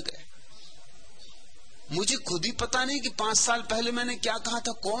पानी बह गया, मुझे खुद ही पता नहीं कि 5 साल पहले मैंने क्या कहा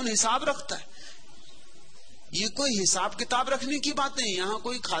था। कौन हिसाब रखता है? ये कोई हिसाब किताब रखने की बात नहीं, यहां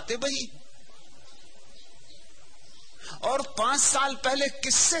कोई खाते बही। और 5 साल पहले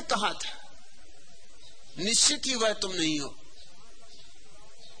किससे कहा था, निश्चित ही वह तुम नहीं हो।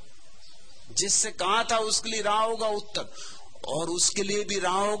 जिससे कहा था उसके लिए रहा होगा उत्तर, और उसके लिए भी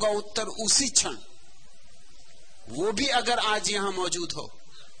रहा होगा उत्तर उसी क्षण। वो भी अगर आज यहां मौजूद हो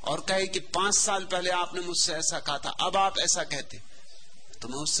और कहे कि 5 साल पहले आपने मुझसे ऐसा कहा था, अब आप ऐसा कहते, तो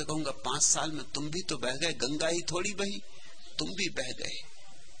मैं उससे कहूंगा 5 साल में तुम भी तो बह गए, गंगा ही थोड़ी बही, तुम भी बह गए।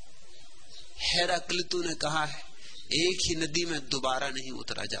 हेराक्लितु ने कहा है, एक ही नदी में दोबारा नहीं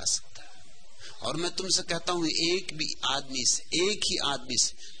उतरा जा सकता। और मैं तुमसे कहता हूं, एक भी आदमी से, एक ही आदमी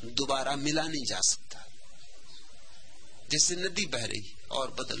से दोबारा मिला नहीं जा सकता। जैसे नदी बह रही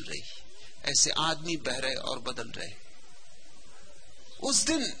और बदल रही, ऐसे आदमी बह रहे और बदल रहे। उस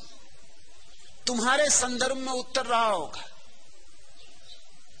दिन तुम्हारे संदर्भ में उत्तर रहा होगा,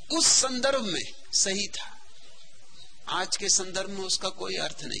 उस संदर्भ में सही था, आज के संदर्भ में उसका कोई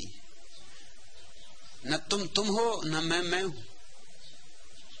अर्थ नहीं है। न तुम हो, न मैं हूं।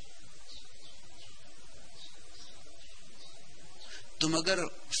 तुम अगर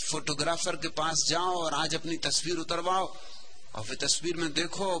फोटोग्राफर के पास जाओ और आज अपनी तस्वीर उतरवाओ और फिर तस्वीर में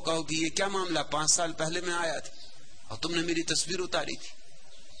देखो और कहो कि ये क्या मामला, 5 साल पहले मैं आया था और तुमने मेरी तस्वीर उतारी थी,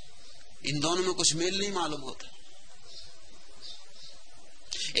 इन दोनों में कुछ मेल नहीं मालूम होता।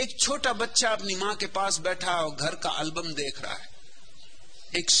 एक छोटा बच्चा अपनी मां के पास बैठा और घर का एल्बम देख रहा है।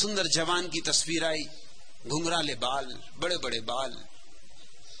 एक सुंदर जवान की तस्वीर आई, घुंघराले बाल, बड़े बड़े बाल,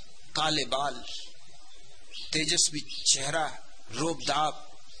 काले बाल, तेजस्वी चेहरा, रोबदाब,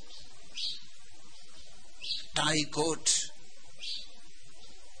 टाई कोट।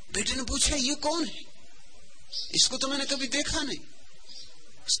 बेटे ने पूछा, ये कौन है? इसको तो मैंने कभी देखा नहीं।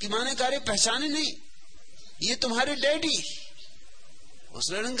 उसकी मां ने कहा, पहचाने नहीं, ये तुम्हारे डैडी।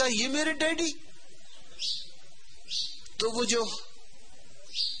 उस लड़के ने कहा, ये मेरे डैडी? तो वो जो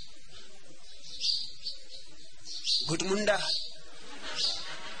घुटमुंडा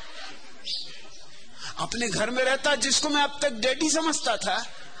अपने घर में रहता, जिसको मैं अब तक डैडी समझता था,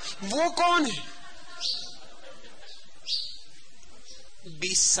 वो कौन है?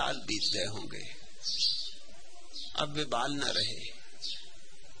 20 साल बीत गए होंगे, अब वे बाल न रहे,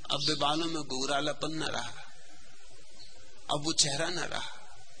 अब वे बालों में गुरालापन न रहा, अब वो चेहरा न रहा।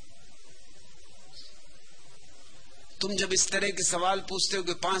 तुम जब इस तरह के सवाल पूछते हो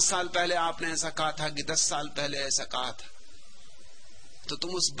कि 5 साल पहले आपने ऐसा कहा था, कि 10 साल पहले ऐसा कहा था, तो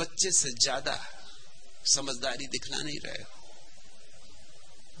तुम उस बच्चे से ज्यादा समझदारी दिखला नहीं रहे हो।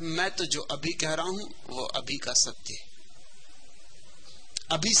 मैं तो जो अभी कह रहा हूं वो अभी का सत्य है,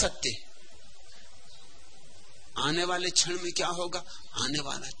 अभी सत्य। आने वाले क्षण में क्या होगा, आने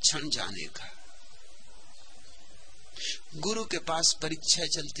वाला क्षण जाने का। गुरु के पास परीक्षा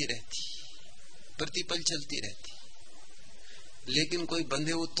चलती रहती, प्रतिपल चलती रहती, लेकिन कोई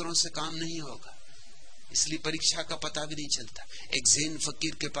बंधे उत्तरों से काम नहीं होगा, इसलिए परीक्षा का पता भी नहीं चलता। एक ज़ैन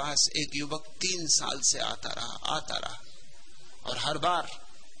फकीर के पास एक युवक 3 साल से आता रहा, और हर बार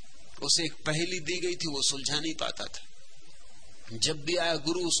उसे एक पहेली दी गई थी, वो सुलझा नहीं पाता था। जब भी आया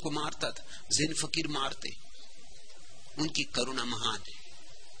गुरु उसको मारता था, ज़ैन फकीर मारते। उनकी करुणा महान है।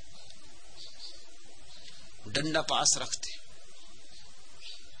 डंडा पास रखते,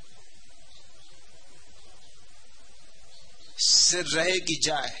 सिर रहे कि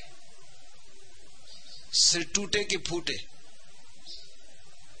जाए, सिर टूटे कि फूटे,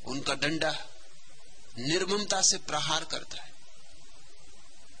 उनका डंडा निर्ममता से प्रहार करता है।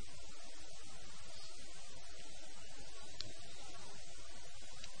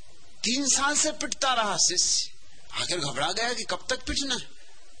 तीन साल से पिटता रहा शिष्य, आखिर घबरा गया कि कब तक पिटना है।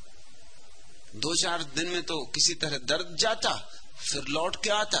 2-4 दिन में तो किसी तरह दर्द जाता, फिर लौट के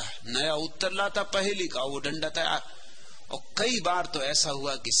आता, नया उत्तर लाता पहेली का, वो डंडा तैयार। और कई बार तो ऐसा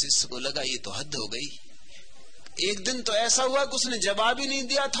हुआ कि शिष्य को लगा ये तो हद हो गई। एक दिन तो ऐसा हुआ कि उसने जवाब ही नहीं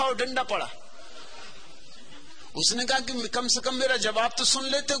दिया था और डंडा पड़ा। उसने कहा कि कम से कम मेरा जवाब तो सुन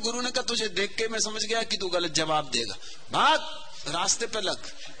लेते। गुरु ने कहा तुझे देख के मैं समझ गया कि तू गलत जवाब देगा, भाग रास्ते पे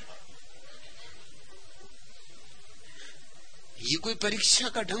लग। ये कोई परीक्षा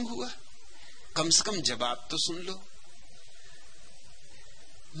का ढंग हुआ? कम से कम जवाब तो सुन लो।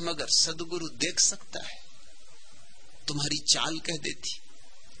 मगर सदगुरु देख सकता है, तुम्हारी चाल कह देती।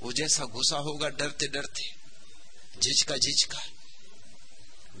 वो जैसा घुसा होगा डरते डरते, झिझका झिझका,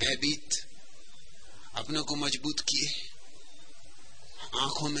 भयभीत, अपने को मजबूत किए,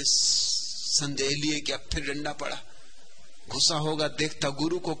 आंखों में संदेह लिए कि अब फिर डंडा पड़ा। घुसा होगा, देखता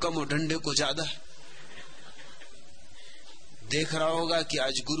गुरु को कम और डंडे को ज्यादा। देख रहा होगा कि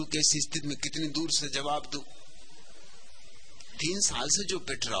आज गुरु कैसी स्थिति में कितनी दूर से जवाब दूं। 3 साल से जो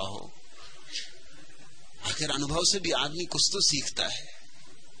पिट रहा हो, आखिर अनुभव से भी आदमी कुछ तो सीखता है,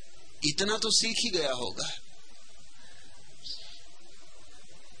 इतना तो सीख ही गया होगा।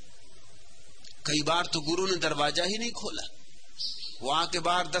 कई बार तो गुरु ने दरवाजा ही नहीं खोला, वो आके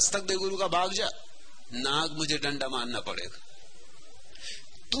बाहर दस्तक दे गुरु का, भाग जा, नाग मुझे डंडा मारना पड़ेगा।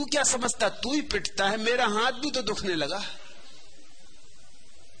 तू क्या समझता, तू ही पिटता है, मेरा हाथ भी तो दुखने लगा।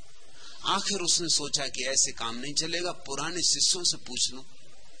 आखिर उसने सोचा कि ऐसे काम नहीं चलेगा, पुराने शिष्यों से पूछ लूं,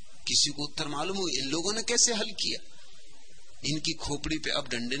 किसी को उत्तर मालूम हो इन लोगों ने कैसे हल किया, इनकी खोपड़ी पे अब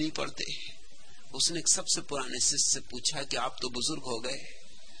डंडे नहीं पड़ते। उसने एक सबसे पुराने शिष्य से पूछा कि आप तो बुजुर्ग हो गए,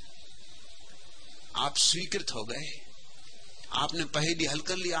 आप स्वीकृत हो गए, आपने पहेली हल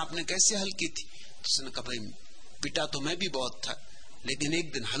कर ली, आपने कैसे हल की थी? तो उसने कहा भाई पिटा तो मैं भी बहुत था, लेकिन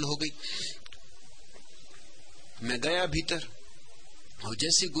एक दिन हल हो गई। मैं गया भीतर और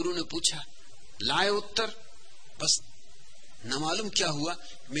जैसे गुरु ने पूछा, लाए उत्तर, बस न मालूम क्या हुआ,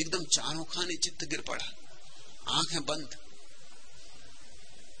 मैं एकदम चारों खाने चित्त गिर पड़ा, आंखें बंद।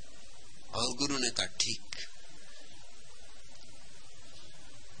 और गुरु ने कहा ठीक,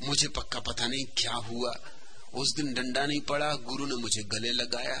 मुझे पक्का पता नहीं क्या हुआ, उस दिन डंडा नहीं पड़ा, गुरु ने मुझे गले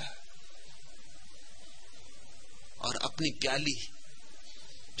लगाया और अपनी प्याली,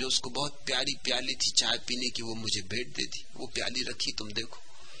 जो उसको बहुत प्यारी प्याली थी चाय पीने की, वो मुझे भेंट दे दी। वो प्याली रखी, तुम देखो,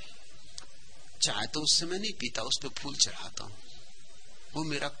 चाय तो उससे मैं नहीं पीता, उस पर फूल चढ़ाता हूं, वो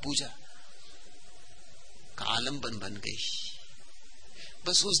मेरा पूजा का आलम्बन बन गई।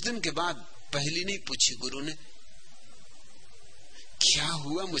 बस उस दिन के बाद पहली नहीं पूछी गुरु ने, क्या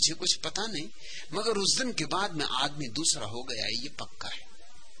हुआ मुझे कुछ पता नहीं, मगर उस दिन के बाद मैं आदमी दूसरा हो गया, ये पक्का है।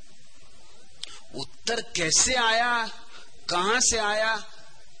 उत्तर कैसे आया, कहां से आया,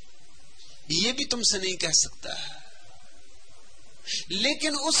 ये भी तुमसे नहीं कह सकता,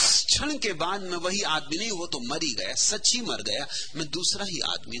 लेकिन उस क्षण के बाद मैं वही आदमी नहीं, वो तो मर ही गया, सच ही मर गया, मैं दूसरा ही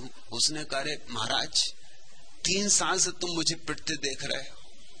आदमी हूं। उसने कहा रे महाराज, 3 साल से तुम मुझे पिटते देख रहे हो,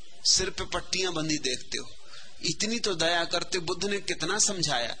 सिर पे पट्टियां बंधी देखते हो, इतनी तो दया करते। बुद्ध ने कितना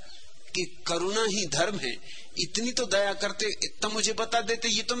समझाया कि करुणा ही धर्म है, इतनी तो दया करते, इतना मुझे बता देते,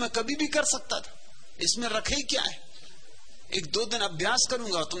 ये तो मैं कभी भी कर सकता था, इसमें रखे ही क्या है। 1-2 दिन अभ्यास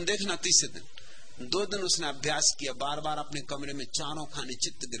करूंगा, तुम देखना तीसरे दिन। 2 दिन उसने अभ्यास किया, बार बार अपने कमरे में चारों खाने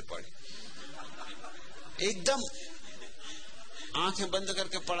चित्त गिर पड़े, एकदम आंखें बंद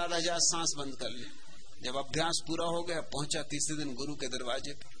करके पड़ा रह जा, सांस बंद कर ले। जब अभ्यास पूरा हो गया, पहुंचा तीसरे दिन गुरु के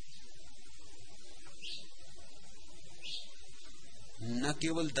दरवाजे पर। न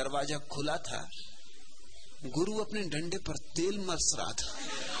केवल दरवाजा खुला था, गुरु अपने डंडे पर तेल मस रहा था।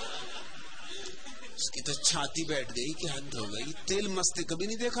 उसकी तो छाती बैठ गई कि हद हो गई, तेल मसते कभी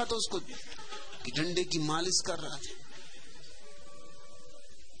नहीं देखा तो उसको कि डंडे की मालिश कर रहा था।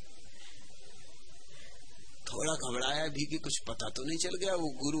 थोड़ा घबराया भी कि कुछ पता तो नहीं चल गया, वो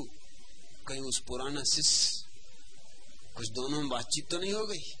गुरु कहीं उस पुराना शिष्य, कुछ दोनों में बातचीत तो नहीं हो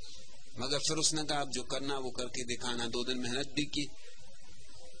गई। मगर फिर उसने कहा अब जो करना वो करके दिखाना। 2 दिन मेहनत भी की।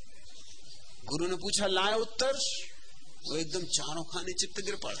 गुरु ने पूछा लाए उत्तर, वो एकदम चारों खाने चित्त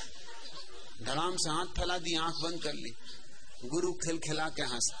गिर पड़ा, धड़ाम से हाथ फैला दी, आंख बंद कर ली। गुरु खिलखिला के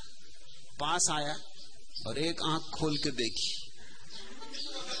हंसा, पास आया और एक आंख खोल के देखी,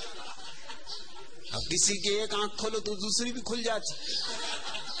 अब किसी की एक आंख खोलो तो दूसरी भी खुल जाती।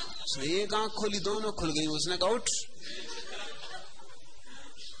 उसने एक आंख खोली, दोनों खुल गई। उसने कहा उठ।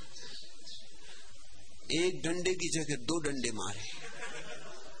 एक डंडे की जगह 2 डंडे मारे।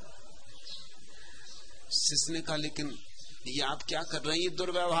 शिष्य ने कहा लेकिन ये आप क्या कर रहे हैं, ये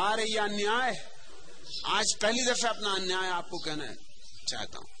दुर्व्यवहार है, ये अन्याय है। आज पहली दफा अपना अन्याय आपको कहना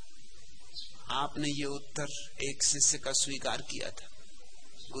चाहता हूं। आपने ये उत्तर एक शिष्य का स्वीकार किया था,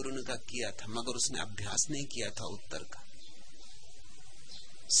 गुरु ने कहा किया था, मगर उसने अभ्यास नहीं किया था उत्तर का।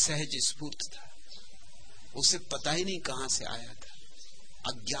 सहज स्फूर्त था, उसे पता ही नहीं कहां से आया था,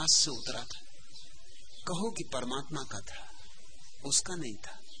 अज्ञात से उतरा था। कहो कि परमात्मा का था, उसका नहीं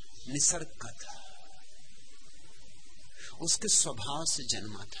था, निसर्ग का था, उसके स्वभाव से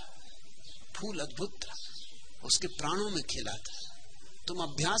जन्मा था। फूल अद्भुत था, उसके प्राणों में खिला था। तुम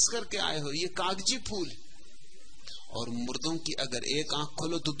अभ्यास करके आए हो, ये कागजी फूल। और मुर्दों की अगर एक आंख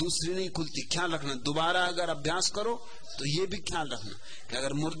खोलो तो दूसरी नहीं खुलती। ख्याल रखना, दोबारा अगर अभ्यास करो तो ये भी ख्याल रखना कि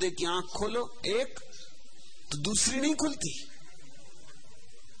अगर मुर्दे की आंख खोलो एक तो दूसरी नहीं खुलती।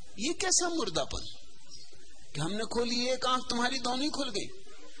 ये कैसा मुर्दापन कि हमने खोली एक आंख, तुम्हारी दोनों ही खुल गई।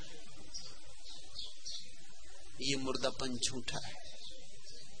 ये मुर्दापन झूठा है।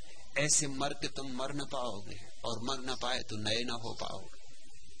 ऐसे मर के तुम मर न पाओगे, और मर न पाए तो नए न हो पाओगे।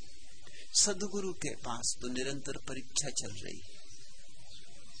 सद्गुरु के पास तो निरंतर परीक्षा चल रही है,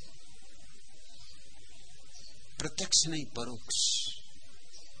 प्रत्यक्ष नहीं परोक्ष।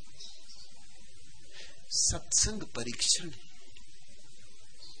 सत्संग परीक्षण है।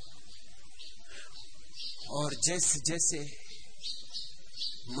 और जैसे जैसे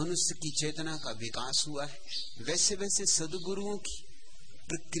मनुष्य की चेतना का विकास हुआ है, वैसे वैसे सद्गुरुओं की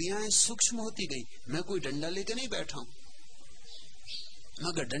प्रक्रियाएं सूक्ष्म होती गई। मैं कोई डंडा लेके नहीं बैठा हूं,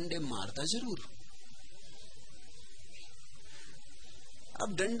 मगर डंडे मारता जरूर।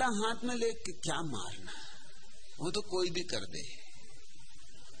 अब डंडा हाथ में लेके क्या मारना, वो तो कोई भी कर दे।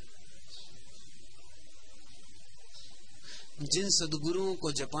 जिन सद्गुरुओं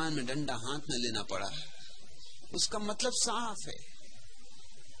को जापान में डंडा हाथ में लेना पड़ा, उसका मतलब साफ है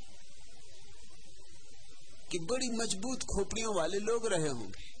कि बड़ी मजबूत खोपड़ियों वाले लोग रहे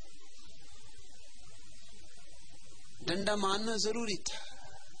होंगे। डंडा मारना जरूरी था।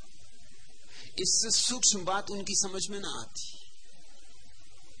 इससे सूक्ष्म बात उनकी समझ में ना आती।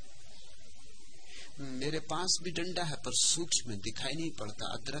 मेरे पास भी डंडा है, पर सूक्ष्म दिखाई नहीं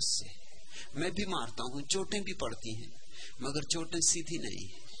पड़ता, अदृश्य है। मैं भी मारता हूं, चोटें भी पड़ती हैं, मगर चोटें सीधी नहीं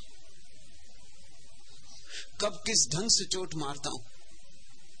है। कब किस ढंग से चोट मारता हूं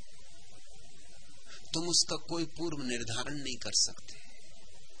तुम उसका कोई पूर्व निर्धारण नहीं कर सकते।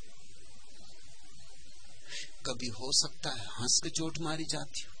 कभी हो सकता है हंस के चोट मारी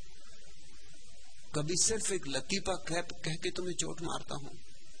जाती हो, कभी सिर्फ एक लतीफा कह के तुम्हें चोट मारता हूं,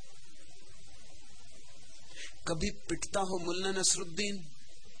 कभी पिटता हो मुल्ला नसरुद्दीन,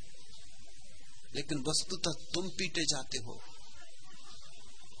 लेकिन वस्तुतः तुम पीटे जाते हो।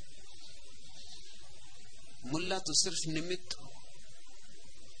 मुल्ला तो सिर्फ निमित्त हो।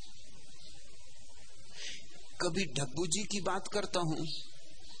 कभी ढब्बू जी की बात करता हूं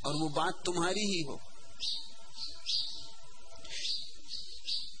और वो बात तुम्हारी ही हो।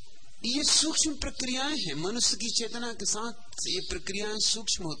 ये सूक्ष्म प्रक्रियाएं हैं। मनुष्य की चेतना के साथ ये प्रक्रियाएं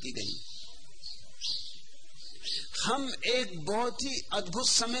सूक्ष्म होती गई। हम एक बहुत ही अद्भुत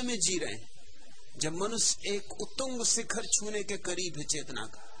समय में जी रहे हैं, जब मनुष्य एक उत्तुंग शिखर छूने के करीब है चेतना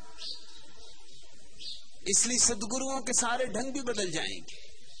का। इसलिए सद्गुरुओं के सारे ढंग भी बदल जाएंगे।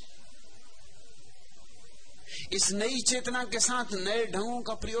 इस नई चेतना के साथ नए ढंगों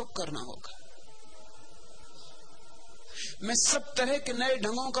का प्रयोग करना होगा। मैं सब तरह के नए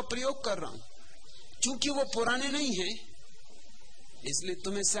ढंगों का प्रयोग कर रहा हूं, क्योंकि वो पुराने नहीं हैं, इसलिए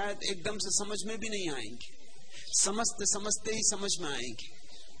तुम्हें शायद एकदम से समझ में भी नहीं आएंगे। समझते समझते ही समझ में आएंगे।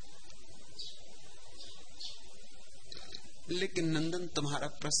 लेकिन नंदन, तुम्हारा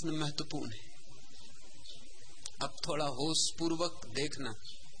प्रश्न महत्वपूर्ण है। अब थोड़ा होश पूर्वक देखना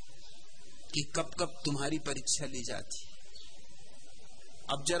कि कब कब तुम्हारी परीक्षा ली जाती।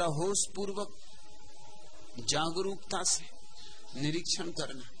 अब जरा होश पूर्वक जागरूकता से निरीक्षण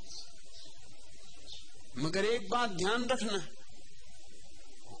करना, मगर एक बात ध्यान रखना,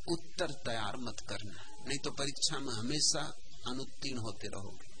 उत्तर तैयार मत करना, नहीं तो परीक्षा में हमेशा अनुत्तीर्ण होते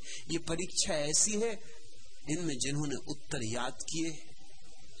रहोगे। ये परीक्षा ऐसी है, इनमें जिन्होंने उत्तर याद किए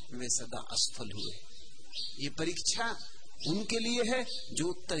वे सदा असफल हुए। ये परीक्षा उनके लिए है जो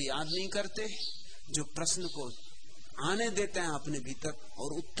उत्तर याद नहीं करते, जो प्रश्न को आने देते हैं अपने भीतर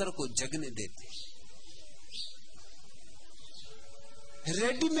और उत्तर को जगने देते हैं।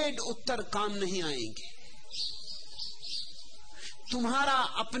 रेडीमेड उत्तर काम नहीं आएंगे। तुम्हारा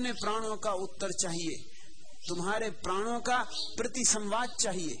अपने प्राणों का उत्तर चाहिए, तुम्हारे प्राणों का प्रतिसंवाद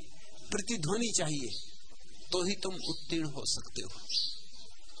चाहिए, प्रतिध्वनि चाहिए, तो ही तुम उत्तीर्ण हो सकते हो।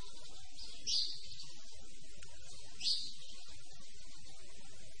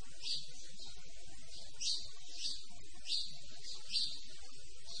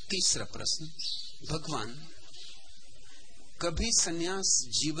 तीसरा प्रश्न, भगवान, कभी सन्यास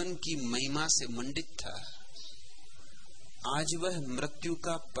जीवन की महिमा से मंडित था, आज वह मृत्यु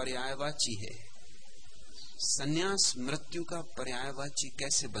का पर्यायवाची है। सन्यास मृत्यु का पर्यायवाची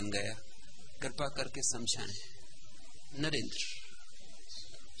कैसे बन गया, कृपा करके समझाएं। नरेंद्र,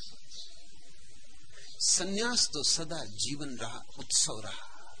 सन्यास तो सदा जीवन रहा, उत्सव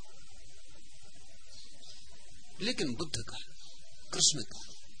रहा, लेकिन बुद्ध का, कृष्ण का,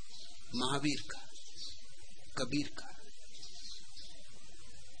 महावीर का, कबीर का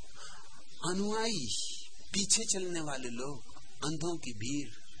अनुयायी, पीछे चलने वाले लोग, अंधों की भीड़,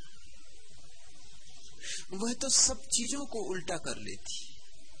 वह तो सब चीजों को उल्टा कर लेती।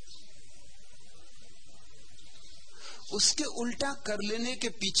 उसके उल्टा कर लेने के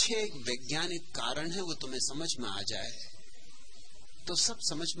पीछे एक वैज्ञानिक कारण है, वो तुम्हें समझ में आ जाए तो सब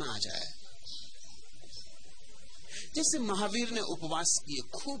समझ में आ जाए। जैसे महावीर ने उपवास किए,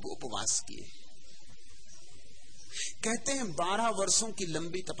 खूब उपवास किए। कहते हैं 12 वर्षों की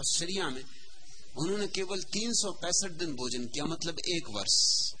लंबी तपस्या में उन्होंने केवल 365 दिन भोजन किया, मतलब 1 वर्ष।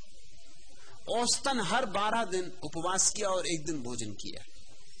 औसतन हर 12 दिन उपवास किया और 1 दिन भोजन किया।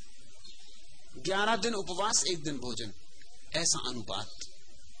 11 दिन उपवास, 1 दिन भोजन, ऐसा अनुपात।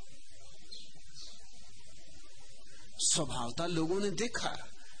 स्वभावतः लोगों ने देखा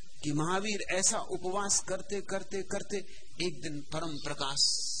कि महावीर ऐसा उपवास करते करते करते एक दिन परम प्रकाश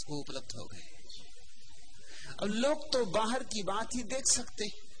को उपलब्ध हो गए। अब लोग तो बाहर की बात ही देख सकते,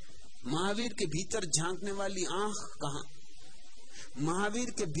 महावीर के भीतर झांकने वाली आंख कहां? महावीर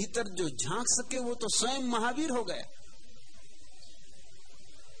के भीतर जो झांक सके वो तो स्वयं महावीर हो गया।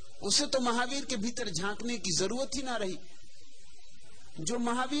 उसे तो महावीर के भीतर झांकने की जरूरत ही ना रही। जो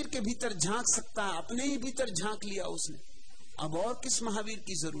महावीर के भीतर झांक सकता है, अपने ही भीतर झांक लिया उसने। अब और किस महावीर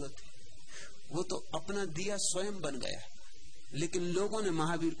की जरूरत है? वो तो अपना दिया स्वयं बन गया। लेकिन लोगों ने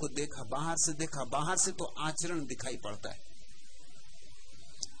महावीर को देखा, बाहर से देखा। बाहर से तो आचरण दिखाई पड़ता है,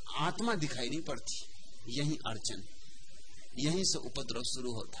 आत्मा दिखाई नहीं पड़ती। यही अड़चन, यहीं से उपद्रव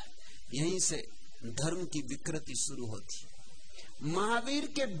शुरू होता है, यहीं से धर्म की विकृति शुरू होती। महावीर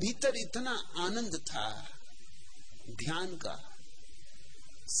के भीतर इतना आनंद था ध्यान का,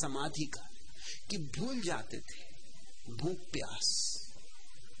 समाधि का, कि भूल जाते थे भूख प्यास,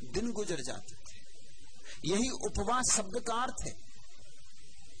 दिन गुजर जाते थे। यही उपवास शब्द का अर्थ है,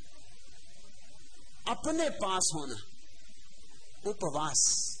 अपने पास होना। उपवास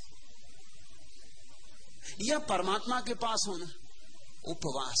या परमात्मा के पास होना,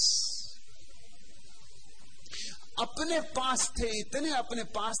 उपवास। अपने पास थे, इतने अपने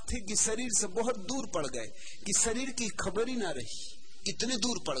पास थे कि शरीर से बहुत दूर पड़ गए, कि शरीर की खबर ही ना रही, इतने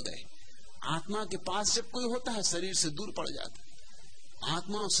दूर पड़ गए। आत्मा के पास जब कोई होता है, शरीर से दूर पड़ जाता।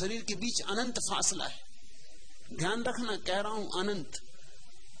 आत्मा और शरीर के बीच अनंत फासला है। ध्यान रखना, कह रहा हूं अनंत।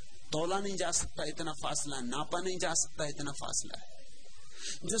 तोला नहीं जा सकता इतना फासला, नापा नहीं जा सकता इतना फासला है।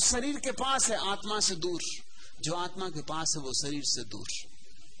 जो शरीर के पास है आत्मा से दूर, जो आत्मा के पास है वो शरीर से दूर।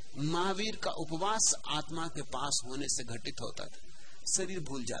 महावीर का उपवास आत्मा के पास होने से घटित होता था, शरीर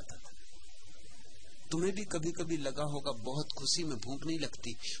भूल जाता था। तुम्हें भी कभी कभी लगा होगा बहुत खुशी में भूख नहीं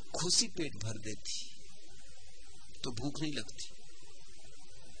लगती, खुशी पेट भर देती तो भूख नहीं लगती।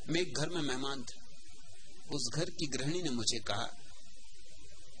 मैं एक घर में मेहमान था, उस घर की गृहिणी ने मुझे कहा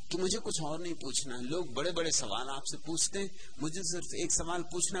कि मुझे कुछ और नहीं पूछना है, लोग बड़े बड़े सवाल आपसे पूछते हैं, मुझे सिर्फ एक सवाल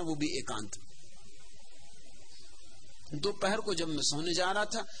पूछना है, वो भी एकांत। दोपहर को जब मैं सोने जा रहा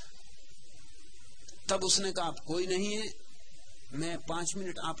था तब उसने कहा, आप कोई नहीं है, मैं 5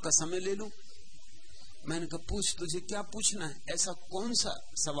 मिनट आपका समय ले लूं। मैंने कहा, पूछ, तुझे क्या पूछना है, ऐसा कौन सा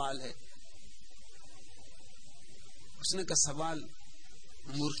सवाल है? उसने कहा, सवाल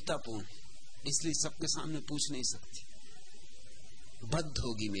मूर्खतापूर्ण, इसलिए सबके सामने पूछ नहीं सकती, बद्ध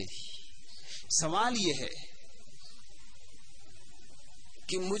होगी मेरी। सवाल यह है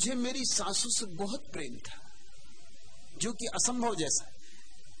कि मुझे मेरी सासू से बहुत प्रेम था, जो कि असंभव जैसा है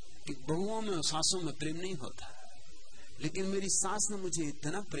कि बहुओं में और सासों में प्रेम नहीं होता। लेकिन मेरी सास ने मुझे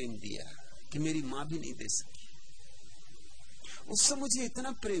इतना प्रेम दिया कि मेरी मां भी नहीं दे सकी। उससे मुझे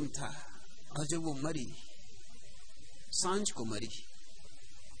इतना प्रेम था, और जब वो मरी, सांझ को मरी,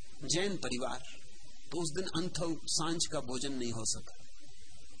 जैन परिवार, तो उस दिन अंथव सांझ का भोजन नहीं हो सका।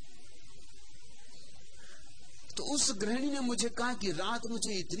 तो उस गृहिणी ने मुझे कहा कि रात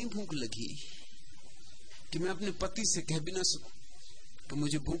मुझे इतनी भूख लगी कि मैं अपने पति से कह भी ना सकूं, कि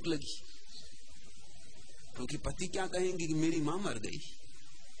मुझे भूख लगी, क्योंकि पति क्या कहेंगे कि मेरी मां मर गई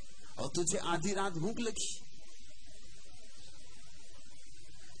और तुझे आधी रात भूख लगी।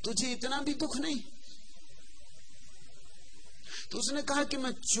 तुझे इतना भी दुख नहीं। तो उसने कहा कि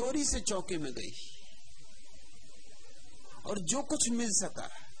मैं चोरी से चौके में गई और जो कुछ मिल सका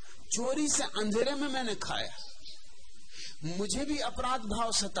चोरी से अंधेरे में मैंने खाया। मुझे भी अपराध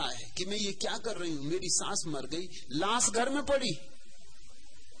भाव सता है कि मैं ये क्या कर रही हूं। मेरी सास मर गई, लाश घर में पड़ी,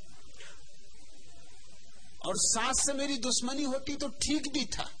 और सास से मेरी दुश्मनी होती तो ठीक भी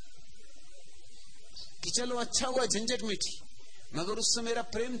था कि चलो अच्छा हुआ, झंझट मिटी, मगर उससे मेरा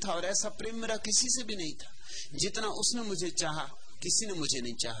प्रेम था और ऐसा प्रेम मेरा किसी से भी नहीं था। जितना उसने मुझे चाहा किसी ने मुझे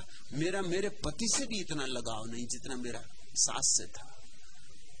नहीं चाहा। मेरा मेरे पति से भी इतना लगाव नहीं जितना मेरा सास से था।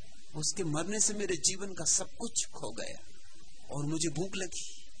 उसके मरने से मेरे जीवन का सब कुछ खो गया और मुझे भूख लगी।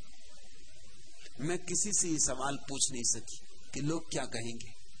 मैं किसी से ये सवाल पूछ नहीं सकी कि लोग क्या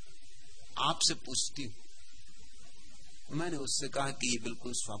कहेंगे। आपसे पूछती हूं। मैंने उससे कहा कि ये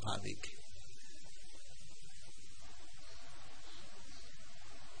बिल्कुल स्वाभाविक है,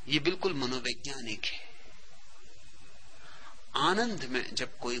 ये बिल्कुल मनोवैज्ञानिक है। आनंद में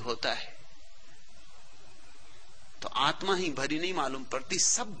जब कोई होता है तो आत्मा ही भरी नहीं मालूम पड़ती,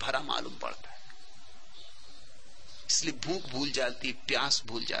 सब भरा मालूम पड़ता है। इसलिए भूख भूल जाती, प्यास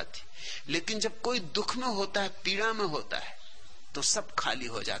भूल जाती। लेकिन जब कोई दुख में होता है, पीड़ा में होता है, तो सब खाली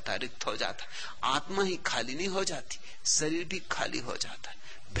हो जाता है, रिक्त हो जाता है। आत्मा ही खाली नहीं हो जाती, शरीर भी खाली हो जाता है।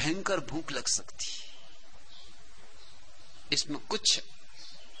 भयंकर भूख लग सकती, इसमें कुछ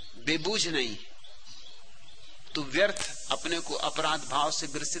बेबूझ नहीं। तू व्यर्थ अपने को अपराध भाव से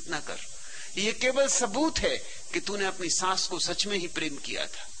ग्रसित न कर। यह केवल सबूत है कि तूने अपनी सास को सच में ही प्रेम किया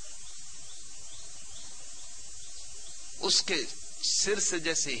था। उसके सिर से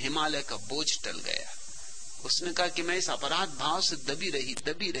जैसे हिमालय का बोझ टल गया। उसने कहा कि मैं इस अपराध भाव से दबी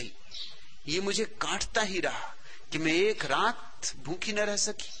रही, ये मुझे काटता ही रहा कि मैं एक रात भूखी न रह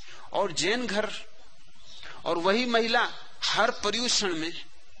सकी। और जैन घर और वही महिला हर पर्युषण में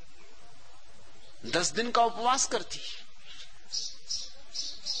 10 दिन का उपवास करती।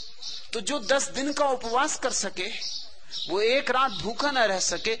 तो जो 10 दिन का उपवास कर सके वो एक रात भूखा न रह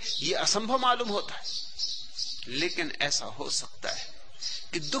सके, ये असंभव मालूम होता है। लेकिन ऐसा हो सकता है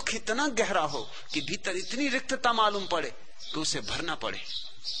कि दुख इतना गहरा हो कि भीतर इतनी रिक्तता मालूम पड़े कि उसे भरना पड़े।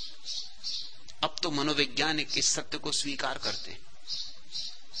 अब तो मनोवैज्ञानिक इस सत्य को स्वीकार करते हैं।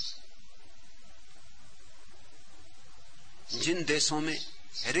 जिन देशों में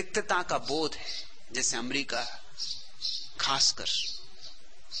रिक्तता का बोध है, जैसे अमेरिका, खासकर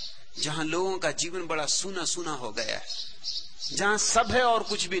जहां लोगों का जीवन बड़ा सूना सूना हो गया है, जहां सब है और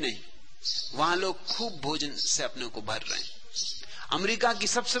कुछ भी नहीं, वहां लोग खूब भोजन से अपने को भर रहे हैं। अमेरिका की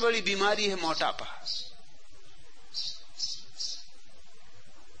सबसे बड़ी बीमारी है मोटापा।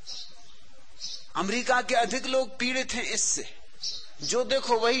 अमेरिका के अधिक लोग पीड़ित हैं इससे। जो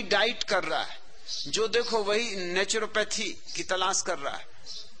देखो वही डाइट कर रहा है, जो देखो वही नेचुरोपैथी की तलाश कर रहा है,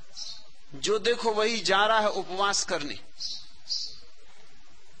 जो देखो वही जा रहा है उपवास करने।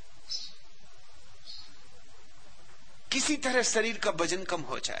 किसी तरह शरीर का वजन कम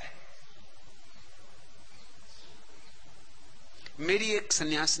हो जाए। मेरी एक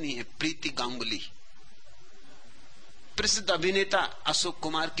सन्यासिनी है, प्रीति गांगुली, प्रसिद्ध अभिनेता अशोक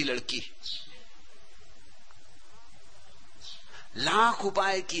कुमार की लड़की। लाख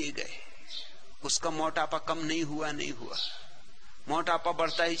उपाय किए गए, उसका मोटापा कम नहीं हुआ, मोटापा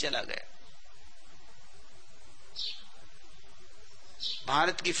बढ़ता ही चला गया।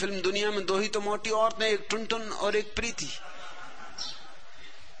 भारत की फिल्म दुनिया में 2 ही तो मोटी औरतें, एक टुनटुन और एक प्रीति।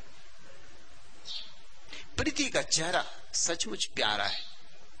 प्रीति का चेहरा सचमुच प्यारा है।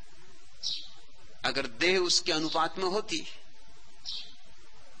 अगर देह उसके अनुपात में होती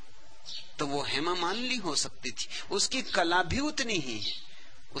तो वो हेमा मालिनी हो सकती थी। उसकी कला भी उतनी ही है,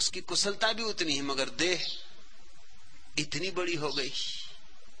 उसकी कुशलता भी उतनी है, मगर देह इतनी बड़ी हो गई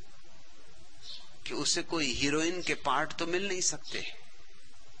कि उसे कोई हीरोइन के पार्ट तो मिल नहीं सकते।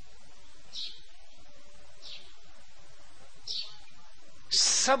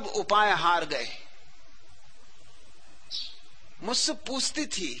 सब उपाय हार गए। मुझसे पूछती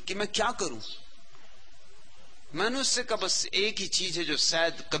थी कि मैं क्या करूं। मैंने उससे कहा बस एक ही चीज है जो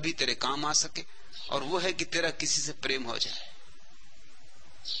शायद कभी तेरे काम आ सके, और वो है कि तेरा किसी से प्रेम हो जाए।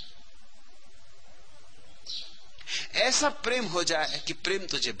 ऐसा प्रेम हो जाए कि प्रेम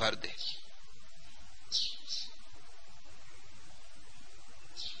तुझे भर दे।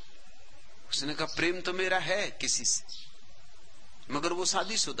 उसने कहा प्रेम तो मेरा है किसी से, मगर वो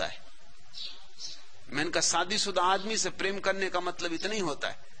शादीशुदा है। मैंने कहा शादीशुदा आदमी से प्रेम करने का मतलब इतना ही होता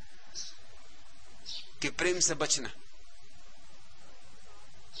है कि प्रेम से बचना।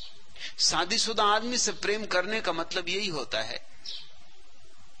 शादीशुदा आदमी से प्रेम करने का मतलब यही होता है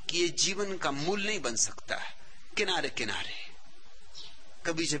कि ये जीवन का मूल नहीं बन सकता है, किनारे किनारे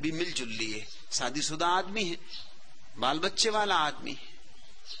कभी जभी मिलजुल लिए। शादीशुदा आदमी है, बाल बच्चे वाला आदमी है,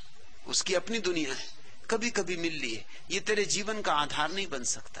 उसकी अपनी दुनिया है, कभी कभी मिल लिए। ये तेरे जीवन का आधार नहीं बन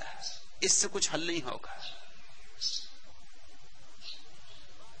सकता, इससे कुछ हल नहीं होगा।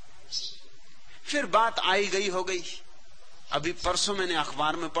 फिर बात आई गई हो गई। अभी परसों मैंने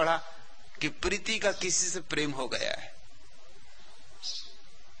अखबार में पढ़ा कि प्रीति का किसी से प्रेम हो गया है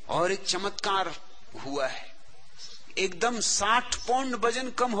और एक चमत्कार हुआ है, एकदम 60 पौंड वजन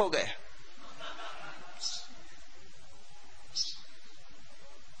कम हो गया।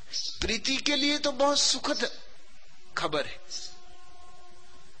 प्रीति के लिए तो बहुत सुखद खबर है,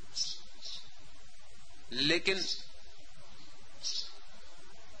 लेकिन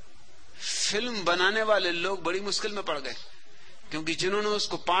फिल्म बनाने वाले लोग बड़ी मुश्किल में पड़ गए, क्योंकि जिन्होंने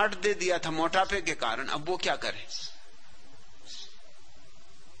उसको पार्ट दे दिया था मोटापे के कारण, अब वो क्या करे?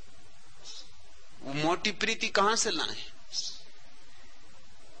 वो मोटी प्रीति कहां से लाए?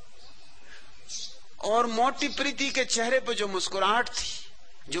 और मोटी प्रीति के चेहरे पे जो मुस्कुराहट थी,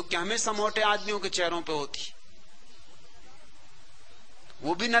 जो कि हमेशा मोटे आदमियों के चेहरों पे होती,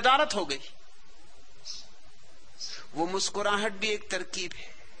 वो भी नदारत हो गई। वो मुस्कुराहट भी एक तरकीब है,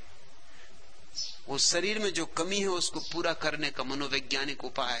 वो शरीर में जो कमी है उसको पूरा करने का मनोवैज्ञानिक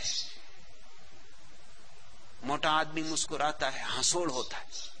उपाय है। मोटा आदमी मुस्कुराता है, हंसोड़ होता है।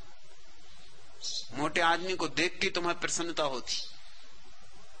 मोटे आदमी को देख के तुम्हें प्रसन्नता होती,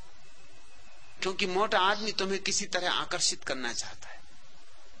 क्योंकि मोटा आदमी तुम्हें किसी तरह आकर्षित करना चाहता है।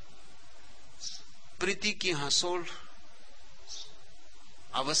 प्रीति की हंसोड़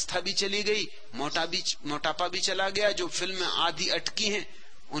अवस्था भी चली गई, मोटापा भी चला गया। जो फिल्में आधी अटकी हैं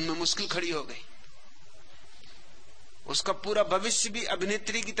उनमें मुश्किल खड़ी हो गई। उसका पूरा भविष्य भी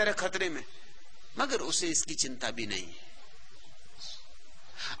अभिनेत्री की तरह खतरे में, मगर उसे इसकी चिंता भी नहीं है।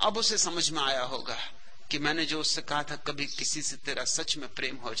 अब उसे समझ में आया होगा कि मैंने जो उससे कहा था, कभी किसी से तेरा सच में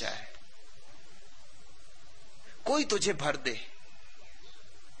प्रेम हो जाए, कोई तुझे भर दे,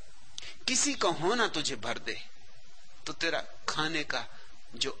 किसी का होना तुझे भर दे, तो तेरा खाने का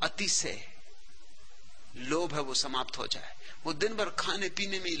जो अतिशय लोभ है वो समाप्त हो जाए। वो दिन भर खाने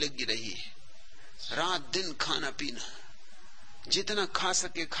पीने में ही लगी रही है, रात दिन खाना पीना, जितना खा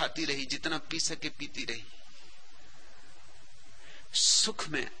सके खाती रही, जितना पी सके पीती रही। सुख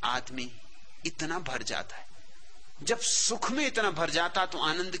में आदमी इतना भर जाता है। जब सुख में इतना भर जाता तो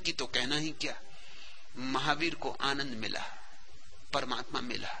आनंद की तो कहना ही क्या। महावीर को आनंद मिला, परमात्मा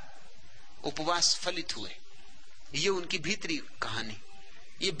मिला, उपवास फलित हुए। ये उनकी भीतरी कहानी,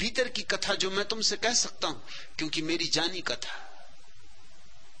 ये भीतर की कथा जो मैं तुमसे कह सकता हूं, क्योंकि मेरी जानी कथा,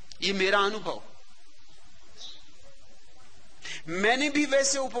 ये मेरा अनुभव। मैंने भी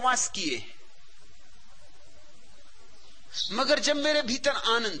वैसे उपवास किए, मगर जब मेरे भीतर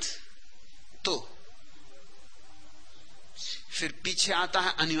आनंद, तो फिर पीछे आता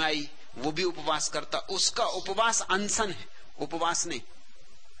है अनुयायी, वो भी उपवास करता। उसका उपवास अनशन है, उपवास नहीं।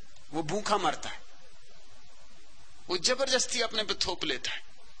 वो भूखा मरता है, वो जबरदस्ती अपने पे थोप लेता है।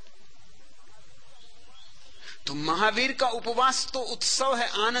 तो महावीर का उपवास तो उत्सव है,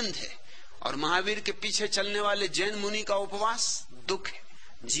 आनंद है। और महावीर के पीछे चलने वाले जैन मुनि का उपवास दुख है,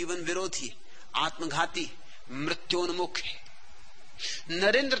 जीवन विरोधी, आत्मघाती, मृत्योन्मुख है।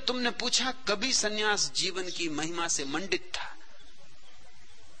 नरेंद्र, तुमने पूछा कभी सन्यास जीवन की महिमा से मंडित था?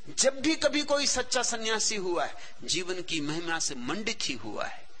 जब भी कभी कोई सच्चा सन्यासी हुआ है, जीवन की महिमा से मंडित ही हुआ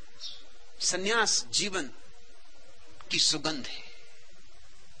है। सन्यास जीवन की सुगंध है,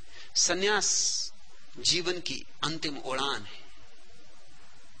 सन्यास जीवन की अंतिम उड़ान है,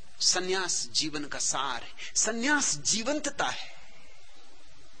 सन्यास जीवन का सार है, सन्यास जीवंतता है।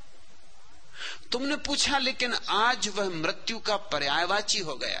 तुमने पूछा लेकिन आज वह मृत्यु का पर्यायवाची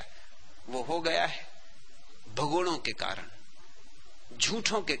हो गया। वो हो गया है भगोड़ों के कारण,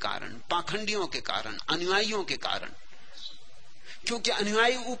 झूठों के कारण, पाखंडियों के कारण, अनुयायियों के कारण। क्योंकि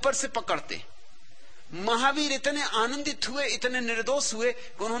अनुयायी ऊपर से पकड़ते। महावीर इतने आनंदित हुए, इतने निर्दोष हुए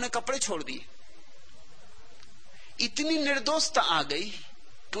कि उन्होंने कपड़े छोड़ दिए। इतनी निर्दोषता आ गई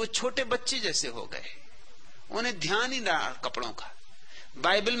कि वो छोटे बच्चे जैसे हो गए, उन्हें ध्यान ही ना कपड़ों का।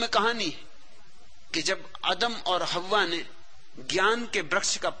 बाइबल में कहानी है कि जब आदम और हव्वा ने ज्ञान के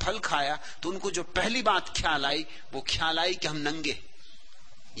वृक्ष का फल खाया तो उनको जो पहली बात ख्याल आई, वो ख्याल आई कि हम नंगे।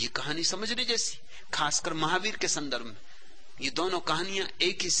 ये कहानी समझने जैसी, खासकर महावीर के संदर्भ में। ये दोनों कहानियां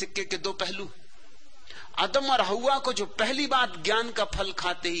एक ही सिक्के के दो पहलू। आदम और हव्वा को जो पहली बात ज्ञान का फल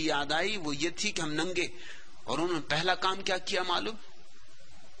खाते ही याद आई, वो ये थी कि हम नंगे। और उन्होंने पहला काम क्या किया मालूम?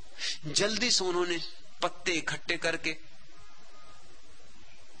 जल्दी से उन्होंने पत्ते इकट्ठे करके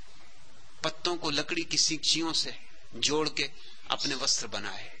पत्तों को लकड़ी की सीकचियों से जोड़ के अपने वस्त्र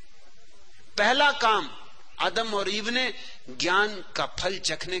बनाए। पहला काम आदम और ईव ने ज्ञान का फल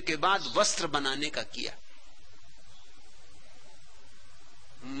चखने के बाद वस्त्र बनाने का किया।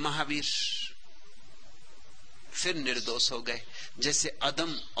 महावीर फिर निर्दोष हो गए, जैसे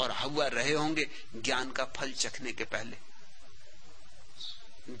आदम और हव्वा रहे होंगे ज्ञान का फल चखने के पहले।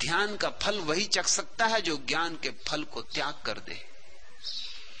 ध्यान का फल वही चख सकता है जो ज्ञान के फल को त्याग कर दे।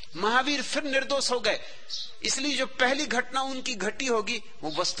 महावीर फिर निर्दोष हो गए, इसलिए जो पहली घटना उनकी घटी होगी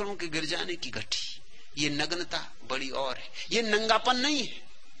वो वस्त्रों के गिर जाने की घटी। ये नग्नता बड़ी और है, ये नंगापन नहीं है।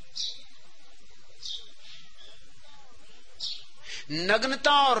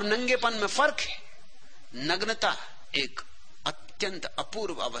 नग्नता और नंगेपन में फर्क है। नग्नता एक अत्यंत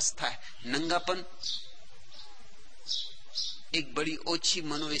अपूर्व अवस्था है, नंगापन एक बड़ी ओछी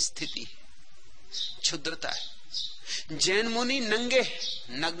मनोस्थिति है, क्षुद्रता है। जैन मुनि नंगे,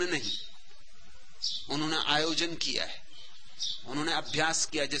 नग्न नहीं। उन्होंने आयोजन किया है, उन्होंने अभ्यास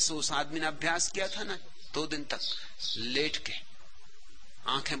किया, जैसे उस आदमी ने अभ्यास किया था ना 2 दिन तक लेट के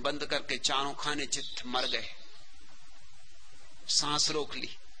आंखें बंद करके, चारों खाने चित्त मर गए, सांस रोक ली,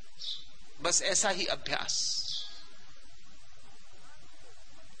 बस ऐसा ही अभ्यास।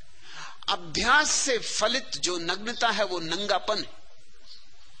 अभ्यास से फलित जो नग्नता है वो नंगापन है।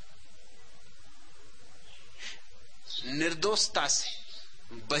 निर्दोषता से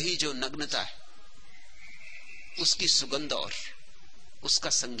बही जो नग्नता है उसकी सुगंध और उसका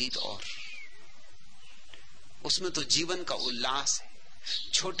संगीत और, उसमें तो जीवन का उल्लास है,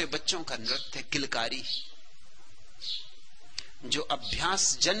 छोटे बच्चों का नृत्य, किलकारी। जो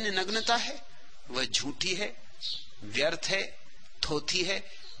अभ्यास जन्य नग्नता है वह झूठी है, व्यर्थ है, थोथी है,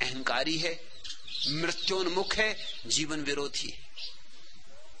 अहंकारी है, मृत्योन्मुख है, जीवन विरोधी है।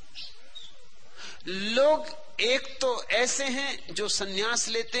 लोग एक तो ऐसे हैं जो संन्यास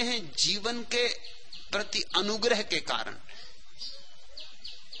लेते हैं जीवन के प्रति अनुग्रह के कारण,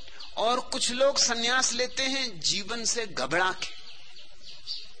 और कुछ लोग संन्यास लेते हैं जीवन से घबरा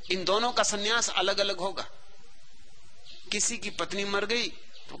के। इन दोनों का संन्यास अलग अलग होगा। किसी की पत्नी मर गई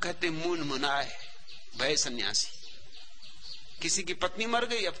तो कहते मून मुनाए भय सन्यासी। किसी की पत्नी मर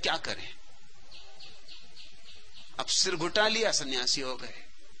गई, अब क्या करें, अब सिर घुटा लिया, सन्यासी हो गए।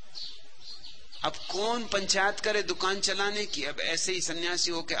 अब कौन पंचायत करे दुकान चलाने की, अब ऐसे ही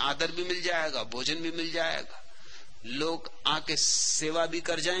सन्यासी होके आदर भी मिल जाएगा, भोजन भी मिल जाएगा, लोग आके सेवा भी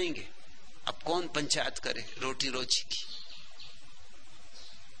कर जाएंगे। अब कौन पंचायत करे रोटी रोजी की।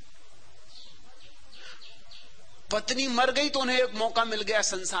 पत्नी मर गई तो उन्हें एक मौका मिल गया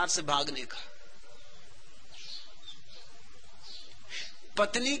संसार से भागने का।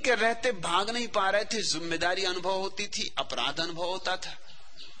 पत्नी के रहते भाग नहीं पा रहे थे, जिम्मेदारी अनुभव होती थी, अपराध अनुभव होता था,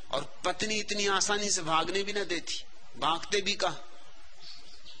 और पत्नी इतनी आसानी से भागने भी न देती। भागते भी कहा,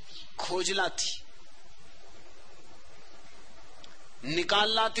 खोज लाती,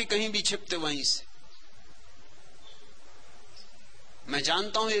 निकाल लाती, कहीं भी छिपते वहीं से। मैं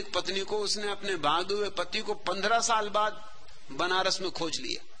जानता हूं एक पत्नी को, उसने अपने भागे हुए पति को 15 साल बाद बनारस में खोज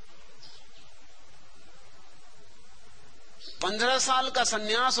लिया। 15 साल का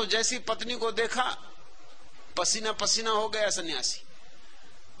सन्यास हो, जैसी पत्नी को देखा पसीना पसीना हो गया सन्यासी।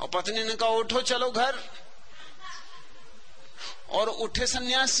 और पत्नी ने कहा उठो चलो घर, और उठे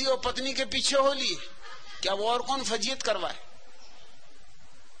सन्यासी और पत्नी के पीछे हो लिए। क्या वो और कौन फजीयत करवाए।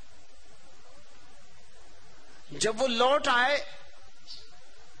 जब वो लौट आए,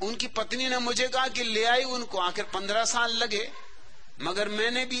 उनकी पत्नी ने मुझे कहा कि ले आई उनको, आखिर 15 साल लगे, मगर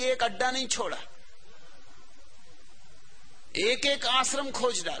मैंने भी एक अड्डा नहीं छोड़ा, एक एक आश्रम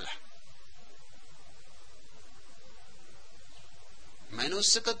खोज डाला। मैंने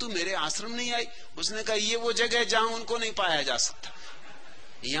उससे कहा तू मेरे आश्रम नहीं आई। उसने कहा ये वो जगह जहां उनको नहीं पाया जा सकता,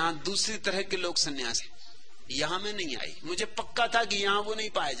 यहां दूसरी तरह के लोग सन्यासी, यहां मैं नहीं आई। मुझे पक्का था कि यहां वो नहीं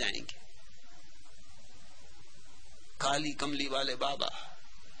पाए जाएंगे। काली कमली वाले बाबा,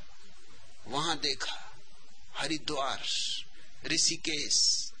 वहां देखा, हरिद्वार, ऋषिकेश,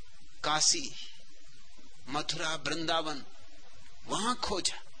 काशी, मथुरा, वृंदावन, वहां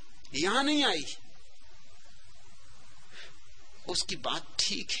खोजा, यहां नहीं आई। उसकी बात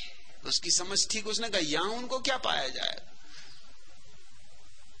ठीक है, उसकी समझ ठीक। उसने कहा यहां उनको क्या पाया जाएगा।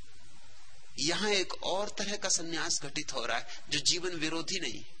 यहां एक और तरह का सन्यास घटित हो रहा है, जो जीवन विरोधी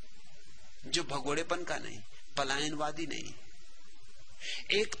नहीं, जो भगोड़ेपन का नहीं, पलायनवादी नहीं।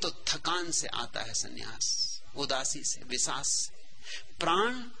 एक तो थकान से आता है सन्यास, उदासी से, विषाद से।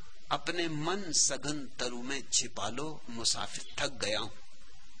 प्राण अपने मन सघन तरु में छिपा लो, मुसाफिर थक गया हूं।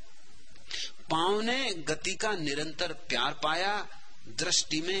 पांव ने गति का निरंतर प्यार पाया,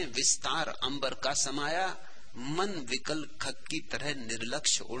 दृष्टि में विस्तार अंबर का समाया। मन विकल खत की तरह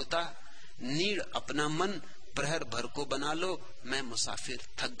निर्लक्ष्य उड़ता, नीड़ अपना मन प्रहर भर को बना लो, मैं मुसाफिर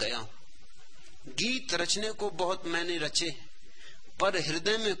थक गया हूं। गीत रचने को बहुत मैंने रचे, पर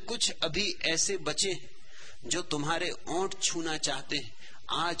हृदय में कुछ अभी ऐसे बचे जो तुम्हारे ओंठ छूना चाहते हैं।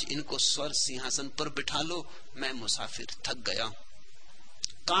 आज इनको स्वर सिंहासन पर बिठा लो, मैं मुसाफिर थक गया हूं।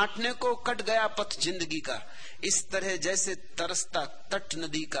 काटने को कट गया पथ जिंदगी का, इस तरह जैसे तरसता तट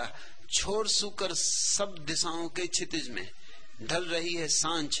नदी का। छोर सूकर सब दिशाओं के क्षितिज में ढल रही है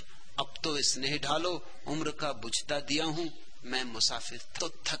सांझ, अब तो स्नेह ढालो, उम्र का बुझता दिया हूं मैं मुसाफिर। तो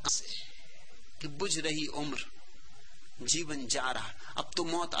थक से कि बुझ रही उम्र, जीवन जा रहा, अब तो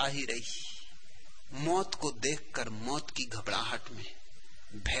मौत आ ही रही। मौत को देखकर मौत की घबराहट में,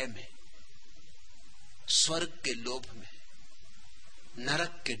 भय में, स्वर्ग के लोभ में,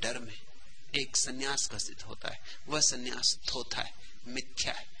 नरक के डर में एक सन्यास घोषित होता है। वह सन्यास थोथा है,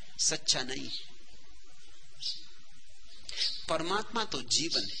 मिथ्या है, सच्चा नहीं है। परमात्मा तो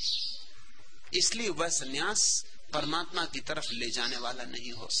जीवन है, इसलिए वह सन्यास परमात्मा की तरफ ले जाने वाला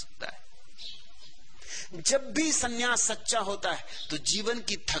नहीं हो सकता है। जब भी सन्यास सच्चा होता है तो जीवन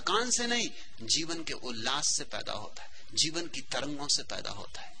की थकान से नहीं, जीवन के उल्लास से पैदा होता है, जीवन की तरंगों से पैदा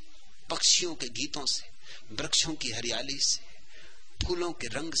होता है, पक्षियों के गीतों से, वृक्षों की हरियाली से, फूलों के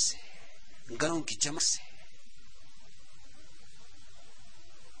रंग से, गणों की चमक से।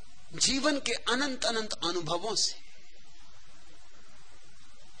 जीवन के अनंत अनंत अनुभवों से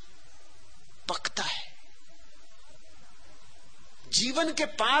पकता है, जीवन के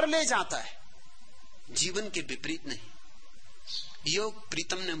पार ले जाता है, जीवन के विपरीत नहीं। योग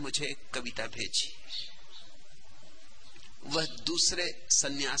प्रीतम ने मुझे एक कविता भेजी, वह दूसरे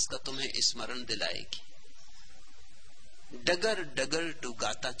सन्यास का तुम्हें स्मरण दिलाएगी। डगर डगर तू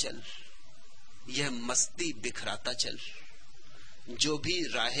गाता चल, यह मस्ती बिखराता चल, जो भी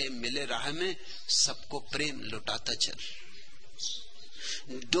राहे मिले राह में सबको प्रेम लुटाता चल।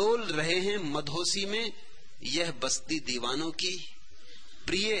 डोल रहे हैं मधोसी में यह बस्ती दीवानों की,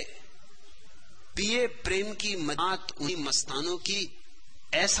 प्रिय पिए प्रेम की मदात उन्हीं मस्तानों की।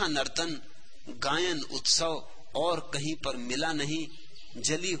 ऐसा नर्तन गायन उत्सव और कहीं पर मिला नहीं,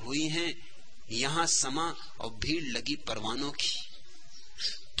 जली हुई हैं यहाँ समा और भीड़ लगी परवानों की।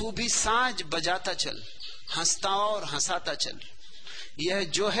 तू भी साज बजाता चल, हंसता और हंसाता चल, यह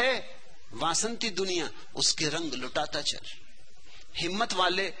जो है वासंती दुनिया उसके रंग लुटाता चल। हिम्मत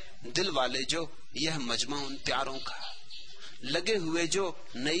वाले दिल वाले जो, यह मजमा उन प्यारों का, लगे हुए जो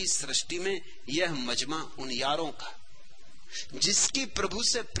नई सृष्टि में, यह मजमा उन यारों का। जिसकी प्रभु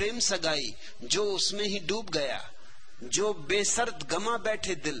से प्रेम सगाई, जो उसमें ही डूब गया, जो बेसर्त गमा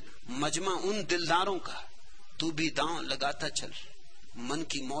बैठे दिल, मजमा उन दिलदारों का। तू भी दांव लगाता चल, मन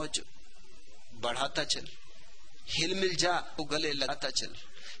की मौज बढ़ाता चल, हिल मिल जा तो गले लगाता चल।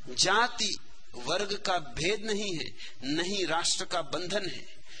 जाति वर्ग का भेद नहीं है, नहीं राष्ट्र का बंधन है,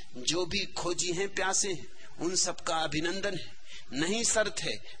 जो भी खोजी हैं प्यासे हैं उन सबका अभिनंदन है। नहीं शर्त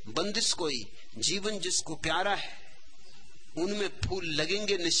है बंदिश कोई, जीवन जिसको प्यारा है, उनमें फूल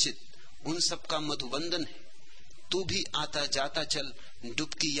लगेंगे निश्चित, उन सबका मधुबंधन है। तू भी आता जाता चल,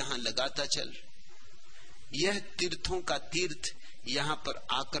 डुबकी यहाँ लगाता चल, यह तीर्थों का तीर्थ, यहाँ पर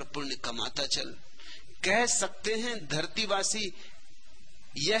आकर पुण्य कमाता चल। कह सकते हैं धरतीवासी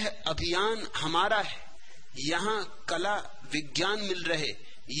यह अभियान हमारा है, यहाँ कला विज्ञान मिल रहे,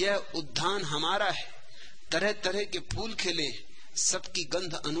 यह उद्यान हमारा है। तरह तरह के फूल खिले, सबकी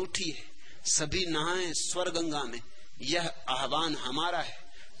गंध अनूठी है, सभी नहाए स्वर गंगा में, यह आह्वान हमारा है।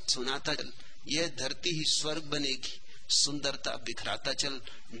 सुनाता चल, यह धरती ही स्वर्ग बनेगी, सुंदरता बिखराता चल,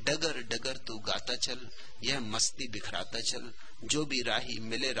 डगर डगर तू गाता चल, यह मस्ती बिखराता चल, जो भी राही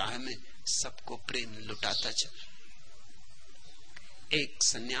मिले राह में सबको प्रेम लुटाता चल। एक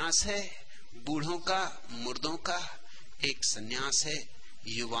सन्यास है बूढ़ों का, मुर्दों का, एक सन्यास है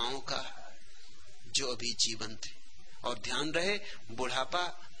युवाओं का जो अभी जीवंत है। और ध्यान रहे, बुढ़ापा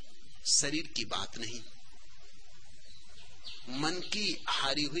शरीर की बात नहीं, मन की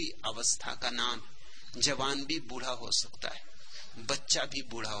हारी हुई अवस्था का नाम। जवान भी बूढ़ा हो सकता है, बच्चा भी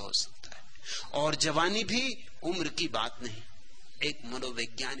बूढ़ा हो सकता है, और जवानी भी उम्र की बात नहीं, एक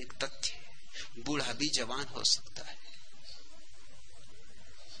मनोवैज्ञानिक तथ्य है, बूढ़ा भी जवान हो सकता है।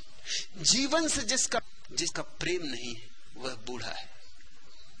 जीवन से जिसका प्रेम नहीं है वह बूढ़ा है।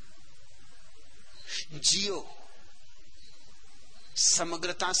 जियो,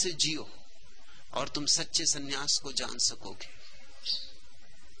 समग्रता से जियो और तुम सच्चे सन्यास को जान सकोगे।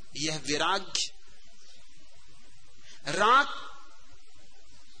 यह विराग्य राग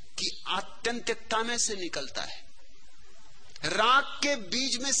की आत्यंतिकता में से निकलता है, राग के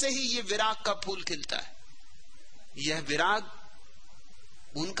बीज में से ही यह विराग का फूल खिलता है। यह विराग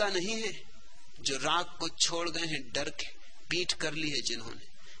उनका नहीं है जो राग को छोड़ गए हैं, डर के पीठ कर ली है जिन्होंने।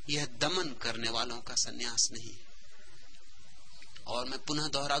 यह दमन करने वालों का सन्यास नहीं। और मैं पुनः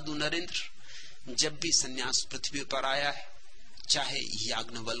दोहरा दूं नरेंद्र, जब भी सन्यास पृथ्वी पर आया है, चाहे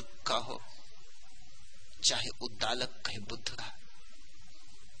याज्ञवल्क्य का हो, चाहे उद्दालक कहे बुद्ध का,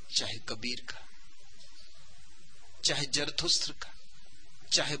 चाहे कबीर का, चाहे जरथुस्त्र का,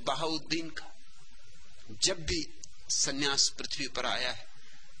 चाहे बहाउद्दीन का, जब भी सन्यास पृथ्वी पर आया है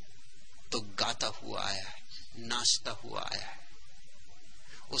तो गाता हुआ आया है, नाचता हुआ आया है।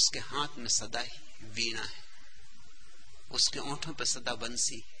 उसके हाथ में सदा ही वीणा है, उसके ओंठों पर सदा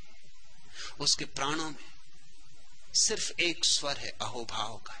बंसी, उसके प्राणों में सिर्फ एक स्वर है,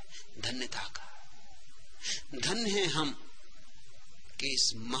 अहोभाव का, धन्यता का। धन्य है हम कि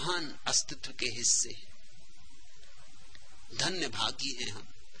इस महान अस्तित्व के हिस्से, धन्य भागी हैं हम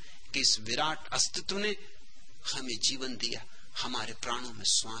कि इस विराट अस्तित्व ने हमें जीवन दिया, हमारे प्राणों में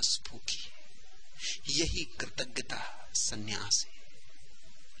श्वास फूकी। यही कृतज्ञता सन्यास है।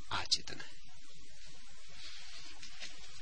 आज इतना है।